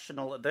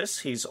professional at this.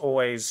 He's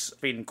always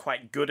been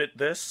quite good at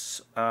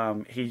this.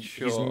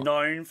 He's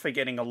known for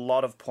getting a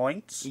lot of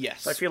points.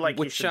 Yes. So I feel like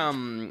which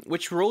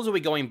rules are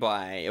we going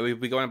by? Are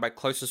we going by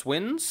closest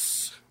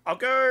wins? I'll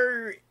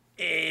go...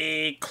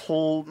 we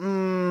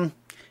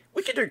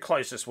can do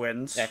closest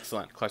wins.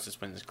 Excellent.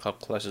 Closest wins.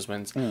 Closest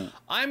wins.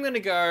 I'm going to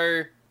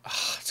go...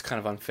 it's kind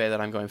of unfair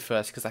that I'm going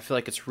first because I feel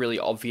like it's really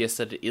obvious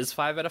that it is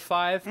 5 out of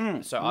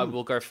 5. So I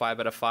will go 5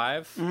 out of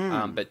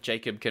 5. But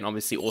Jacob can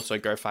obviously also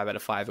go 5 out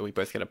of 5 and we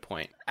both get a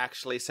point.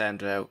 Actually,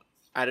 Sandro,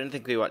 I don't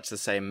think we watched the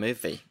same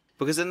movie.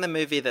 Because in the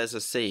movie there's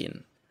a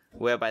scene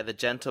whereby the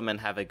gentlemen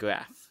have a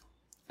graph.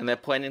 And they're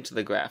pointing to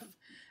the graph.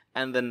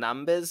 And the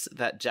numbers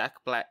that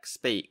Jack Black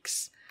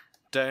speaks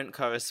don't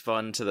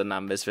correspond to the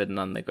numbers written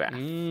on the graph.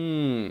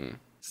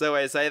 So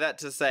I say that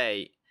to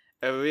say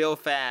a real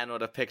fan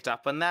would have picked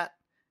up on that.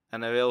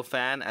 And a real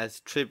fan,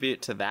 as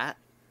tribute to that,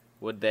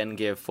 would then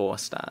give 4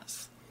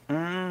 stars.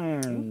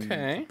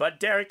 Okay. But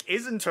Derek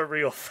isn't a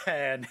real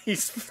fan.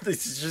 He's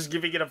just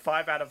giving it a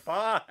 5 out of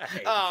 5.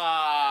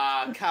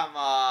 Oh, come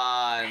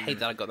on. I hate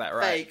that I got that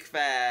right. Fake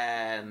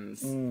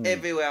fans.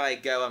 Everywhere I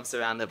go, I'm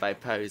surrounded by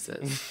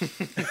posers.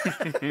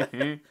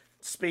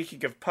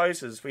 Speaking of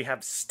posers, we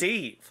have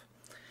Steve.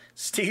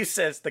 Steve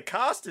says, the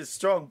cast is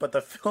strong, but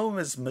the film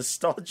is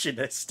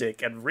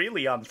misogynistic and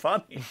really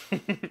unfunny.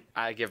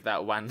 I give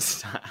that 1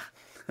 star.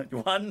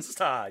 1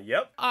 star,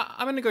 yep.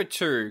 I'm going to go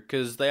 2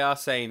 because they are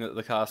saying that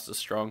the cast is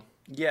strong.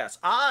 Yes.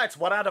 It's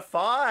 1 out of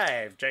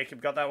 5.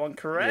 Jacob got that one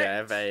correct.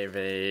 Yeah,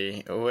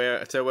 baby. We're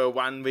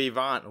 1v1.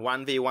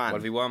 1v1.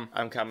 1v1.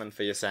 I'm coming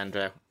for you,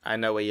 Sandro. I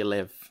know where you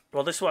live.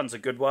 Well, this one's a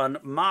good one.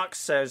 Mark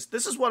says,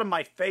 this is one of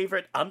my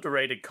favorite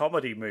underrated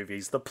comedy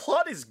movies. The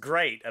plot is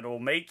great and will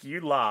make you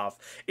laugh.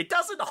 It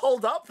doesn't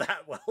hold up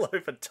that well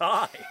over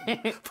time,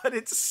 but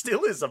it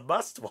still is a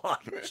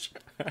must-watch.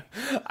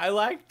 I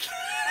like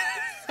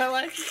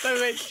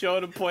they made sure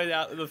to point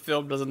out that the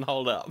film doesn't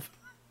hold up.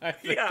 I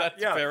think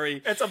that's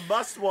very... It's a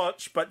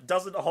must-watch, but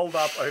doesn't hold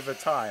up over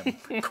time.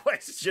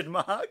 Question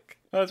mark?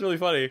 That's really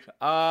funny. 4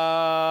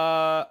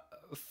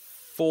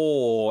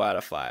 out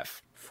of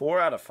 5.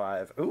 4 out of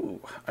 5. Ooh,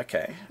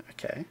 okay.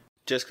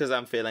 Just because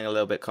I'm feeling a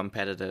little bit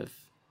competitive,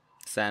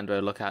 Sandro,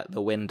 look out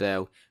the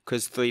window,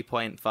 because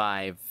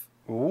 3.5.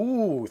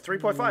 Ooh,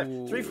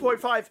 3.5.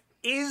 3.5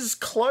 is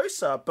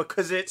closer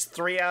because it's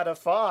 3 out of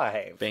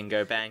 5.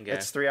 Bingo bango.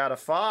 It's 3 out of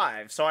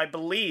 5. So I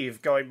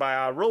believe, going by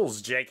our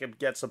rules, Jacob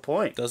gets a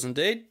point. Does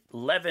indeed.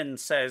 Levin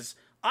says,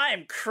 I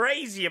am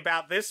crazy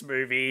about this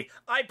movie.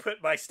 I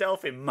put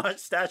myself in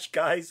Mustache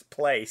Guy's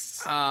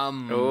place.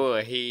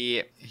 Oh,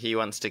 he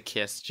wants to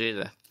kiss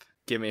Judith.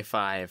 Give me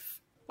 5.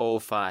 All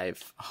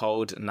 5.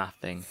 Hold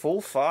nothing.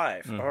 Full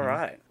 5. All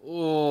right.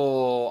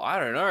 Oh, I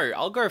don't know.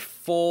 I'll go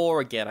 4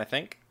 again, I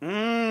think.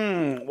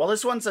 Well,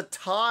 this one's a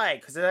tie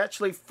because it's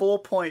actually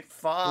 4.5.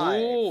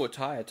 Oh,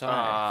 tie.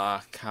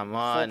 Ah, come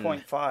on.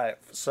 4.5.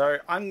 So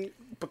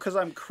because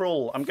I'm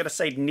cruel, I'm going to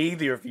say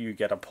neither of you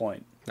get a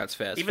point. That's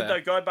fair. Even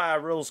though going by our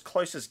rules,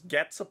 closest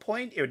gets a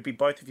point, it would be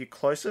both of you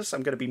closest.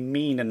 I'm going to be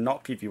mean and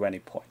not give you any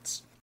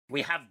points.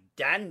 We have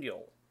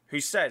Daniel,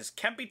 who says,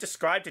 can be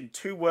described in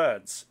 2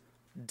 words.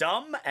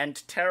 Dumb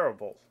and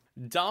terrible.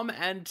 Dumb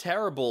and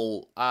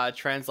terrible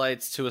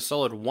translates to a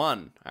solid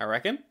 1, I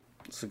reckon.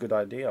 It's a good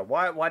idea.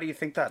 Why do you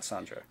think that,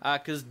 Sandro?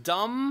 Because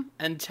dumb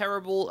and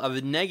terrible are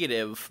the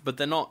negative, but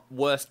they're not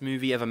worst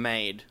movie ever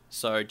made.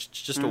 So it's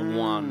just a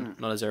 1,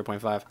 not a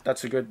 0.5.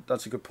 That's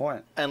a good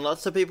point. And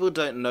lots of people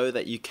don't know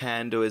that you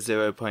can do a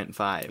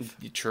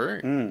 0.5.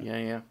 True.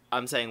 Yeah.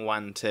 I'm saying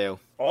 1 too.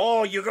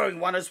 Oh, you're going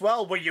 1 as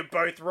well. Well, you're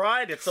both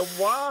right. It's a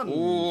 1.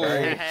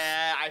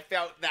 I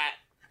felt that.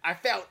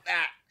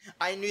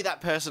 I knew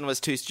that person was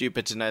too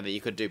stupid to know that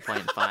you could do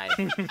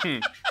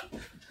 0.5.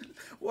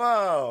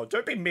 Whoa,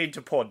 don't be mean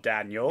to poor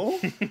Daniel.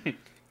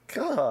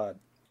 God.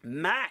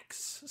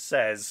 Max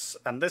says,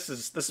 and this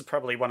is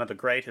probably one of the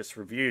greatest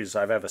reviews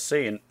I've ever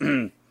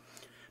seen.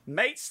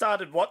 Mate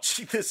started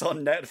watching this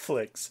on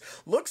Netflix.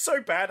 Looked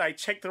so bad I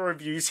checked the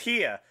reviews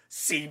here.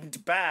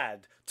 Seemed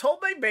bad. Told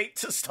my mate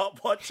to stop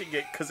watching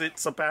it because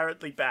it's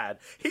apparently bad.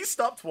 He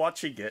stopped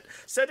watching it.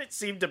 Said it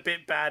seemed a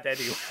bit bad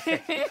anyway.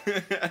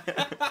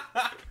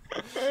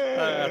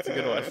 That's a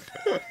good one.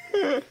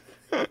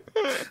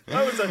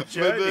 That was a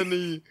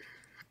journey.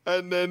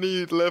 And then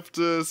he left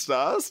a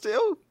star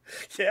still?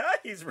 Yeah,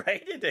 he's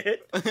rated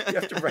it. You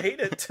have to rate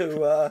it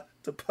to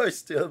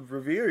post a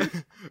review.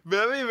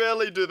 Very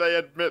rarely do they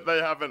admit they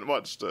haven't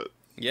watched it.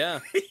 Yeah.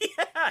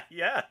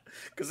 Yeah,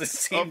 because it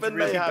seems Often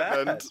really they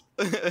bad.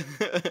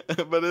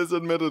 haven't, but has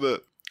admitted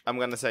it. I'm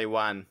going to say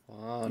 1.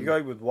 You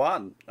go with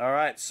 1. All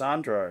right,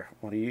 Sandro,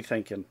 what are you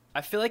thinking?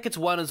 I feel like it's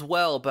 1 as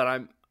well, but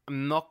I'm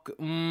not...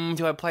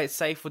 do I play it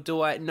safe or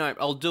do I... No,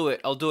 I'll do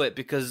it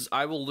because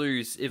I will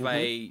lose if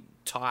I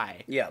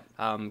tie. Yeah.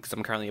 Because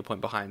I'm currently a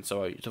point behind,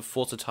 so to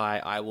force a tie,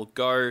 I will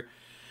go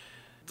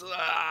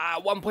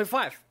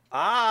 1.5.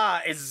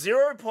 It's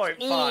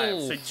 0.5.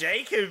 Ooh. So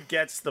Jacob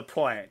gets the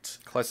point.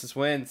 Closest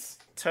wins.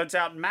 Turns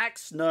out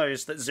Max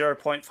knows that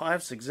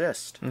 0.5s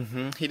exist.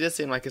 He does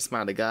seem like a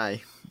smarter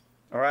guy.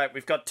 All right,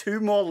 we've got 2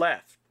 more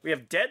left. We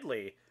have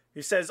Deadly,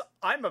 who says,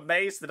 I'm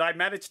amazed that I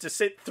managed to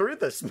sit through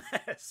this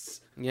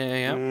mess.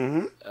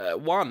 Yeah.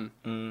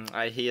 1.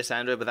 I hear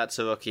Sandra, but that's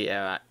a rookie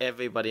error.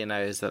 Everybody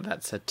knows that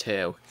that's a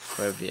 2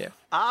 review.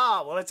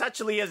 Well, it's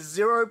actually a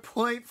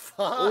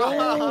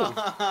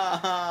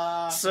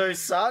 0.5. So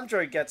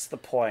Sandro gets the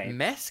point.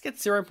 Mess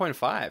gets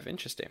 0.5.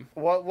 Interesting.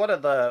 What are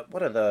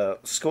the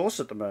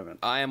scores at the moment?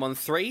 I am on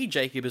 3,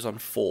 Jacob is on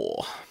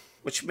 4.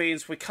 Which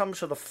means we come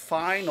to the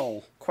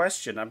final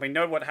question, and we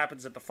know what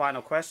happens at the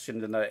final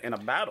question in a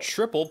battle.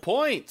 Triple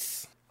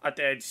points.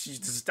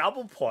 It's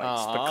double points,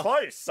 Aw. but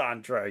close,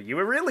 Sandro. You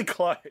were really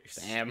close.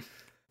 Damn.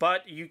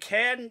 But you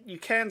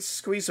can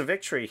squeeze a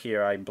victory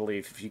here, I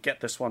believe, if you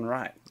get this one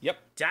right. Yep.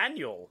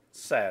 Daniel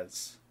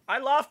says, I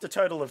laughed a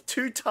total of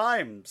 2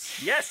 times.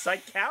 Yes, I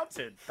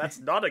counted. That's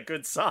not a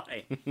good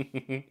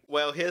sign.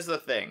 Well, here's the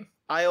thing.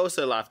 I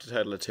also laughed a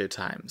total of 2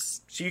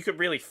 times. So you could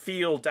really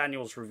feel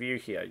Daniel's review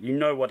here. You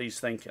know what he's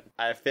thinking.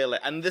 I feel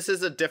it. And this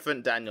is a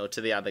different Daniel to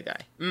the other guy.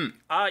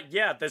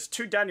 Yeah, there's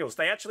 2 Daniels.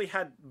 They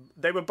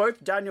were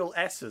both Daniel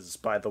S's,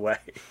 by the way.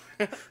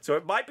 So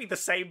it might be the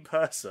same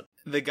person.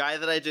 The guy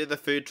that I do the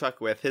food truck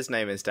with, his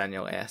name is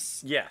Daniel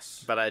S.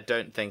 Yes. But I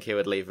don't think he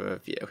would leave a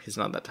review. He's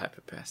not that type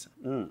of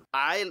person.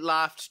 I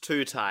laughed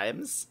 2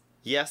 times.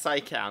 Yes, I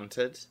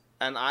counted.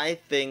 And I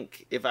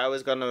think if I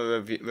was going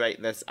to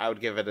rate this, I would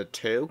give it a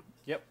 2.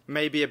 Yep.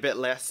 Maybe a bit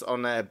less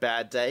on a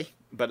bad day,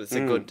 but it's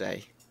a good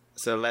day.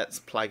 So let's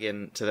plug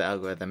in to the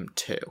algorithm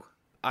 2.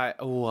 I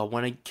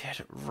want to get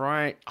it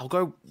right. I'll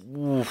go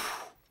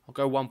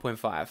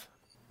 1.5.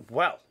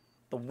 Well,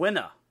 the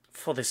winner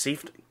for this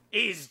evening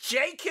is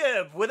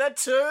Jacob with a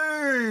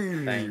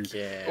 2. Thank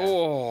you.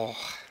 Oh.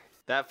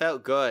 That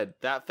felt good.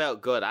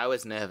 I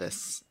was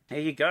nervous. There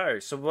you go.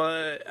 So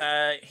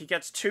he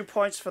gets 2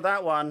 points for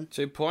that one.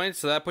 2 points,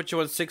 so that puts you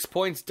on 6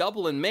 points,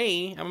 doubling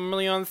me. I'm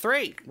only on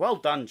 3. Well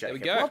done, Jacob. we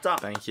go. Well done.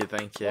 Thank you.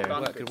 Well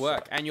done. Good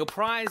work. And your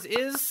prize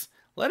is...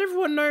 Let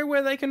everyone know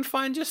where they can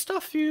find your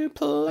stuff. You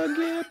plug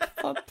your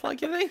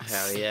things.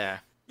 Hell yeah.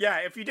 Yeah,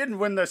 if you didn't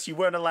win this, you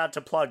weren't allowed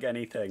to plug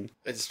anything.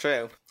 It's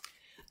true.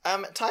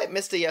 Type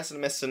Mr. Yes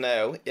and Mr.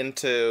 No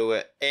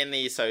into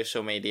any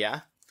social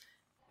media.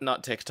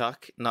 Not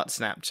TikTok, not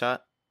Snapchat.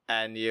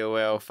 And you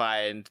will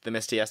find the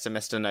Mr. Yes and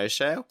Mr. No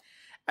show.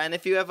 And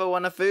if you ever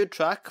want a food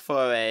truck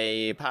for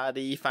a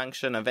party,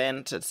 function,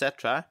 event,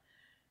 etc.,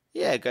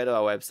 yeah, go to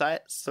our website,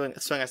 swing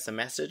us a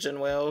message, and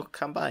we'll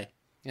come by.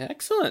 Yeah,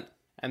 excellent.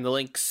 And the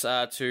links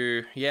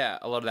to, a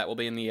lot of that will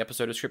be in the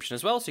episode description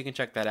as well, so you can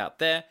check that out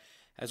there,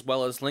 as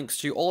well as links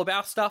to all of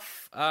our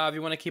stuff. If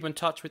you want to keep in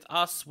touch with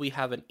us, we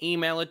have an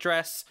email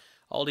address,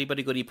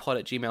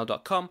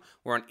 oldiebuttygoodiepod@gmail.com.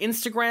 We're on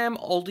Instagram,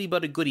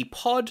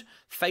 oldiebuttygoodiepod,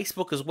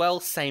 Facebook as well,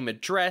 same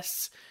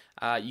address.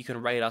 You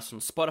can rate us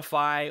on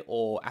Spotify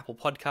or Apple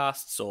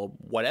Podcasts or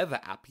whatever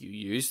app you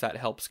use. That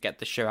helps get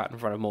the show out in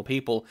front of more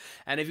people.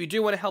 And if you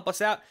do want to help us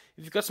out,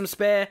 if you've got some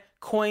spare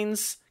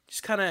coins,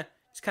 just kind of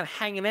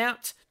hanging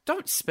out,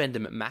 don't spend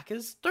them at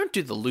Macca's. Don't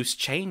do the loose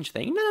change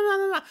thing.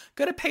 No.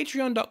 Go to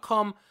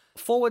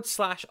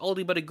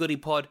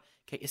patreon.com/oldiebuttygoodiepod.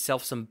 Get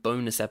yourself some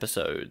bonus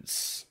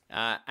episodes.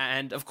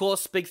 And of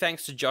course, big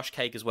thanks to Josh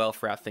Cake as well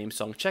for our theme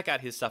song. Check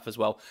out his stuff as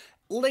well.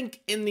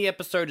 Link in the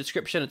episode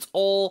description. It's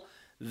all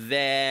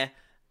there.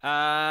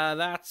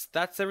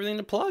 That's everything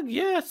to plug.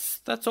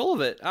 Yes, that's all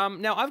of it.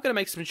 Now I've got to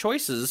make some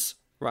choices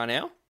right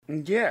now.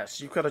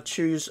 Yes, you've got to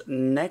choose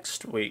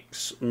next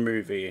week's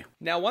movie.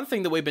 Now, one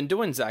thing that we've been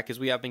doing, Zach, is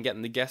we have been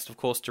getting the guest, of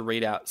course, to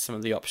read out some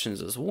of the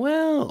options as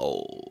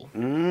well.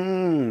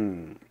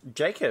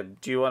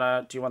 Jacob, do you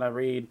wanna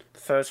read the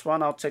first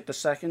one? I'll take the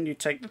second. You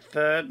take the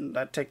third, and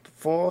I take the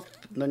fourth,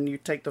 and then you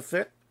take the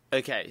fifth.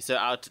 Okay, so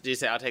do you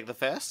say I'll take the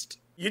first?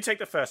 You take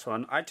the first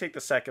one. I take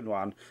the second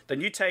one. Then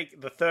you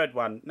take the third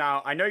one.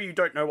 Now I know you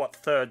don't know what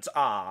thirds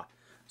are.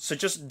 So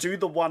just do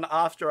the one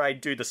after I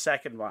do the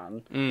second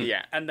one.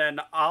 Yeah. And then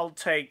I'll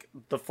take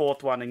the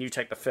fourth one and you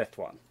take the fifth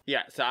one.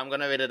 Yeah, so I'm going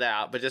to read it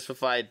out, but just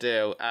before I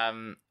do,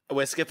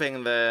 we're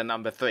skipping the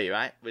number 3,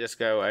 right? We just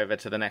go over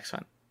to the next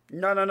one.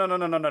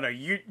 No.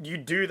 You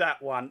do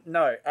that one.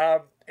 No.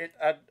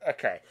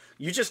 Okay.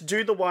 You just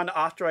do the one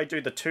after I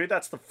do the 2.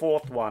 That's the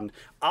fourth one.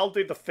 I'll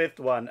do the fifth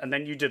one, and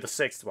then you do the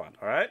sixth one.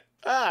 All right?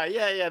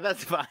 Yeah,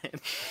 that's fine.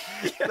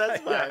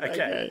 That's fine.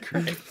 Okay.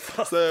 Great.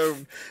 So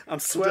I'm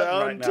sweating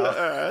right now. To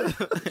Earth.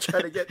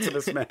 Trying to get to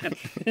this man.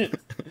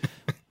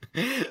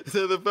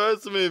 So the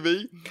first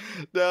movie,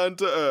 Down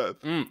to Earth.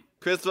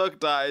 Chris Rock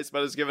dies,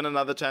 but is given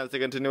another chance to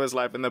continue his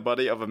life in the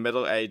body of a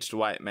middle-aged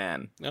white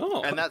man.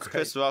 Oh, and that's great.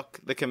 Chris Rock,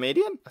 the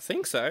comedian? I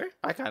think so.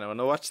 I kind of want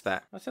to watch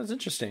that. That sounds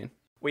interesting.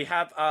 We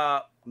have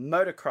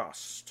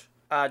Motocrossed,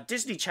 a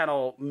Disney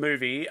Channel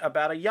movie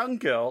about a young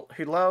girl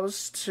who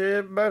loves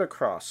to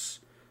motocross,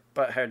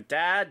 but her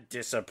dad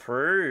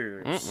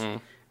disapproves.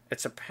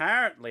 It's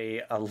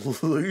apparently a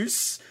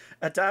loose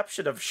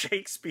adaptation of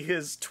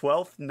Shakespeare's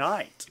Twelfth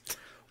Night.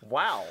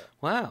 Wow.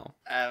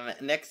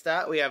 Next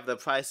up, we have The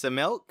Price of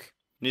Milk,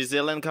 New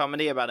Zealand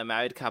comedy about a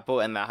married couple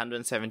and their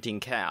 117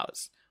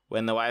 cows.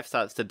 When the wife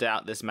starts to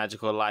doubt this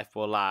magical life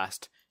will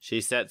last,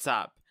 she sets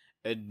up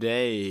a dangerous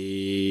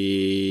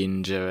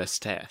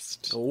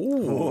test.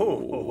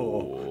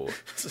 Ooh.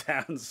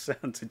 Sounds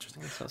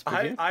interesting. Sounds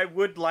pretty good. I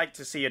would like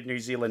to see a New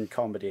Zealand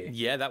comedy.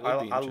 Yeah, that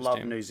would be I interesting.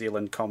 love New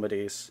Zealand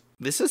comedies.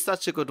 This is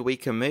such a good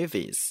week of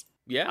movies.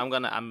 Yeah.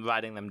 I'm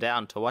writing them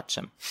down to watch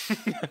them.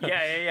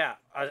 Yeah.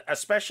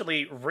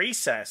 Especially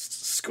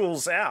Recessed,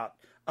 School's Out,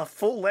 a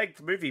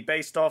full-length movie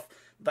based off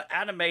the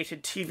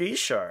animated TV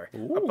show.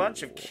 Ooh. A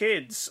bunch of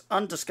kids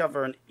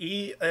undiscover an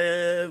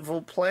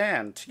evil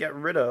plan to get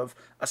rid of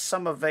a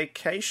summer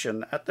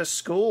vacation at the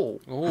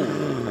school.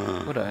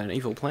 Ooh, what an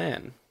evil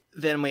plan.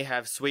 Then we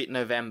have Sweet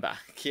November.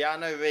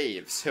 Keanu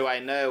Reeves, who I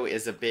know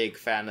is a big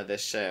fan of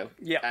this show,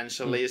 and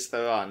Charlize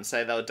Theron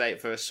say they'll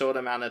date for a short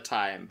amount of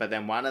time, but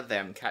then one of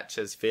them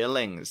catches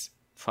feelings.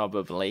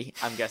 Probably.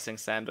 I'm guessing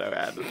Sandro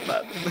added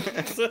that.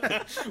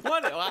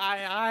 What?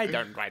 I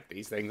don't write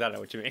these things. I know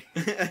what you mean.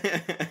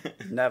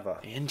 Never.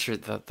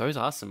 Those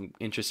are some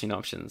interesting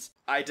options.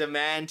 I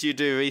demand you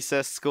do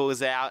Recess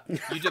School's Out.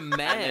 You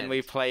demand. And then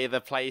we play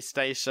the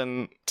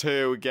PlayStation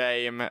 2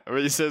 game,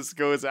 Recess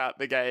School's Out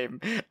the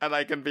game, and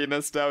I can be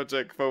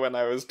nostalgic for when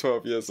I was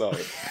 12 years old.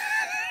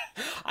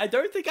 I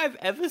don't think I've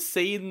ever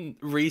seen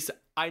Reese.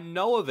 I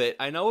know of it.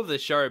 I know of the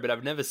show, but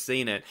I've never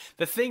seen it.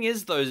 The thing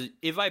is, though,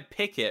 if I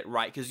pick it,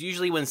 right, because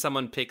usually when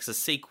someone picks a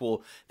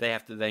sequel, they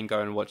have to then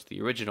go and watch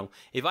the original.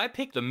 If I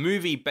pick the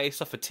movie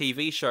based off a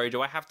TV show,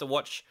 do I have to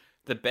watch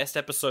the best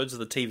episodes of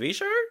the TV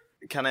show?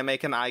 Can I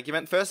make an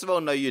argument? First of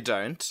all, no, you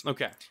don't.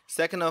 Okay.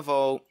 Second of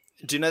all,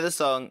 do you know the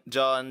song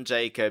John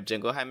Jacob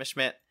Jingleheimer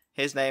Schmidt?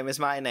 His name is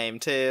my name,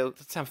 too.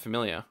 That sounds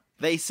familiar.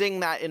 They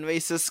sing that in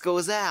Recess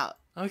School's Out.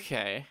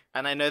 Okay.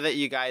 And I know that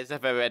you guys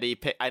have already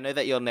picked... I know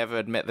that you'll never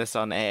admit this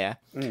on air.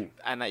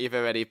 And that you've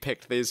already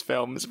picked these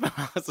films, but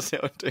I'll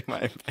still do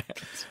my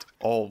best.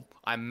 Oh,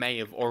 I may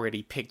have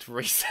already picked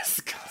Recess.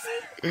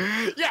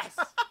 Yes!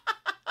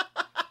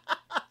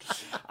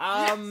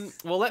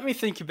 Well, let me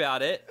think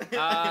about it.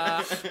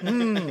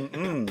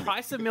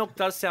 Price of Milk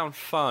does sound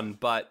fun,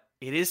 but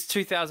it is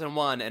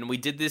 2001, and we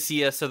did this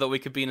year so that we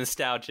could be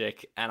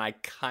nostalgic, and I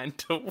kind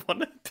of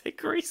want to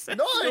pick Recess.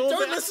 No,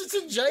 don't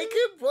listen to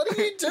Jacob. What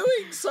are you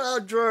doing,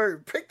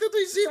 Sandro? Pick the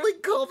New Zealand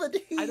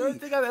comedy. I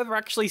don't think I've ever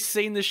actually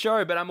seen the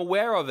show, but I'm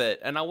aware of it,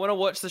 and I want to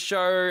watch the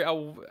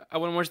show. I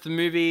want to watch the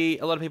movie.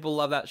 A lot of people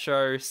love that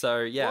show, so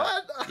yeah.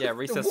 What? Yeah,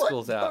 Recess What?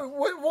 School's Out. No,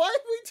 why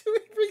are we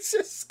doing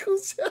Recess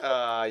School's Out?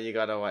 Oh, you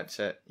gotta watch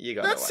it. You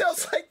gotta That watch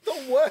sounds it. like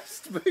the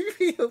worst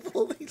movie of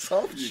all these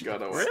options. You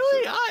gotta watch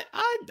Really? it.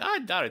 I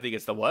don't think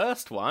it's the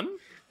worst one.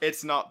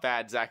 It's not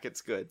bad, Zach.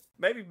 It's good.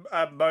 Maybe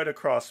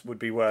Motocross would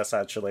be worse,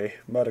 actually.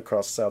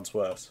 Motocross sounds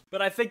worse.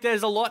 But I think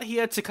there's a lot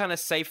here to kind of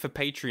save for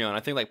Patreon. I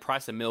think like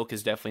Price of Milk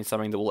is definitely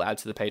something that we'll add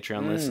to the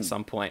Patreon list at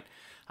some point.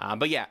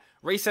 But yeah,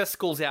 Recess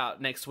School's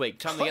Out next week.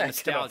 Time to get I cannot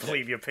nostalgic.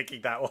 believe you're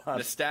picking that one.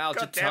 Nostalgia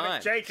God damn time.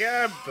 it,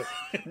 Jacob!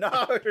 No,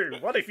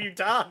 what have you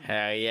done?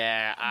 Hell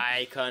yeah,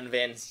 I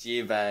convinced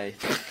you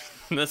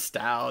both.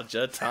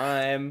 Nostalgia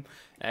time.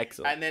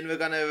 Excellent. And then we're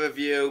gonna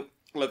review...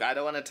 Look, I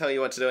don't want to tell you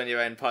what to do on your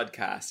own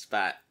podcast,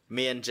 but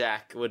me and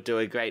Jack would do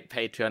a great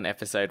Patreon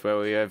episode where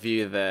we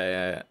review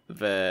the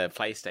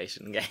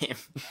PlayStation game.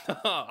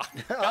 Oh,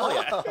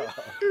 hell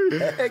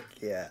yeah. Heck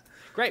yeah.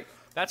 Great.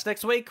 That's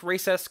next week.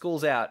 Recess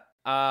School's Out.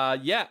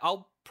 Yeah,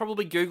 I'll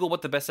probably Google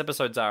what the best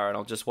episodes are, and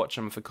I'll just watch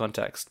them for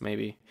context,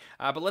 maybe.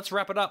 But let's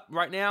wrap it up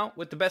right now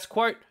with the best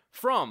quote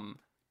from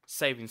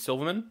Saving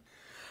Silverman.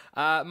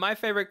 My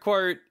favorite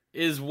quote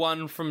is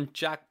one from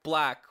Jack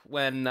Black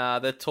when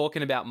they're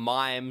talking about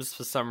mimes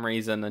for some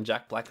reason, and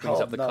Jack Black brings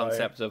up the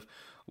concept of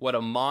what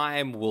a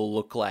mime will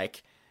look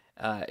like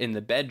in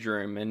the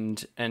bedroom,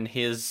 and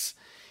his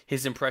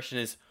impression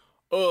is,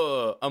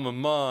 I'm a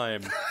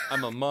mime.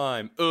 I'm a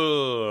mime.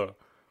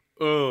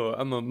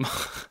 I'm a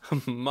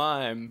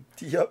mime.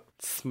 Yep.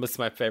 That's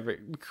my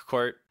favorite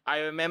quote. I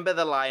remember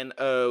the line,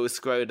 "Oh,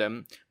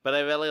 scrotum," but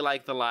I really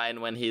like the line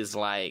when he's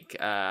like,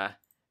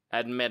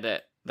 "Admit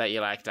it that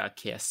you liked our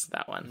kiss."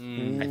 That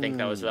one. I think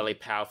that was a really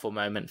powerful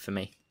moment for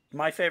me.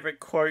 My favorite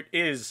quote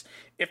is,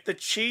 "If the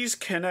cheese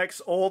connects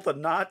all the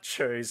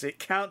nachos, it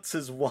counts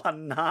as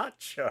one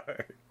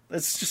nacho."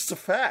 That's just a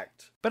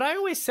fact. But I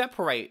always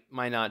separate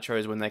my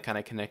nachos when they're kind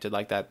of connected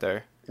like that,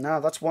 though.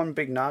 No, that's one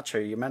big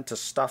nacho. You're meant to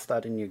stuff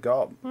that in your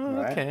gob,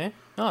 right? Okay.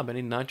 Oh, I've been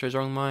eating nachos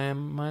wrong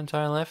my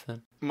entire life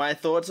then. My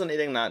thoughts on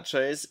eating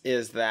nachos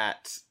is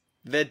that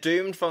they're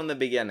doomed from the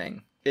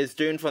beginning. It's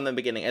doomed from the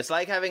beginning. It's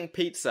like having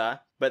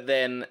pizza, but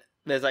then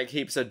there's like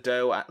heaps of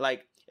dough.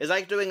 Like, it's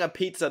like doing a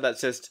pizza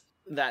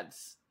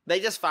they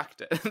just fucked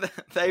it.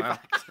 They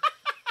fucked it.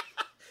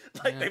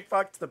 Like, they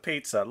fucked the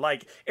pizza.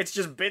 Like, it's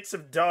just bits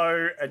of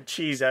dough and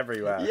cheese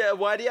everywhere. Yeah,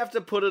 why do you have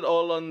to put it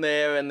all on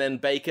there and then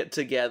bake it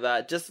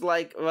together? Just,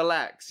 like,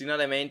 relax, you know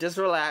what I mean? Just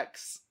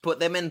relax, put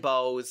them in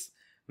bowls,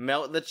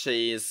 melt the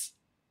cheese,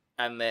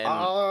 and then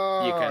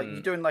you can...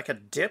 You're doing, like, a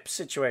dip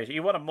situation.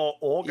 You want a more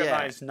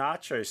organized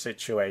nacho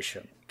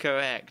situation.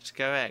 Correct.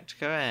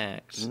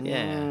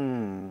 Yeah.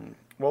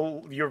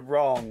 Well, you're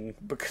wrong,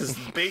 because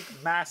big,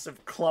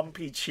 massive,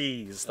 clumpy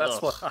cheese.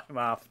 That's what I'm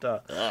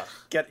after.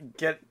 Get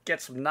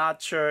some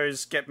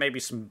nachos, get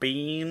maybe some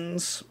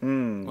beans.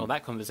 Well,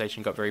 that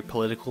conversation got very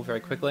political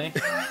very quickly.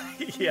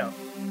 Yeah.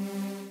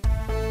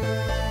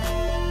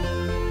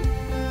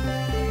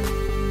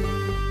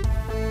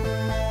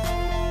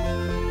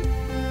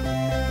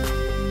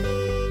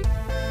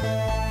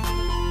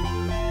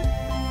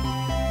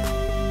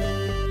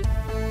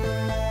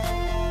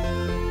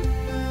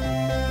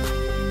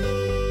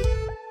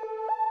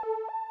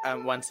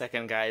 One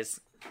second, guys.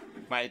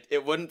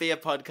 It wouldn't be a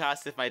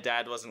podcast if my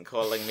dad wasn't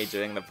calling me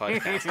during the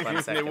podcast.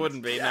 1 second. It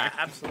wouldn't be, no. Yeah,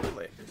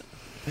 absolutely.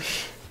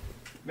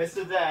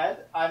 Mr.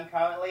 Dad, I'm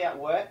currently at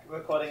work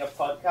recording a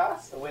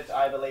podcast, which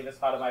I believe is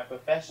part of my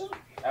profession,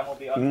 and will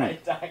be on my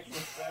dad's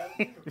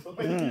return.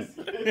 Please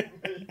give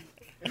me...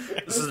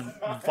 This is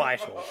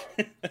vital.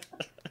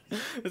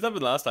 This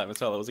happened last time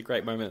as well. It was a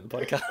great moment in the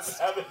podcast.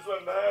 That is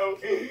a no.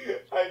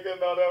 I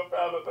cannot help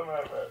out at the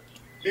moment.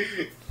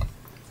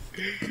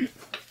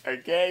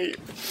 Okay.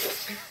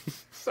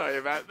 Sorry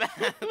about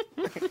that.